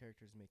parts and the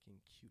characters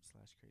making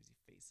cute/crazy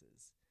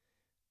faces,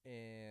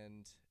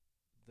 and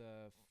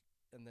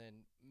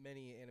then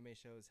many anime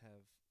shows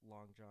have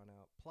long drawn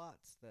out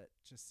plots that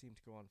just seem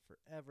to go on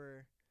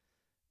forever.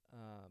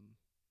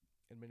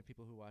 And many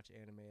people who watch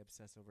anime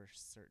obsess over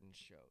certain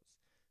shows.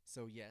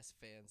 So yes,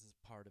 fans is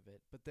part of it.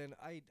 But then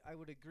I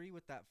would agree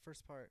with that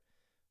first part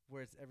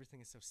where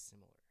everything is so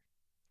similar.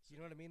 You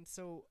know what I mean?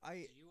 So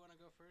do you want to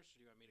go first, or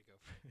do you want me to go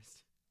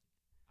first?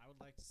 I would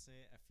like to say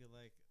I feel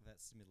like that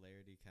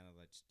similarity kind of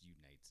like just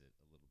unites it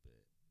a little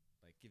bit.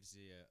 Like gives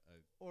you a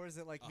or is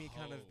it like A me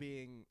kind of hoe.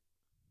 being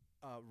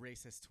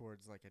racist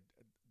towards like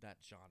that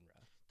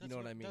genre? You know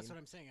what I mean? That's what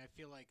I'm saying. I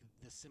feel like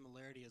the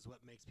similarity is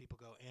what makes people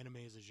go, anime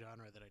is a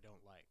genre that I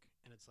don't like.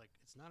 And it's like,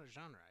 it's not a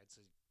genre. It's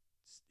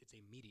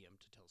a medium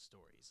to tell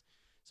stories.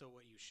 So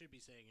what you should be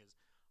saying is,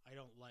 I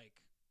don't like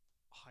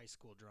high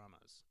school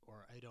dramas,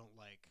 or I don't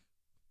like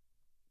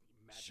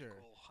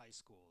magical high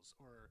schools,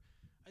 or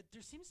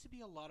there seems to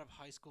be a lot of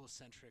high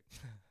school-centric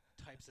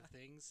types of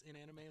things in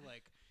anime.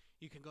 Like,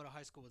 you can go to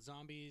high school with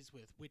zombies,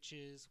 with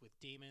witches, with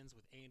demons,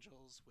 with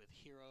angels, with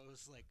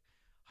heroes. Like,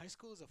 high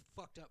school is a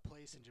fucked up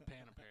place in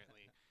Japan,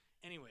 apparently.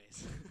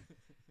 Anyways,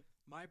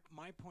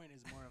 my point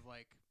is more of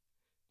like,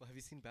 Well, have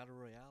you seen Battle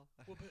Royale?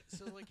 well, but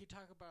so like you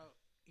talk about,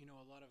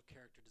 a lot of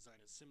character design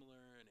is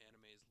similar and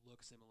animes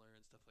look similar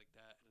and stuff like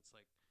that, and it's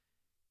like,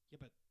 yeah,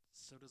 but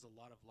so does a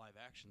lot of live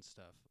action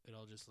stuff. It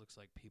all just looks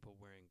like people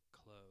wearing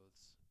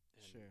clothes,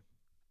 and Sure.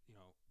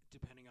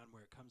 Depending on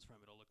where it comes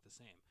from, it'll look the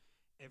same.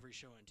 Every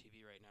show on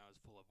TV right now is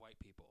full of white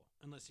people,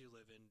 unless you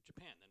live in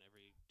Japan. Then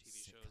every TV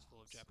show is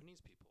full of Sitcoms.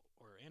 Japanese people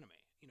or anime.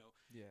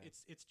 Yeah.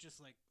 It's just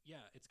like,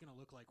 yeah, it's gonna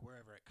look like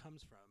wherever it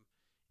comes from,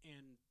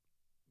 and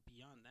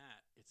beyond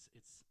that, it's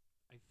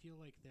I feel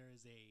like there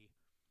is a.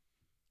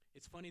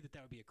 It's funny that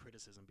would be a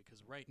criticism,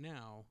 because right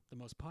now the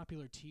most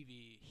popular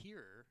TV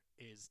here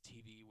is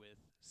TV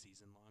with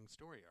season-long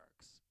story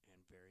arcs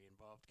and very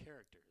involved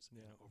characters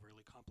and Yeah.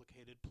 overly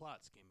complicated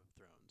plots. Game of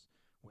Thrones,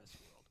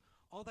 Westworld,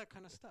 all that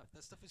kind of stuff.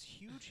 That stuff is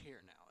huge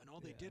here now, and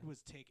all they did Yeah.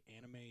 was take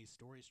anime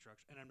story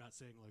structure. And I'm not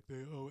saying like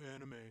they owe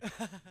anime.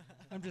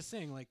 I'm just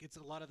saying, like, it's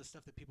a lot of the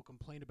stuff that people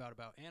complain about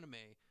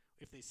anime.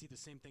 If they see the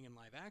same thing in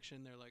live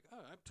action, they're like,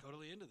 "Oh, I'm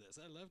totally into this.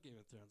 I love Game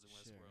of Thrones and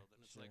Westworld."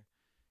 And it's like,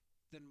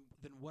 then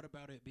what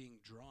about it being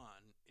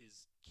drawn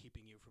is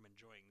keeping you from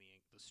enjoying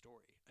the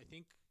story? I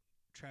think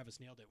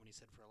Travis nailed it when he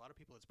said for a lot of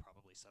people it's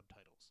probably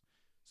subtitles.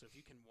 So if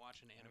you can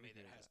watch an I would anime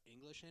agree that with has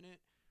English in it,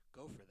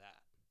 go for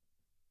that.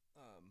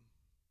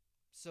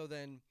 So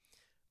then,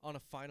 on a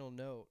final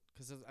note,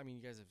 because I mean,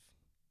 you guys have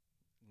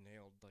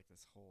nailed like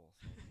this whole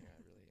thing here.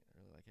 I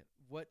really like it.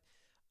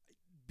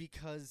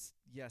 Because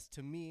yes,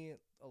 to me,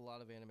 a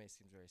lot of anime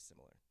seems very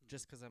similar.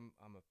 Just because I'm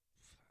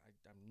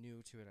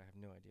new to it, I have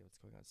no idea what's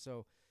going on.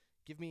 So,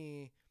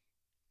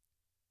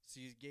 so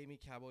you gave me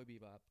Cowboy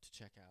Bebop to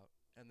check out,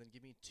 and then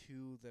give me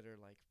two that are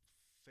like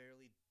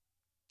fairly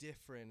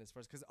different as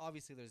far as, because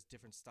obviously there's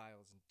different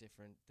styles and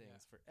different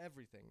things for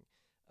everything.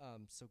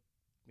 So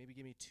maybe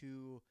give me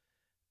two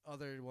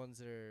other ones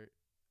that are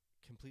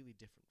completely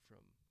different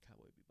from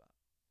Cowboy Bebop.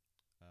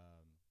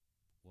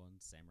 One,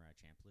 Samurai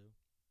Champloo.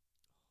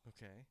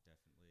 Okay.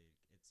 Definitely,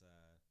 it's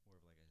more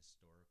of like a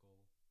historical.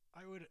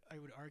 I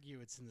would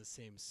argue it's in the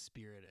same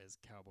spirit as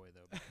Cowboy,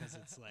 though, because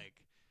it's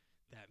like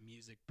that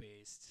music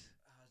based,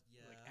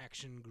 like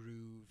action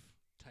groove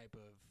type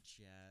of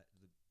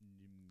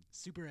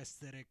super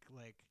aesthetic.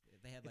 Like,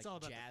 they had it's like all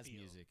about the jazz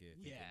feel. music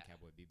in Yeah.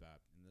 Cowboy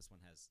Bebop, and this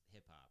one has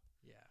hip hop.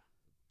 Yeah,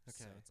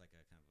 Okay. So it's like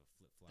a kind of a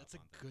flip flop. that's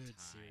a on the good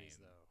time series,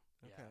 though.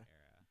 Okay. Yeah.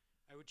 Era.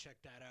 I would check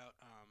that out.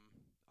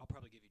 I'll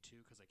probably give you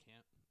two because I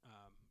can't.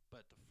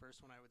 But the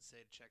first one I would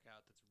say to check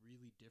out that's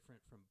really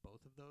different from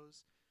both of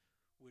those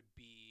would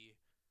be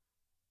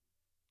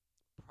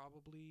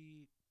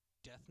probably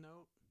Death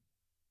Note,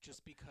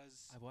 just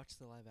because. I watched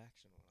the live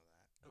action one of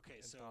that. Okay,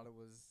 And so thought it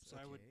was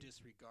I would okay.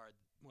 disregard.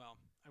 Well,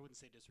 I wouldn't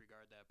say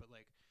disregard that, but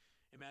like,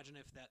 imagine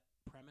if that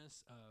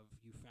premise of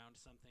you found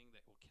something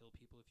that will kill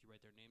people if you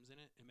write their names in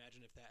it.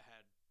 Imagine if that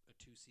had a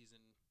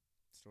 2-season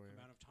story.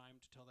 amount of time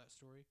to tell that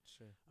story.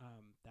 Sure.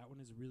 That one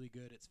is really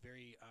good. It's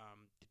very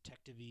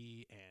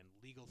detective-y and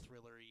legal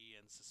thriller-y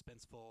and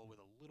suspenseful with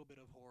a little bit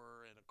of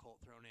horror and occult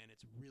thrown in.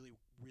 It's really,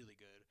 really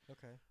good.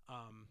 Okay.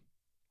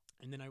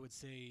 And then I would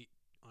say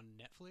on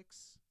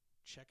Netflix,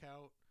 check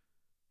out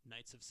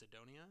Knights of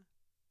Sidonia,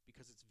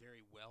 because it's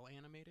very well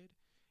animated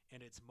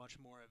and it's much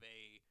more of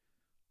a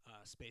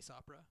space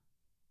opera,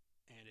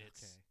 and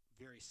it's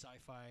very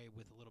sci-fi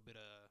with a little bit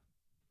of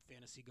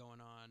fantasy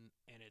going on,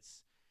 and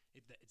it's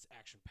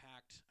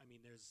action-packed. I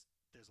mean, there's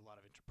a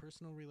lot of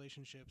interpersonal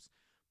relationships,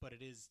 but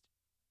it is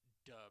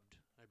dubbed,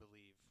 I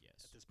believe,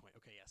 Yes. at this point.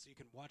 Okay, yeah, so you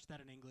can watch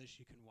that in English.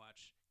 You can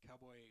watch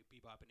Cowboy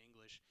Bebop in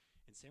English,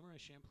 and Samurai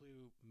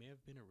Champloo may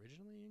have been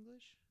originally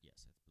English.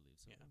 Yes, I believe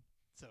so. Yeah.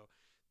 So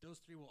those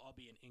three will all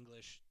be in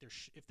English.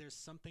 If there's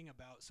something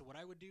about, so what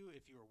I would do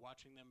if you were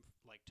watching them,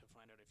 like to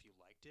find out if you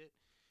liked it,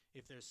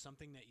 if there's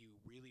something that you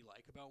really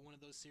like about one of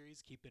those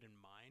series, keep it in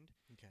mind,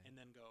 Okay. and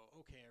then go,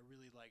 okay, I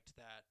really liked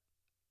that.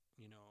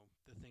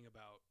 The thing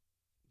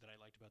that I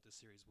liked about this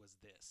series was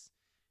this.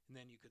 And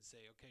then you could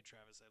say, okay,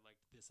 Travis, I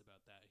liked this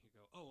about that. And you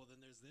go, oh, well,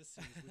 then there's this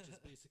series, which is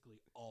basically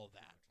all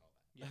that.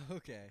 Yeah,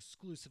 Okay.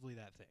 exclusively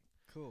that thing.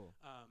 Cool.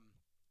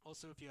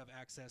 Also, if you have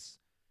access,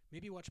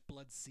 maybe watch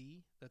Blood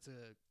Sea. That's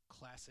a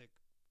classic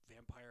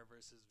vampire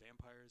versus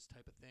vampires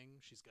type of thing.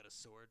 She's got a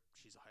sword.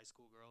 She's a high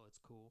school girl. It's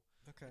cool.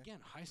 Okay. Again,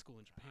 high school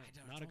in Japan,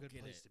 not a don't good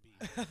get place it. to be.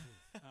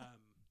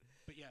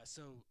 But yeah,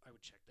 so I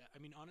would check that. I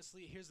mean,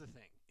 honestly, here's the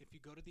thing. If you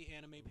go to the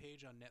anime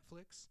page on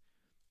Netflix,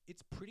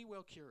 it's pretty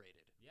well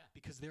curated. Yeah.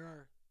 Because there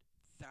are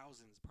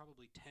thousands,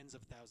 probably tens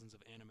of thousands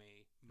of anime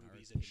Our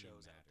movies and opinion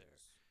shows out there.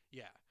 matters.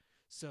 Yeah.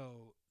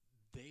 So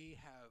they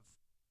have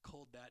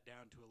culled that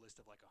down to a list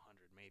of like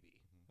 100 maybe.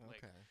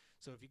 Like, Okay.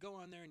 so if you go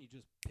on there and you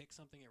just pick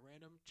something at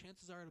random,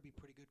 chances are it'll be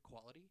pretty good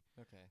quality.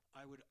 Okay.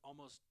 I would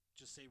almost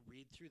just say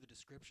read through the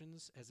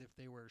descriptions as if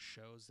they were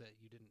shows that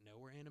you didn't know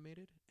were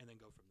animated, and then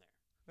go from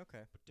there.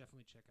 Okay. But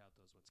definitely check out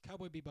those ones.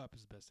 Cowboy Bebop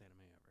is the best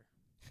anime ever.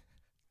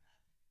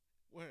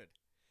 Word.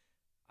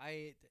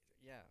 I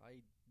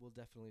will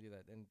definitely do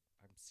that, and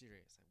I'm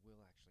serious. I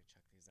will actually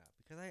check these out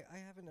because I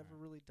haven't ever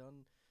really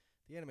done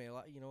the anime.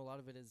 A lot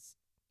of it is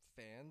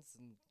fans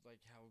and like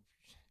how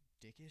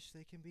dickish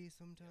they can be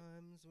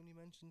sometimes when you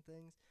mention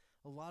things.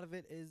 A lot of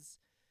it is,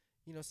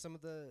 some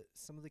of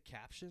the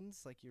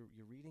captions, like you're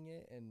reading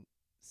it, and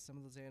some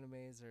of those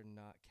animes are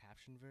not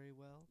captioned very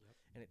well, Yep.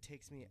 and it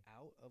takes me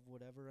out of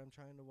whatever I'm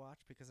trying to watch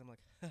because I'm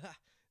like,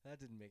 that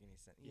didn't make any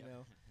sense, you Yep.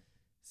 know.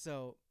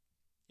 So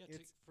Yeah,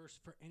 It's-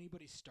 for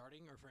anybody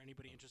starting or for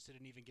anybody interested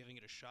in even giving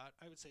it a shot,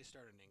 I would say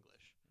start in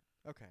English.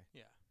 okay,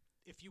 Yeah.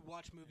 If you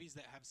watch movies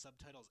that have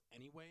subtitles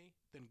anyway,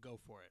 then go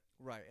for it.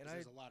 right, 'Cause and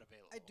there's a lot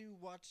available. I do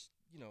watch,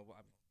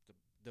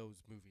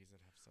 those movies that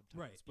have subtitles,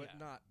 Right, but yeah.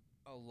 not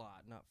a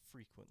lot, not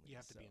frequently. You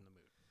have to be so. in the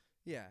mood.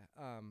 Yeah.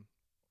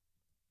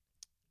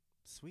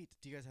 Sweet.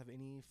 Do you guys have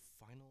any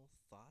final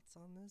thoughts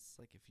on this?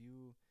 Like, if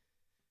you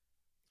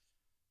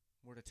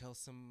were to tell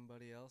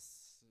somebody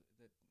else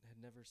that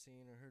had never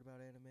seen or heard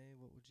about anime,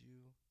 what would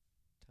you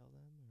tell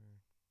them?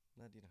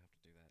 Or not? You don't have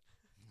to do that.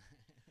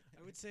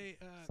 I would say,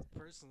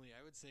 personally,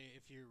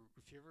 if you're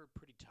ever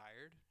pretty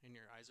tired and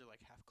your eyes are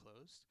like half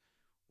closed,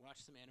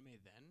 watch some anime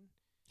then,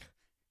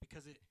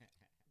 because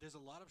there's a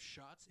lot of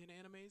shots in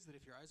animes that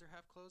if your eyes are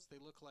half closed, they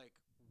look like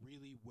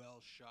really well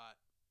shot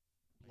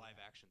live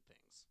action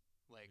things.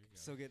 Like, There you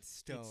go. So get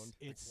stoned.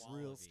 it's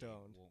real Quality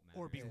stoned. won't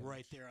or matter be as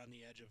right much. there on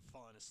the edge of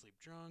falling asleep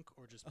drunk,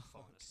 or just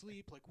falling Okay.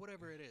 asleep, like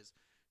whatever it is.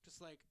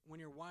 Just like when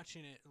you're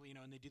watching it,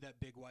 and they do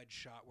that big wide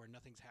shot where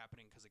nothing's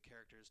happening because a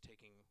character is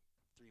taking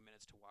 3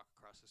 minutes to walk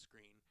across the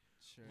screen.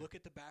 Sure. Look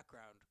at the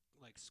background,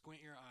 like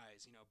squint your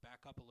eyes,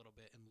 back up a little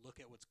bit and look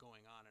at what's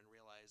going on and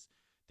realize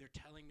they're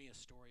telling me a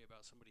story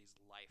about somebody's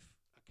life,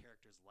 a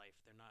character's life.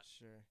 They're not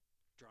Sure.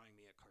 drawing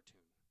me a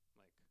cartoon.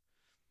 Like,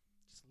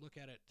 just look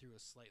at it through a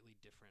slightly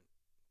different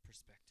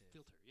Perspective.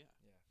 filter. Yeah.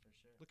 Yeah, for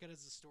sure. Look at it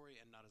as a story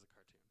and not as a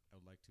cartoon. I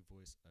would like to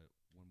voice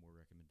one more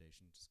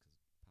recommendation just because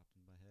it popped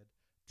into my head.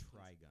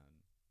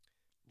 Trigun.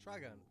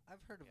 Trigun. Ooh.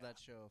 I've heard of Yeah. that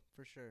show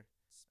for sure.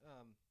 It's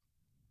Um,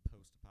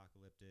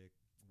 post-apocalyptic,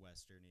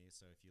 westerny.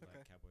 So if you Okay.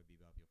 like Cowboy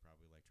Bebop, you'll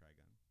probably like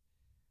Trigun.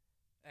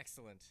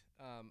 Excellent.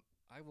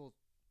 I will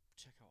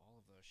check out all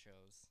of those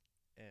shows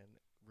and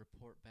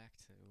report back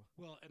to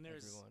Well, and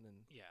there's everyone.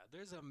 And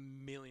there's a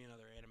million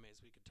other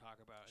animes we could talk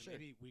about, and Sure.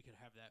 maybe we could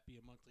have that be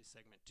a monthly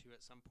segment too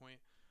at some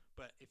point.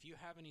 But if you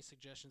have any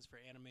suggestions for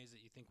animes that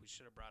you think we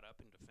should have brought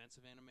up in defense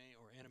of anime,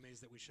 or animes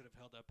that we should have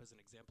held up as an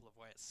example of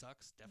why it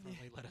sucks,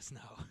 definitely let us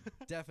know.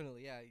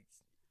 definitely, yeah.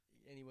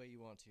 Any way you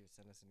want to,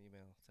 send us an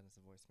email, send us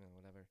a voicemail,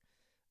 whatever.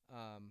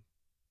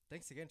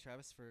 Thanks again,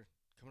 Travis, for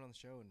coming on the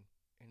show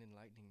and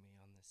enlightening me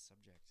on this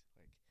subject.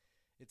 Like,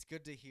 it's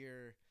good to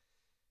hear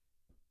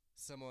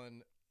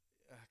someone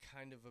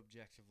kind of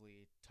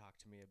objectively talk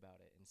to me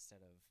about it instead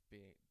of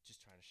being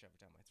just trying to shove it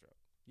down my throat.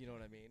 You know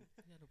what I mean?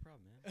 Yeah, no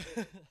problem, man.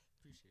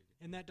 Appreciate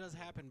it. And that does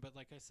happen, but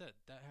like I said,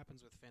 that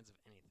happens with fans of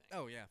anything.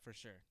 Oh yeah, for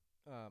sure.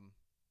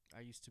 I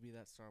used to be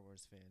that Star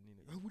Wars fan.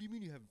 Oh, what do you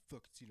mean you haven't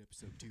fucking seen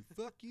Episode 2?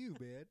 Fuck you,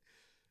 man.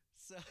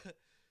 So,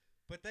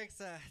 but thanks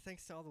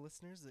to all the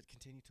listeners that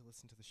continue to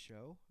listen to the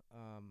show.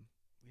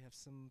 We have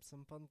some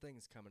fun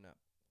things coming up.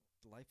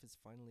 Life is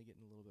finally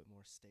getting a little bit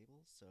more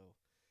stable, so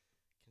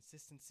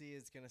consistency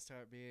is gonna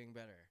start being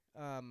better.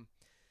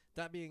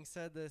 That being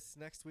said, this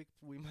next week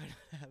we might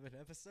not have an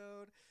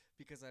episode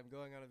because I'm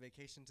going on a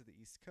vacation to the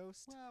East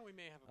Coast. Well, we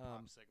may have a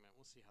pop segment.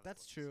 We'll see how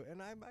That's that looks. true, and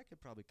I could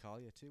probably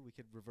call you too. We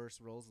could reverse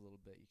roles a little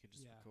bit. You could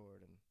just Yeah.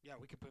 record and. Yeah,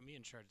 we could put me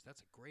in charge.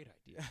 That's a great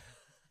idea.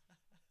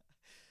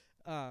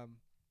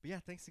 But yeah,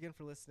 thanks again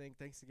for listening.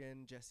 Thanks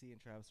again, Jesse and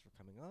Travis, for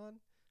coming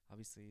on.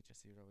 Obviously,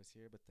 Jesse, you're always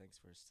here, but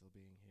thanks for still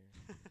being here.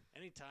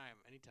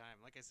 Anytime.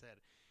 Like I said,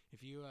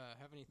 if you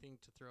have anything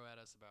to throw at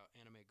us about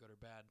anime, good or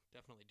bad,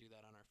 definitely do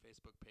that on our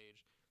Facebook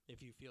page. If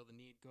you feel the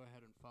need, go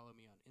ahead and follow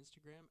me on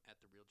Instagram at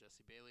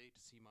 @TheRealJesseBailey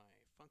to see my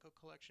Funko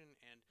collection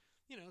and,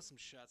 some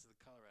shots of the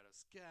Colorado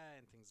sky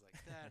and things like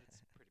that.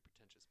 It's pretty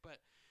pretentious,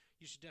 but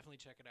you should definitely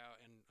check it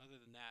out. And other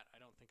than that, I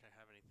don't think I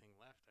have anything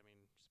left. I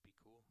mean, just be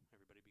cool.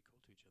 Everybody be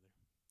cool to each other.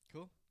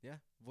 Cool. Yeah.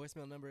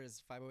 Voicemail number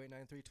is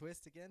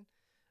 50893-TWIST again.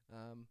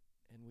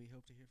 And we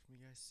hope to hear from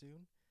you guys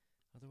soon.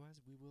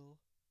 Otherwise, we will.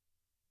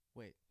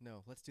 Wait,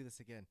 no, let's do this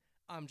again.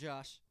 I'm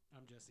Josh,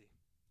 I'm Jesse.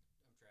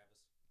 I'm Travis.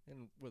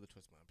 and we're the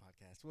Twist My Arm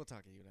Podcast. We'll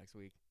talk to you next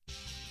week.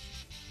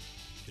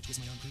 The Twist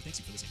My Arm crew thanks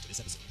you for listening to this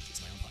episode of the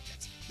Twist My Arm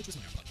Podcast. The Twist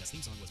My Arm Podcast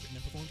theme song was written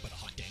and performed by the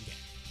Hot Dang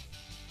Gang.